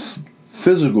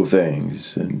physical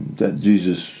things and that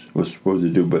Jesus was supposed to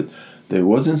do, but they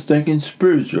wasn't thinking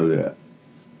spiritual yet.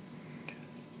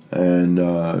 And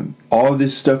all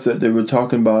this stuff that they were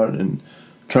talking about and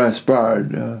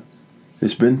transpired,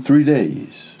 it's been 3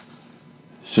 days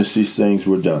since these things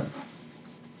were done.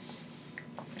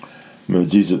 When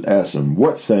Jesus asked them,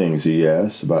 what things, he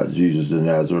asked, about Jesus of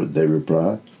Nazareth, they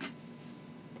replied.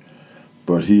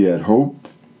 But he had hoped.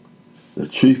 The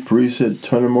chief priests had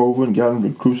turned him over and got him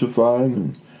to crucify him.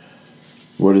 And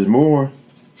what is more,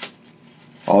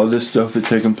 all this stuff had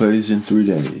taken place in 3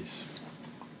 days.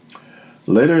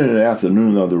 Later in the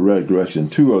afternoon of the resurrection,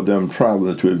 2 of them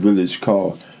traveled to a village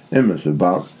called Emmaus,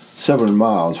 about 7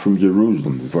 miles from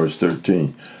Jerusalem, verse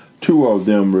 13. 2 of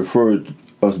them referred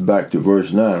us back to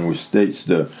verse 9, which states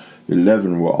the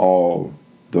 11 were all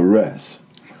the rest.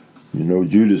 You know,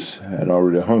 Judas had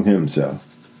already hung himself.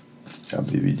 I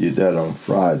believe he did that on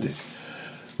Friday,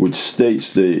 which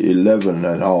states the 11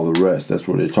 and all the rest. That's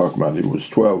what they're talking about. It was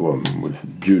 12 of them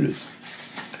with Judas.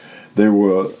 They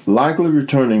were likely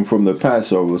returning from the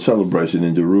Passover celebration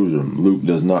in Jerusalem. Luke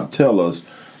does not tell us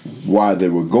why they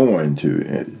were going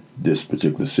to this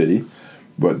particular city,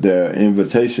 but their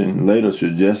invitation later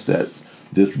suggests that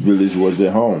this village was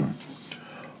their home.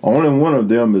 Only one of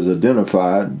them is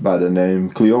identified by the name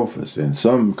Cleophas, and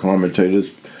some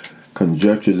commentators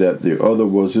conjecture that the other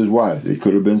was his wife. It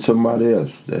could have been somebody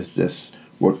else. That's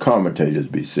what commentators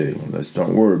be saying. Let's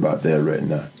don't worry about that right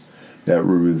now. That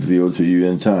will reveal to you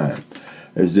in time.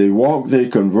 As they walked, they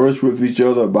conversed with each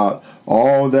other about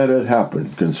all that had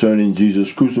happened concerning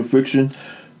Jesus' crucifixion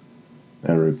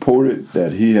and reported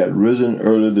that he had risen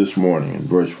early this morning. In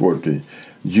verse 14,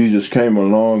 Jesus came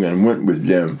along and went with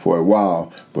them for a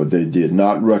while, but they did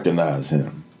not recognize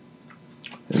him.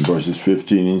 In verses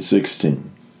 15 and 16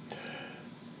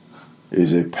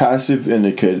 is a passive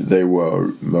indicator they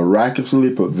were miraculously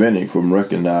prevented from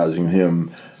recognizing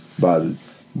him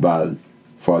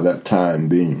for that time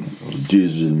being.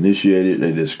 Jesus initiated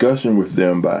a discussion with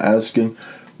them by asking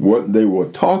what they were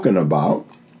talking about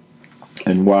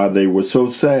and why they were so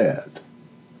sad.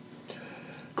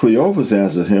 Cleophas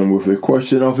answered him with a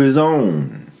question of his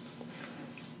own,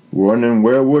 wondering,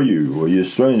 where were you? Were you a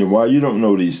stranger? Why you don't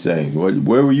know these things?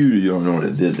 Where were you? You don't know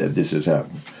that this has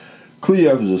happened.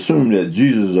 Cleophas assumed that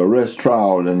Jesus' arrest,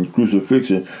 trial, and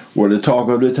crucifixion were the talk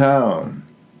of the town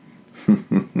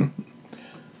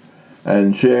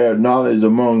and shared knowledge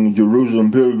among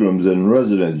Jerusalem pilgrims and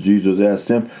residents. Jesus asked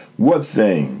him, what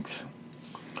things?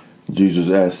 Jesus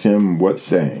asked him, what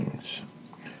things?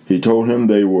 He told him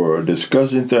they were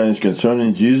discussing things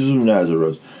concerning Jesus of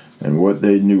Nazareth and what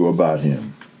they knew about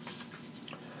him.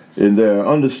 In their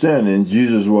understanding,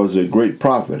 Jesus was a great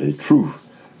prophet, a truth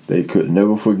they could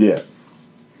never forget.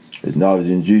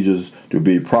 Acknowledging Jesus to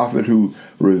be a prophet who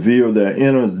revealed their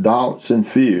inner doubts and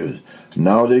fears,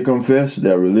 now they confessed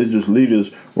that religious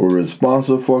leaders were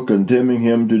responsible for condemning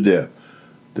him to death.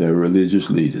 Their religious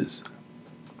leaders.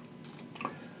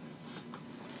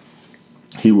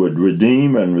 He would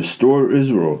redeem and restore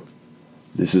Israel.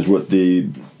 This is what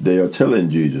they are telling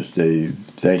Jesus. They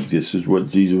think this is what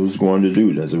Jesus was going to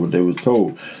do. That's what they were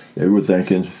told. They were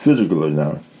thinking physically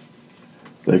now.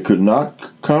 They could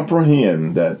not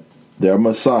comprehend that their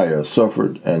Messiah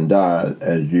suffered and died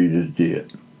as Jesus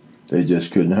did. They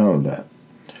just couldn't handle that.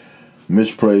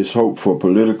 Misplaced hope for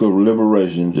political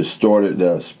liberation distorted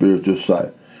their spiritual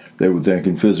sight. They were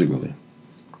thinking physically.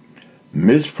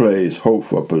 Misplaced hope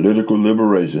for political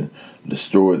liberation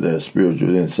distorted their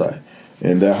spiritual insight.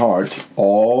 In their hearts,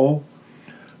 all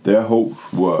their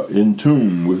hopes were in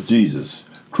tune with Jesus'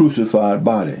 crucified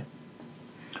body.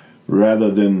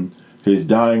 Rather than his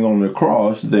dying on the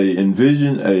cross, they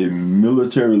envisioned a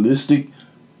militaristic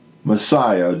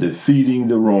Messiah defeating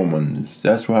the Romans.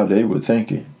 That's what they were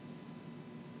thinking.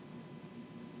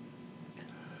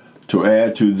 To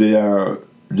add to their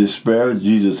despair,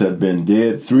 Jesus had been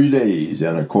dead 3 days,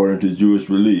 and according to Jewish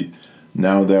belief,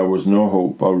 now there was no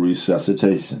hope of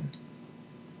resuscitation.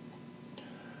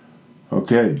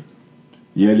 Okay,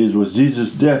 yet it was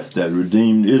Jesus' death that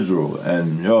redeemed Israel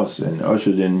and us and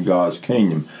ushered in God's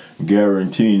kingdom,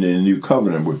 guaranteeing a new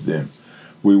covenant with them.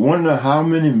 We wonder how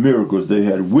many miracles they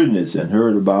had witnessed and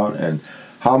heard about, and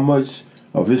how much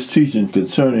of his teaching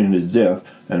concerning his death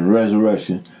and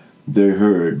resurrection they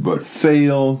heard, but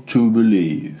failed to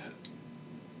believe.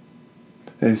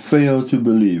 They failed to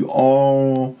believe.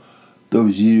 All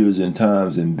those years and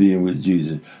times in being with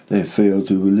Jesus, they failed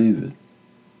to believe it.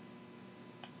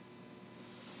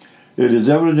 It is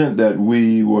evident that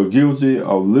we were guilty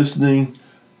of listening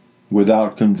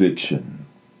without conviction.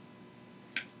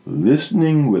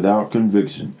 Listening without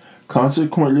conviction.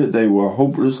 Consequently, they were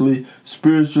hopelessly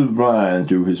spiritually blind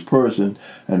to his person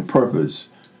and purpose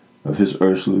of his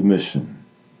earthly mission,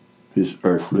 his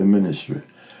earthly ministry.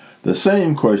 The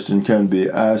same question can be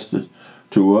asked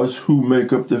to us who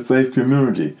make up the faith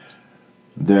community.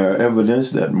 There are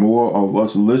evidence that more of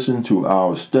us listen to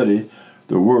our study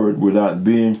the Word without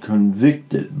being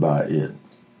convicted by it.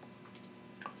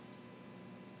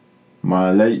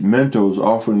 My late mentors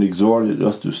often exhorted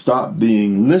us to stop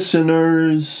being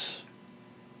listeners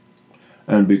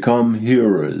and become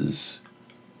hearers.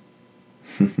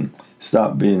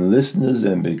 Stop being listeners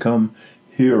and become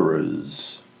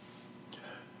hearers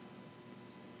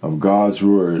of God's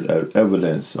Word as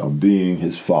evidence of being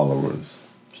His followers.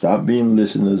 Stop being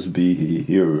listeners, be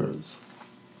hearers.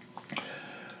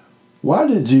 Why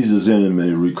did Jesus'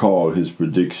 enemy recall his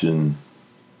prediction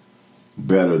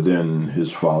better than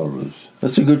his followers?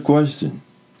 That's a good question.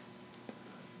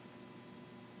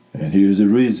 And here's the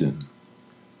reason.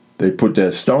 They put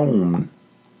that stone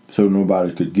so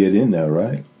nobody could get in there,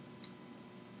 right?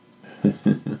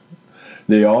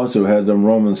 They also had them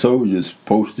Roman soldiers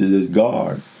posted as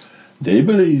guard. They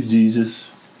believed Jesus,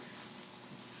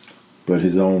 but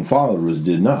his own followers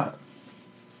did not.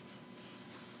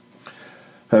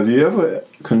 Have you ever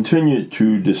continued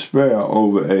to despair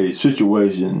over a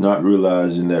situation, not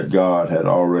realizing that God had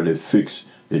already fixed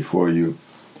it for you?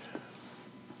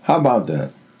 How about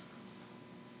that?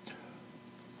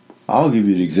 I'll give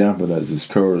you the example that has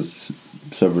occurred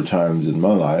several times in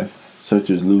my life, such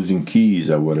as losing keys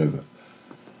or whatever.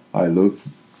 I look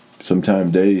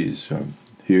sometimes days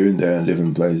here and there in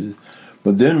different places.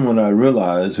 But then when I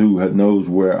realize who knows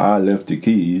where I left the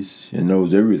keys and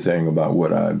knows everything about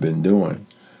what I've been doing,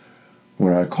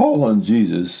 when I call on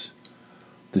Jesus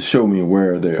to show me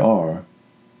where they are,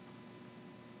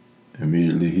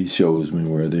 immediately he shows me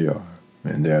where they are.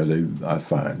 And there I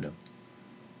find them.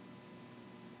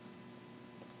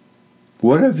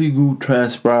 What have you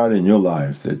transpired in your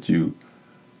life that you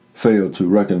failed to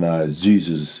recognize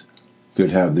Jesus could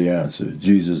have the answer?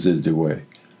 Jesus is the way.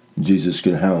 Jesus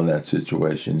could handle that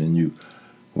situation, and you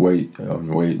wait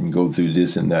and go through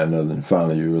this and that and other, and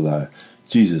finally you realize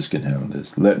Jesus can handle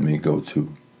this. Let me go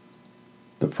to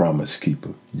the promise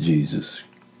keeper, Jesus.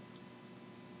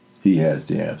 He has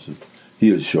the answer.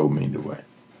 He'll show me the way.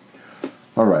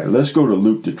 All right, let's go to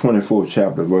Luke, the 24th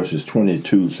chapter, verses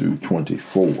 22 through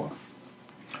 24.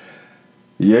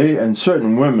 Yea, and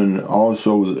certain women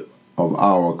also of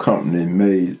our company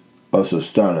made us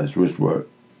astonished, which were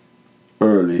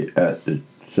early at the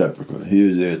sepulchre.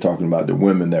 Here they're talking about the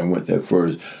women that went there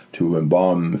first to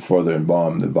further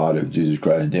embalm the body of Jesus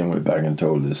Christ, then went back and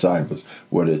told the disciples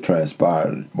what had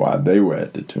transpired while they were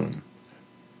at the tomb.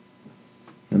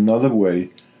 Another way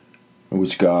in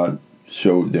which God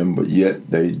showed them, but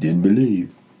yet they didn't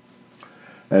believe.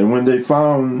 And when they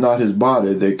found not his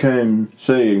body, they came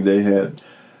saying they had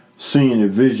seen a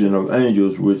vision of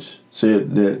angels which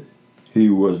said that he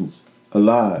was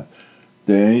alive.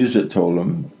 The angels had told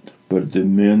them, but the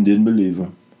men didn't believe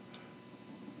him.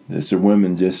 It's the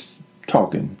women just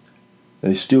talking.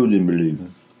 They still didn't believe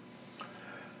him.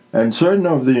 And certain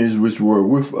of these which were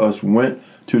with us went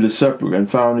to the sepulchre and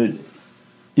found it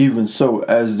even so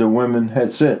as the women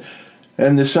had said.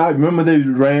 And the side, remember they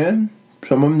ran,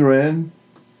 some of them ran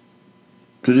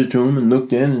to the tomb and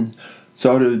looked in and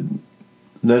saw the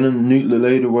linen neatly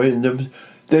laid away, and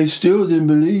they still didn't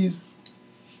believe.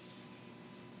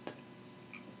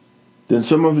 Then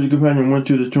some of his companions went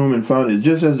to the tomb and found it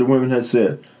just as the women had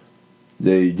said.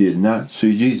 They did not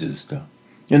see Jesus, though.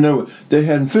 In other words, they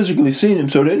hadn't physically seen him,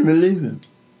 so they didn't believe him.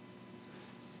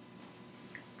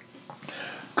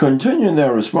 Continuing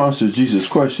their response to Jesus'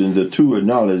 question, the two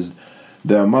acknowledged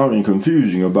their mounting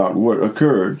confusion about what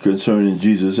occurred concerning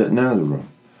Jesus at Nazareth.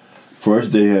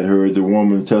 First, they had heard the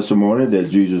woman's testimony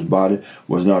that Jesus' body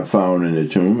was not found in the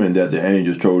tomb and that the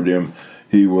angels told them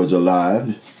he was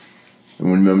alive.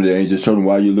 And remember, the angels told them,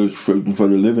 why you look for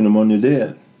the living among the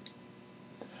dead?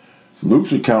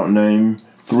 Luke's account named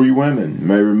three women,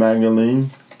 Mary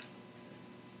Magdalene,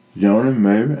 Joanna,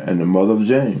 Mary, and the mother of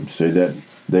James, say that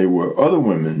they were other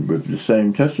women with the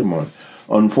same testimony.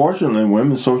 Unfortunately,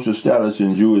 women's social status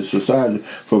in Jewish society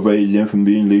forbade them from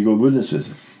being legal witnesses.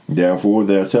 Therefore,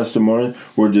 their testimonies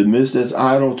were dismissed as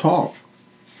idle talk.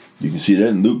 You can see that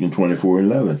in Luke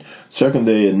 24:11. Second,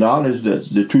 they acknowledged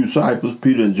that the two disciples,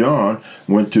 Peter and John,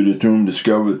 went to the tomb,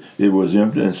 discovered it was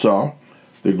empty, and saw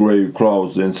the grave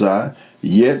closed inside.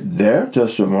 Yet their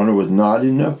testimony was not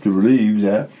enough to believe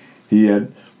that he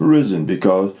had risen,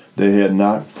 because they had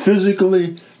not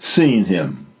physically seen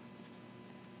him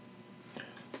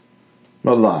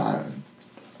alive.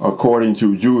 According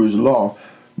to Jewish law,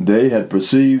 They had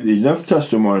perceived enough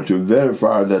testimony to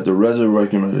verify that the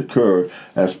resurrection had occurred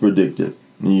as predicted.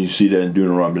 And you see that in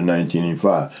Deuteronomy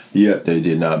 19:5. Yet they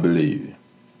did not believe.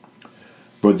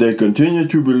 But they continued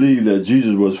to believe that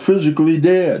Jesus was physically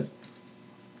dead.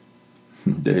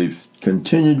 They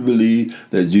continued to believe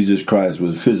that Jesus Christ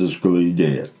was physically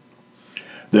dead.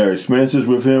 Their experiences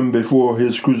with him before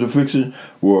his crucifixion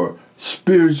were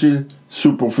spiritually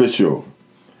superficial.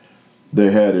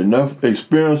 They had enough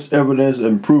experience, evidence,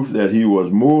 and proof that he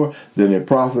was more than a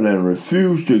prophet and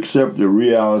refused to accept the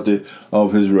reality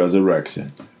of his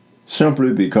resurrection,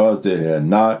 simply because they had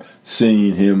not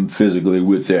seen him physically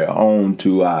with their own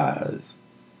two eyes.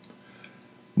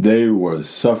 They were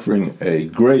suffering a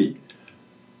great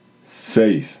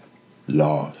faith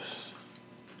loss.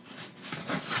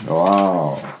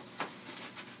 Wow.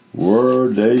 Were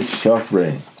they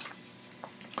suffering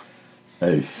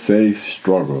a faith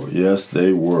struggle? Yes,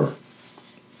 they were.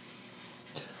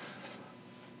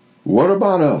 What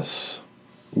about us?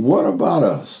 What about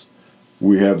us?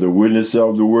 We have the witness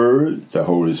of the Word, the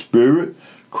Holy Spirit,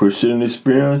 Christian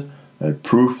experience, and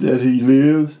proof that he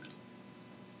lives.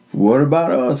 What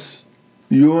about us?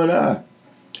 You and I.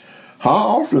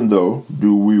 How often, though,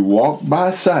 do we walk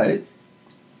by sight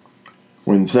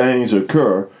when things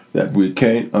occur that we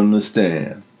can't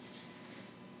understand?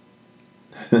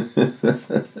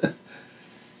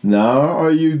 Now,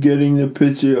 are you getting the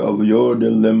picture of your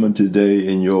dilemma today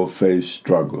in your faith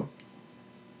struggle?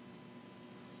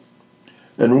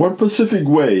 In what specific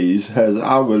ways has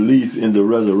our belief in the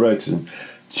resurrection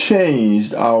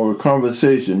changed our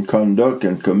conversation, conduct,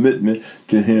 and commitment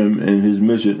to him and his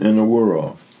mission in the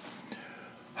world?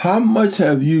 How much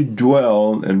have you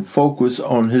dwelled and focused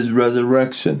on his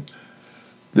resurrection,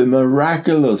 the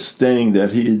miraculous thing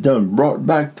that he has done, brought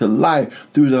back to life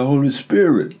through the Holy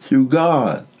Spirit, through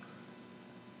God?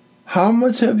 How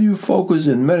much have you focused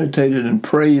and meditated and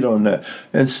prayed on that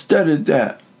and studied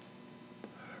that?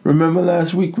 Remember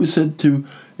last week we said to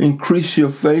increase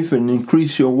your faith and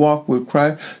increase your walk with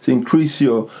Christ, to increase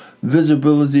your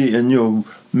visibility in your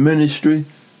ministry,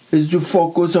 is to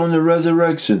focus on the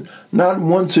resurrection. Not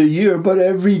once a year, but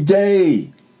every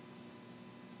day.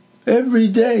 Every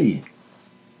day.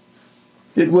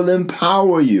 It will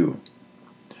empower you.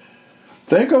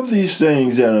 Think of these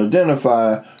things and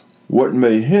identify what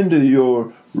may hinder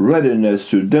your readiness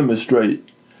to demonstrate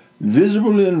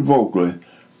visibly and vocally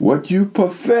what you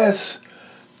profess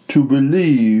to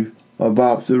believe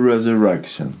about the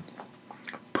resurrection.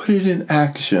 Put it in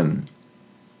action.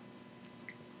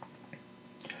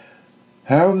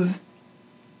 Have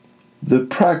the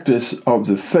practice of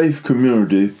the faith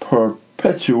community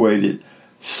perpetuated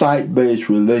sight-based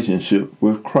relationship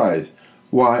with Christ.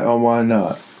 Why or why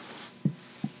not?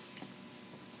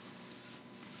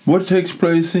 What takes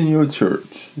place in your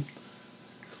church?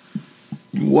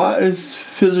 Why is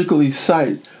physically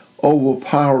sight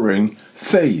overpowering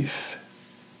faith?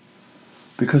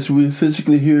 Because we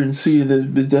physically hear and see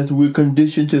that we're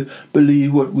conditioned to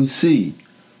believe what we see.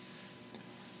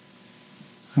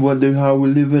 How we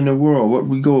live in the world, what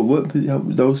we go,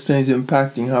 those things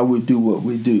impacting how we do what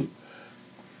we do.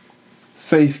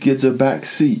 Faith gets a back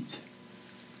seat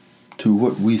to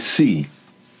what we see.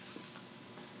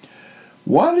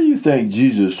 Why do you think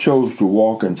Jesus chose to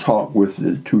walk and talk with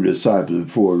the two disciples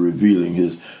before revealing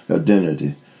his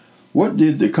identity? What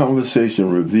did the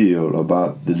conversation reveal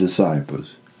about the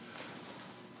disciples?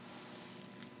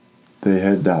 They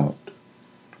had doubt.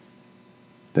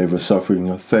 They were suffering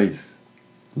a faith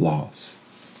loss.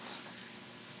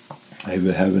 They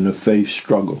were having a faith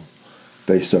struggle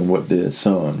based on what they had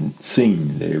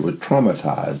seen. They were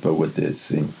traumatized by what they had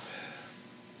seen.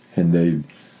 And they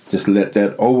just let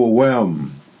that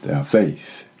overwhelm their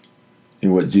faith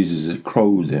in what Jesus had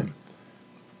told them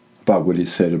about what he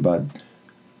said about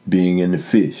being in the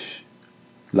fish,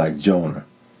 like Jonah,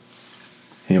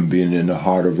 him being in the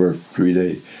heart of earth 3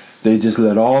 days. They just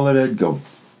let all of that go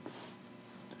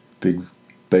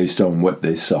based on what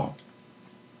they saw.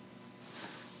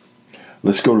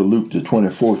 Let's go to Luke, the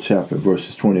 24th chapter,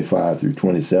 verses 25 through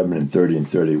 27 and 30 and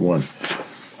 31.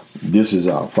 This is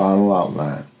our final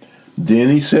outline. Then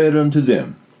he said unto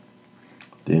them,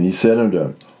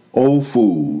 O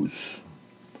fools,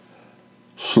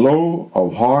 slow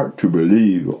of heart to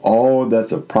believe all that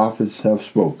the prophets have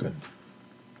spoken.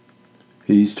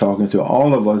 He's talking to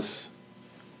all of us.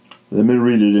 Let me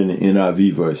read it in the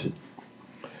NIV version.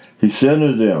 He said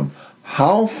to them,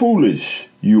 how foolish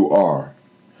you are,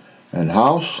 and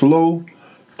how slow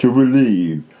to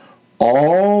believe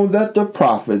all that the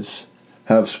prophets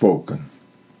have spoken.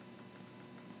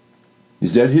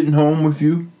 Is that hitting home with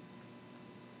you?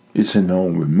 It's hitting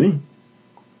home with me.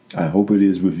 I hope it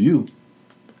is with you,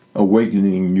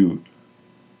 awakening you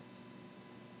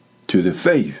to the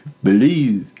faith.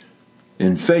 Believe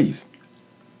in faith.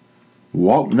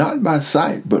 Walk not by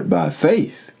sight, but by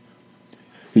faith.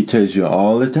 He tells you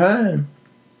all the time.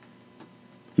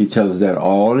 He tells us that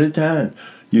all the time.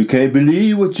 You can't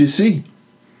believe what you see.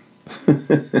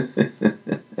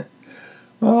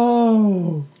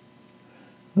 Oh,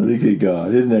 look at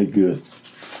God. Isn't that good?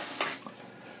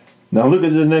 Now look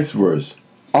at the next verse.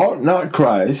 Ought not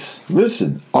Christ,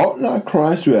 listen, ought not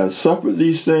Christ to have suffered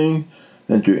these things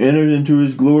and to enter into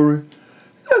his glory?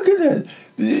 Look at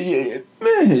that.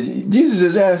 Man, Jesus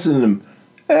is asking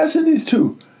these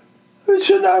two.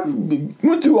 Shouldn't I have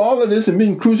went through all of this and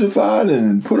been crucified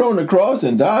and put on the cross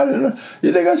and died? And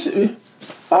you think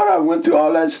I went through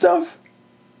all that stuff?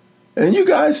 And you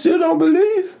guys still don't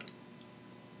believe?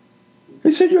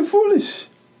 He said, you're foolish.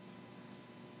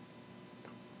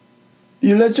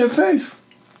 You let your faith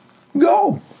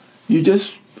go. You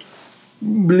just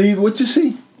believe what you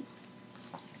see.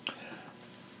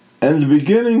 And the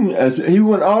beginning, as he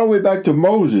went all the way back to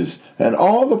Moses and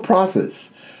all the prophets,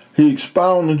 he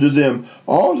expounded to them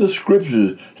all the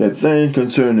scriptures that things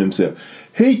concern himself.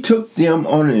 He took them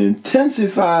on an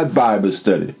intensified Bible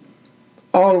study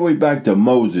all the way back to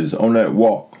Moses on that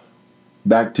walk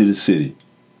back to the city.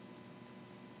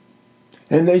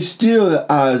 And they still,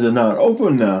 their eyes are not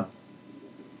open now.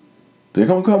 They're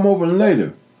going to come open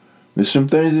later. There's some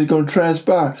things that's going to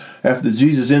transpire after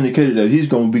Jesus indicated that he's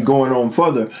going to be going on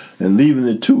further and leaving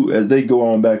the two as they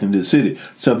go on back into the city.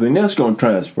 Something that's going to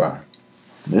transpire.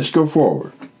 Let's go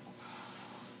forward.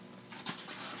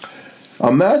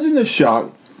 Imagine the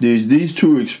shock these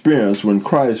two experienced when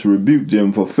Christ rebuked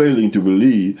them for failing to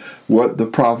believe what the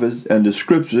prophets and the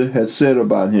scripture had said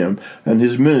about him and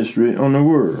his ministry on the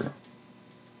word.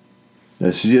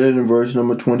 Let's see that in verse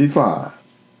number 25.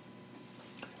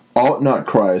 Ought not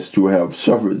Christ to have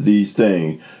suffered these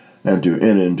things and to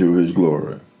enter into his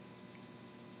glory?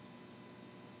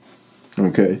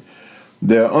 Okay.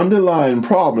 Their underlying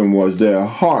problem was their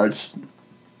hearts,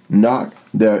 not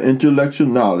their intellectual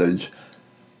knowledge.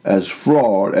 As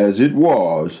flawed as it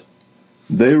was,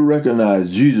 they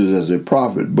recognized Jesus as a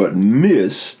prophet, but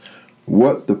missed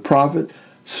what the prophet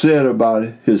said about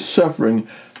his suffering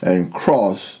and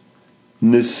cross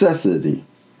necessity.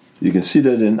 You can see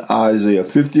that in Isaiah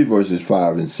 50, verses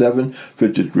 5 and 7,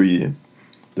 53 and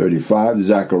 35,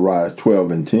 Zechariah 12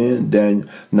 and 10, Daniel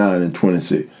 9 and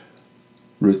 26.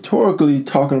 Rhetorically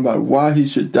talking about why he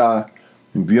should die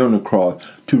and be on the cross,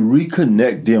 to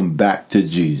reconnect them back to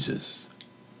Jesus.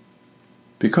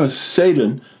 Because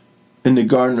Satan in the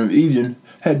Garden of Eden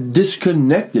had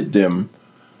disconnected them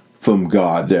from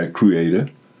God, their creator,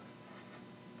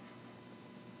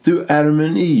 through Adam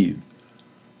and Eve.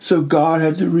 So God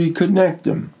had to reconnect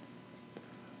them.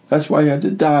 That's why he had to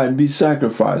die and be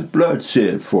sacrificed, blood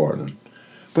shed for them.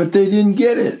 But they didn't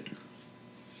get it.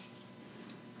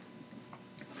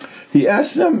 He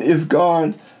asked them if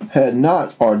God had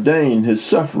not ordained his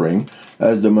suffering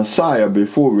as the Messiah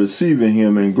before receiving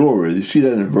him in glory. You see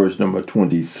that in verse number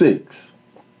 26.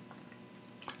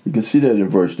 You can see that in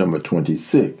verse number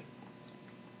 26.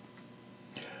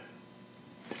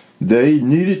 They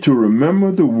needed to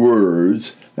remember the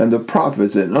words and the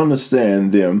prophets and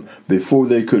understand them before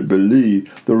they could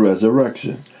believe the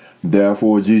resurrection.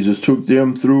 Therefore, Jesus took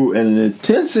them through an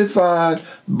intensified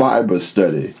Bible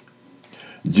study.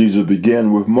 Jesus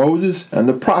began with Moses and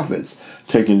the prophets,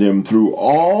 taking them through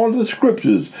all the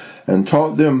scriptures and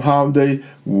taught them how they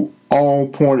all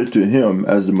pointed to him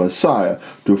as the Messiah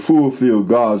to fulfill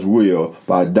God's will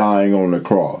by dying on the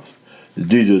cross.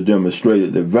 Jesus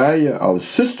demonstrated the value of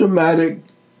systematic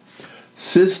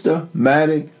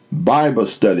Bible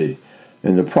study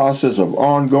in the process of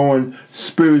ongoing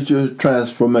spiritual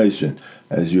transformation.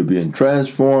 As you're being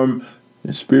transformed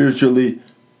spiritually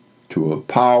to a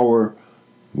power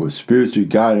with spiritual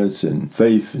guidance and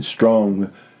faith and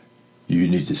strong, you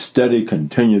need to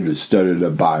continue to study the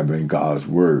Bible and God's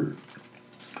Word.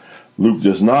 Luke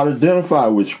does not identify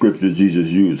which scripture Jesus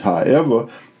used. However,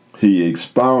 he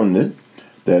expounded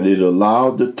that it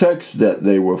allowed the text that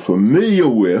they were familiar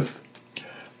with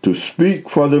to speak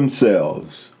for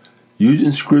themselves.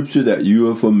 Using scripture that you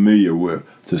are familiar with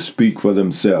to speak for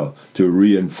themselves, to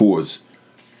reinforce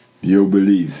your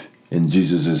belief in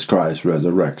Jesus Christ's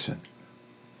resurrection.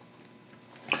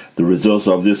 The results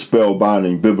of this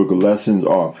spellbinding biblical lessons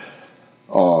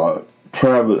are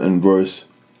traveled in verse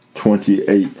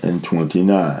 28 and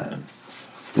 29.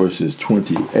 Verses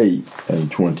 28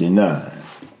 and 29.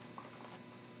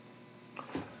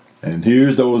 And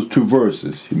here's those two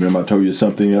verses. Remember I told you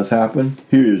something else happened?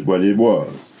 Here's what it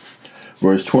was.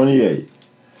 Verse 28.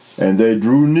 And they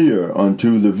drew near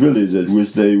unto the village at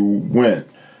which they went,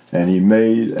 and he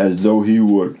made as though he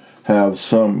would have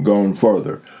some gone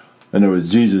further. In other words,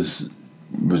 Jesus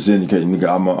was indicating,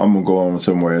 I'm going to go on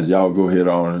somewhere else. Y'all go ahead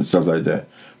on and stuff like that.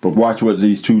 But watch what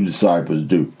these two disciples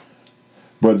do.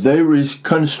 But they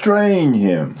constrain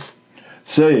him,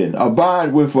 saying,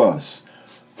 Abide with us,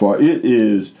 for it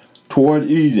is toward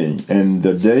evening, and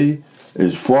the day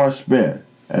is far spent.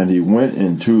 And he went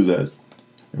in to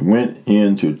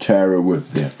tarry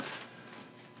with them.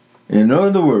 In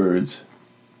other words,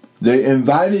 they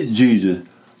invited Jesus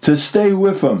to stay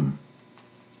with them.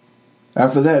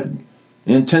 After that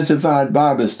intensified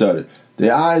Bible study,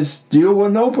 their eyes still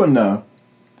weren't open now,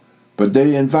 but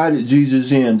they invited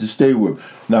Jesus in to stay with them.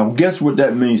 Now, guess what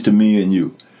that means to me and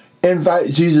you?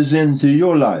 Invite Jesus into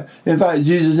your life. Invite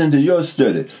Jesus into your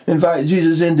study. Invite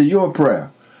Jesus into your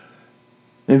prayer.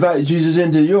 Invite Jesus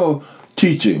into your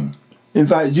teaching.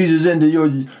 Invite Jesus into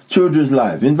your children's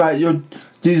life. Invite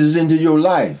Jesus into your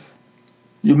life,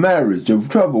 your marriage, your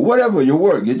trouble, whatever, your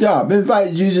work, your job.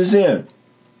 Invite Jesus in.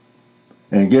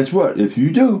 And guess what? If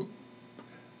you do,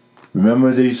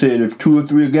 remember they said if 2 or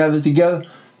 3 are gathered together,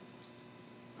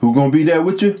 who's going to be there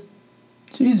with you?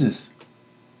 Jesus.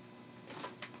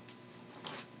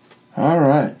 All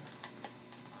right.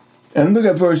 And look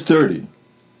at verse 30.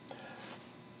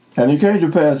 And it came to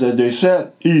pass as they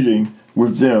sat eating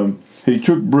with them, he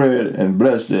took bread and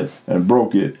blessed it and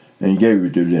broke it and gave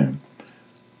it to them.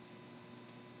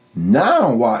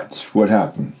 Now watch what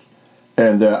happens.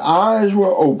 And their eyes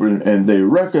were opened and they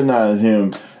recognized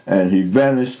him, and he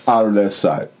vanished out of their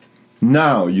sight.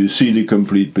 Now you see the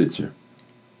complete picture.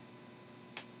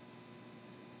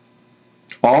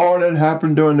 All that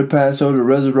happened during the Passover, the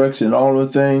resurrection, all the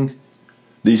things,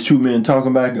 these two men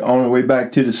talking back on the way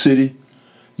back to the city.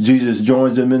 Jesus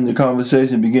joins them in the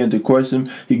conversation, begins to question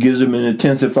them. He gives them an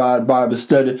intensified Bible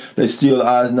study. They still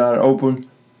eyes not open.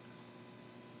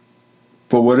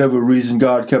 For whatever reason,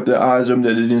 God kept their eyes open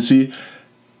that they didn't see.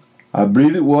 I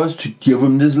believe it was to give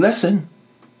them this lesson.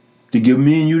 To give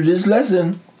me and you this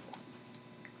lesson.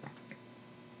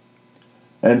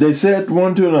 And they said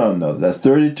one to another, that's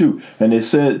 32, and they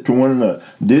said to one another,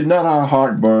 Did not our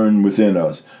heart burn within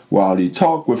us while he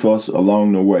talked with us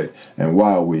along the way, and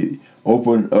while we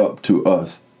opened up to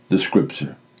us the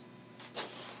scripture?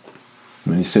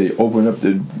 When he say open up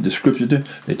the scripture,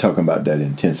 they're talking about that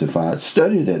intensified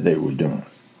study that they were doing.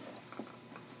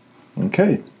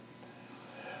 Okay.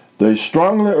 They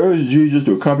strongly urged Jesus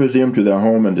to accompany them to their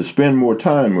home and to spend more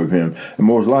time with him, and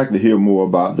most likely hear more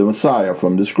about the Messiah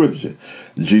from the scripture.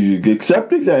 Jesus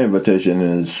accepted their invitation,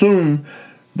 and soon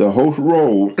the host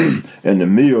rose and the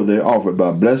meal they offered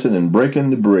by blessing and breaking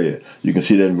the bread. You can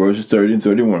see that in verses 30 and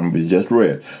 31 we just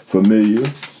read.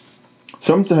 Familiar.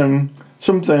 Some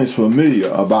things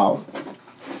familiar about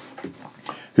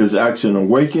his action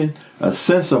awakened a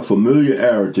sense of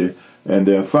familiarity, and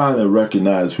they finally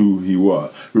recognized who he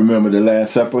was. Remember the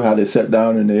Last Supper, how they sat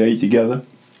down and they ate together?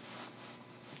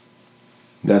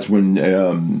 That's when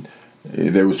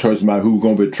there was talking about who was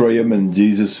going to betray him, and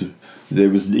Jesus, they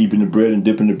was eating the bread and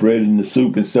dipping the bread in the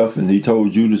soup and stuff, and he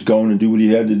told Judas go on and do what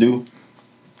he had to do.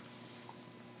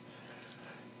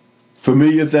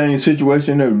 Familiar things,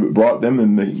 situation that brought them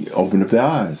and opened up their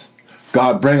eyes.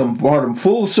 God brought them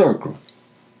full circle,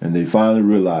 and they finally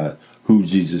realized who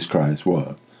Jesus Christ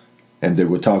was. And they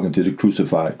were talking to the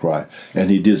crucified Christ,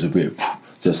 and he disappeared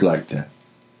just like that.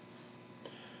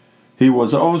 He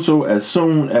was also, as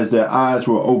soon as their eyes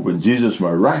were opened, Jesus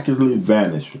miraculously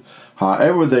vanished.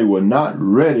 However, they were not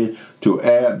ready to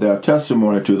add their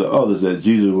testimony to the others that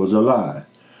Jesus was alive.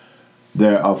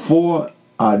 There are 4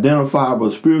 identifiable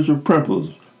spiritual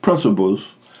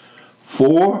principles,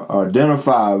 4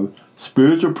 identifiable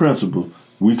spiritual principles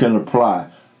we can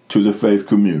apply to the faith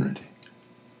community.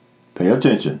 Pay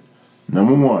attention.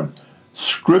 Number 1,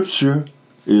 Scripture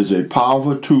is a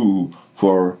powerful tool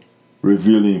for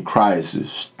revealing Christ,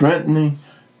 strengthening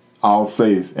our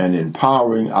faith, and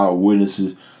empowering our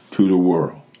witnesses to the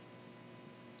world.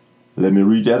 Let me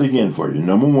read that again for you.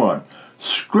 Number 1,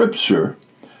 Scripture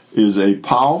is a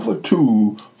powerful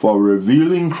tool for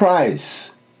revealing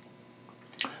Christ,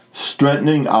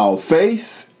 strengthening our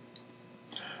faith,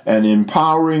 and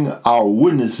empowering our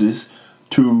witnesses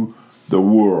to the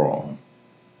world.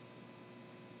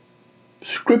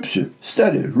 Scripture,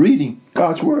 study, reading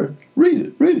God's word.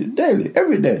 Read it daily,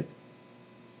 every day.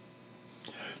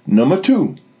 Number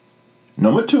two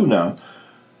now.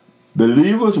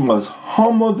 Believers must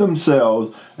humble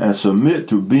themselves and submit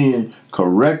to being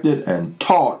corrected and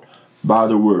taught by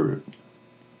the word.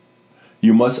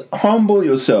 You must humble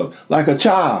yourself like a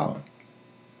child.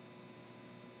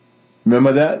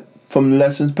 Remember that? from the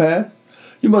lessons past?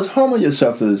 You must humble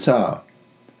yourself as a child.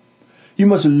 You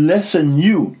must lessen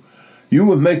you. You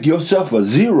will make yourself a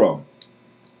zero.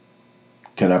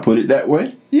 Can I put it that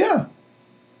way? Yeah.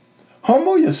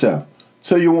 Humble yourself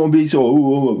so you won't be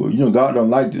so, God don't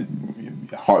like it.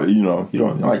 You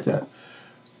don't like that.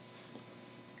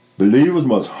 Believers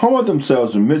must humble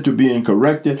themselves and admit to being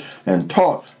corrected and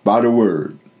taught by the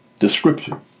word, the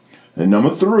scripture. And number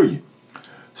 3,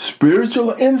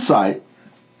 spiritual insight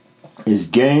is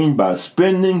gained by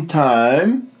spending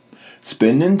time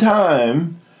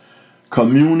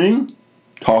communing,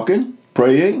 talking,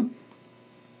 praying,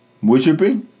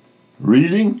 worshiping,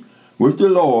 reading with the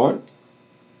Lord.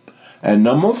 And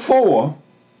number 4,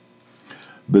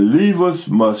 believers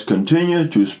must continue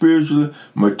to spiritually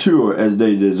mature as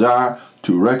they desire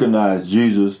to recognize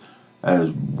Jesus as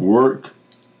work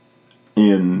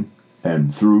in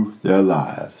and through their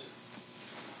lives.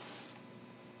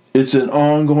 It's an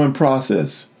ongoing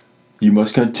process. You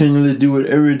must continually do it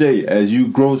every day as you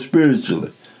grow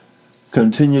spiritually.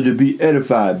 Continue to be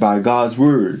edified by God's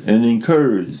word and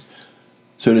encouraged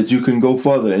so that you can go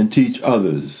further and teach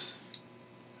others.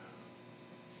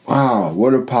 Wow,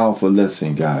 what a powerful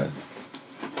lesson, guys.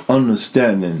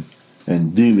 Understanding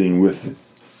and dealing with it.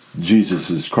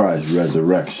 Jesus Christ's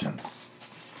resurrection.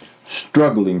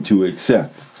 Struggling to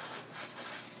accept.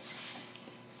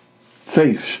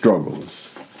 Faith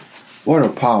struggles. What a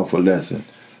powerful lesson.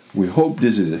 We hope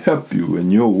this has helped you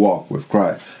in your walk with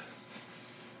Christ.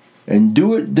 And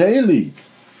do it daily.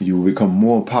 You will become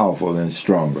more powerful and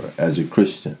stronger as a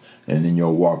Christian and in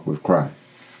your walk with Christ.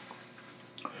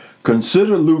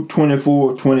 Consider Luke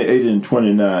 24, 28, and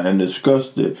 29 and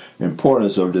discuss the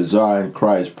importance of desiring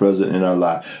Christ present in our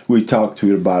life. We talked to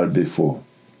you about it before.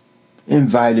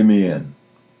 Invite him in.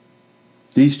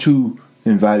 These two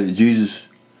invited Jesus.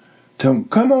 Tell him,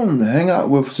 come on and hang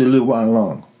out with us a little while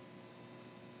longer.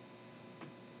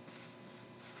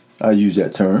 I use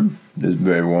that term. It's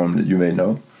very warm that you may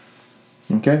know.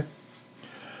 Okay?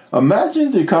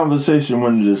 Imagine the conversation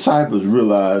when the disciples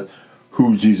realized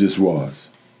who Jesus was.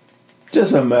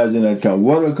 Just imagine that.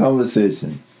 What a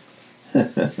conversation.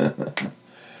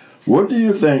 What do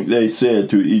you think they said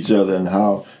to each other and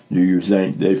how do you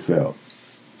think they felt?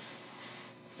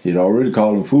 He'd already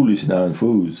called them foolish now and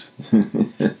fools.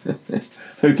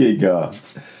 Okay, God.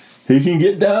 He can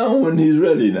get down when he's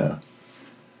ready now.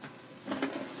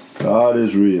 God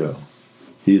is real.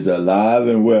 He's alive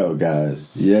and well, guys.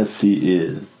 Yes, he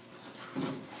is.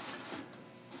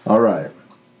 All right.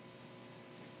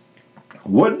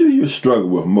 What do you struggle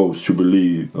with most to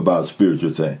believe about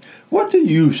spiritual things? What do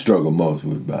you struggle most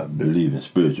with about believing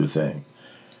spiritual things,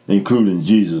 including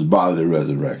Jesus' bodily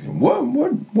resurrection?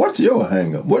 What's your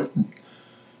hang-up?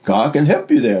 God can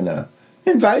help you there now.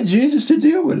 Invite Jesus to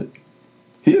deal with it.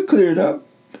 He'll clear it up,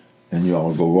 and you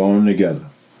all go on together,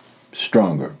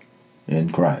 stronger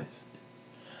in Christ.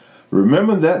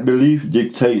 Remember that belief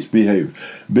dictates behavior.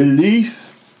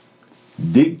 Belief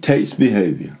dictates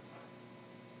behavior.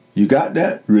 You got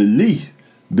that?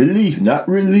 Belief, not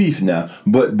relief now,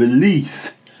 but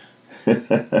belief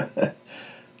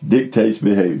dictates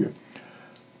behavior.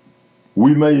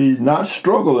 We may not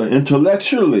struggle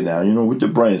intellectually now, with the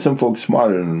brain. Some folks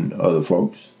smarter than other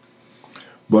folks.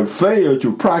 But failure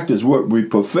to practice what we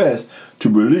profess to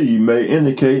believe may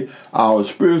indicate our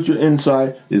spiritual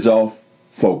insight is off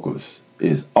focus.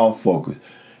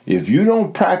 If you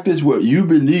don't practice what you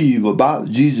believe about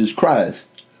Jesus Christ,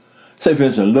 say, for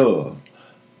instance, love,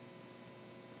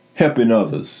 helping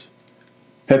others,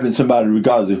 helping somebody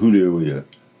regardless of who they are,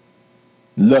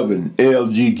 loving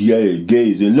LG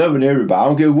gays, and loving everybody. I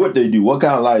don't care what they do, what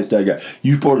kind of lifestyle they got.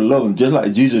 You're supposed to love them just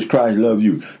like Jesus Christ loved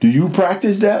you. Do you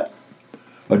practice that?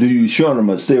 Or do you shun them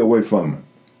and stay away from them?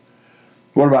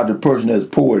 What about the person that's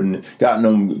poor and got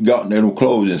them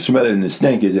clothes and smelling and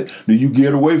stinking? Do you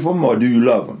get away from them or do you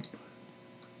love them?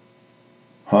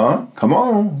 Huh? Come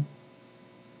on.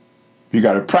 You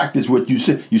got to practice what you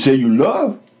say. You say you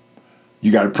love.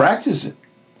 You got to practice it.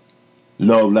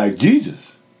 Love like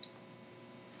Jesus.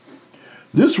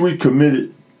 This week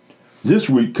commit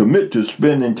to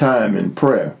spending time in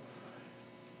prayer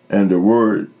and the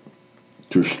word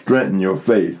to strengthen your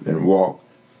faith and walk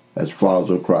as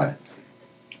followers of Christ.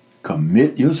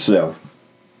 Commit yourself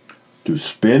to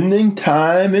spending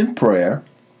time in prayer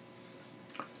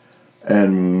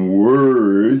and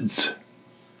words,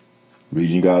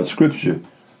 reading God's scripture,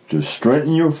 to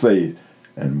strengthen your faith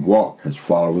and walk as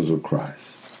followers of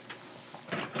Christ.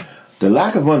 The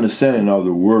lack of understanding of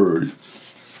the word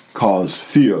caused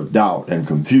fear, doubt, and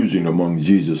confusion among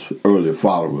Jesus' early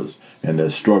followers and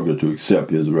their struggle to accept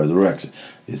his resurrection.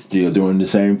 It's still doing the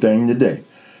same thing today.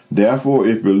 Therefore,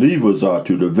 if believers are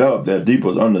to develop their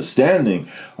deepest understanding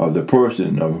of the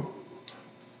person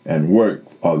and work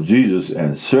of Jesus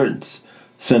and certain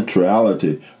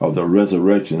centrality of the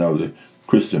resurrection of the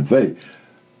Christian faith,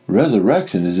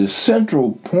 resurrection is the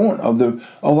central point of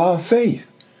our faith.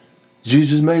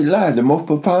 Jesus made life the most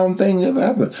profound thing that ever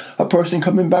happened. A person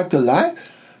coming back to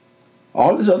life.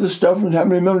 All this other stuff,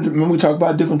 remember we talk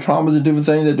about different traumas and different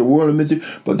things that the world admits to,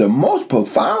 but the most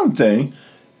profound thing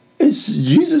is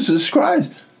Jesus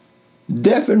Christ,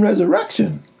 death and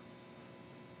resurrection.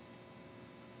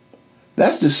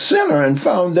 That's the center and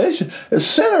foundation, the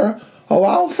center of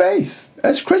our faith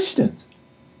as Christians.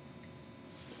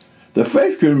 The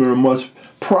faith community must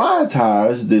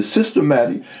prioritize the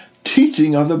systematic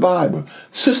teaching of the Bible.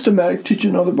 Systematic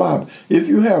teaching of the Bible. If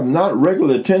you have not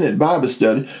regularly attended Bible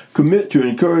study, commit to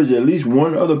encourage at least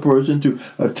one other person to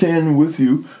attend with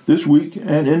you this week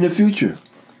and in the future.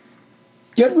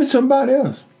 Get with somebody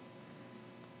else.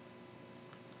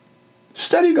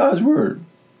 Study God's Word.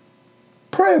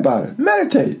 Pray about it.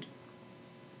 Meditate.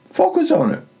 Focus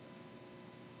on it.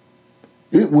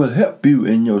 It will help you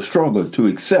in your struggle to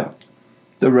accept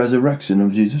the resurrection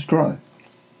of Jesus Christ.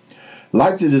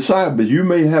 Like the disciples, you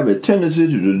may have a tendency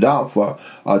to doubt for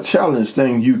a challenge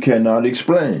thing you cannot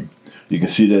explain. You can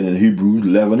see that in Hebrews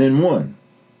 11:1.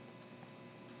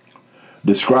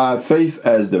 Describe faith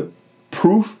as the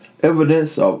proof,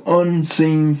 evidence of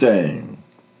unseen things.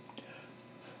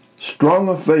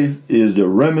 Stronger faith is the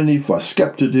remedy for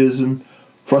skepticism,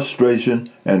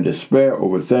 frustration, and despair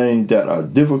over things that are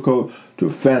difficult to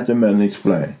fathom and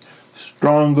explain.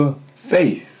 Stronger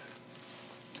faith.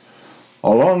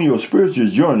 Along your spiritual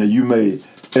journey, you may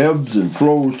ebbs and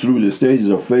flows through the stages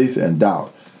of faith and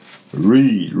doubt.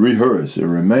 Read, rehearse,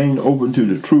 and remain open to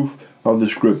the truth of the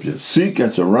Scriptures. Seek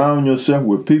and surround yourself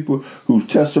with people whose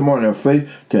testimony of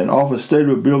faith can offer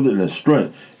stability and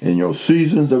strength in your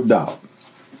seasons of doubt.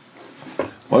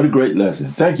 What a great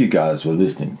lesson. Thank you guys for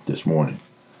listening this morning.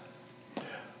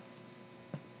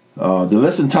 The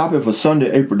lesson topic for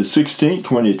Sunday, April the 16th,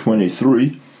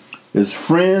 2023 is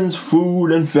friends,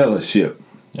 food, and fellowship.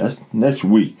 That's next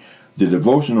week. The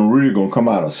devotional reading going to come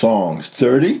out of Psalms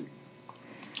 30.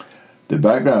 The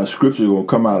background scripture is going to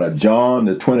come out of John,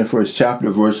 the 21st chapter,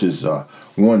 verses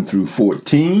 1 through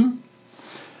 14.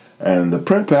 And the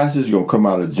print passage is going to come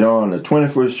out of John, the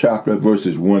 21st chapter,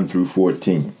 verses 1 through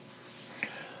 14.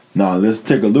 Now, let's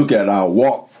take a look at our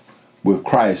walk with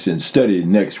Christ and study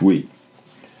next week.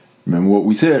 Remember what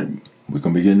we said. We're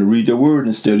going to begin to read the Word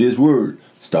and study His Word.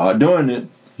 Start doing it.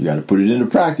 You got to put it into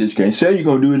practice. Can't say you're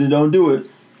going to do it and don't do it.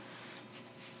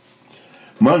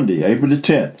 Monday, April the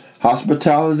 10th,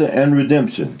 hospitality and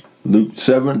redemption. Luke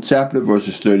 7th chapter,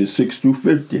 verses 36 through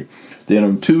 50. Then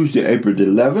on Tuesday, April the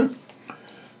 11th,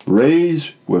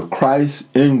 raised with Christ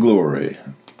in glory.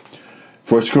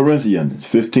 1 Corinthians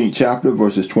 15th chapter,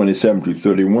 verses 27 through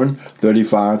 31,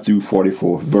 35 through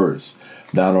 44th verse.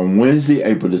 Now on Wednesday,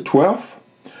 April the 12th,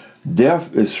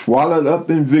 death is swallowed up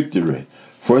in victory.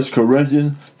 1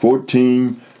 Corinthians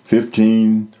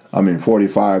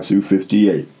 45 through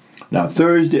 58. Now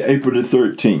Thursday, April the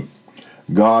 13th,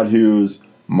 God hears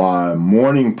my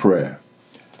morning prayer.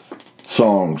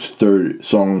 Psalms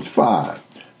 5.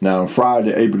 Now on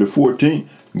Friday, April the 14th,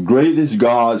 great is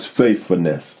God's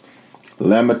faithfulness.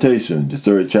 Lamentations, the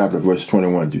 3rd chapter, verse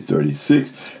 21 through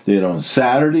 36. Then on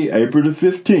Saturday, April the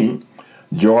 15th,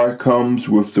 joy comes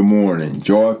with the morning.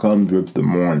 Joy comes with the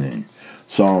morning.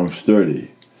 Psalms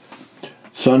 30.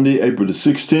 Sunday, April the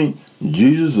 16th,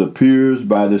 Jesus appears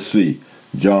by the sea.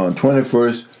 John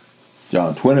 21,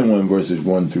 verses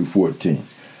 1 through 14.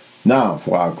 Now,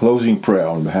 for our closing prayer,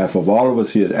 on behalf of all of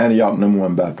us here at Antioch No.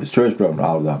 1 Baptist Church, Reverend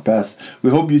Oliver, our pastor, we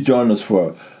hope you join us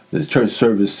for the church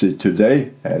service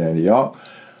today at Antioch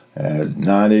at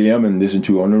 9 a.m. and listen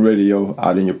to on the radio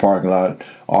out in your parking lot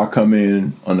or come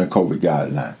in on the COVID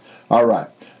guidelines. All right.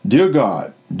 Dear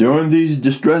God, during these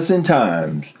distressing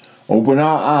times, open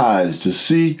our eyes to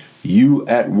see you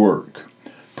at work.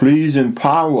 Please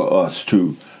empower us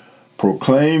to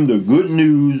proclaim the good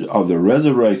news of the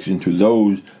resurrection to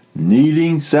those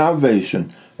needing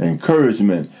salvation,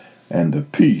 encouragement, and the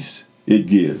peace it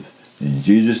gives. In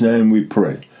Jesus' name we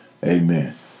pray.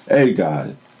 Amen. Hey,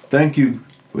 guys, thank you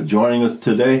for joining us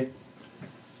today.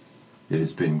 It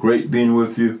has been great being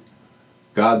with you.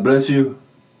 God bless you,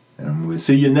 and we'll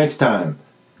see you next time,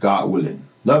 God willing.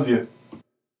 Love you.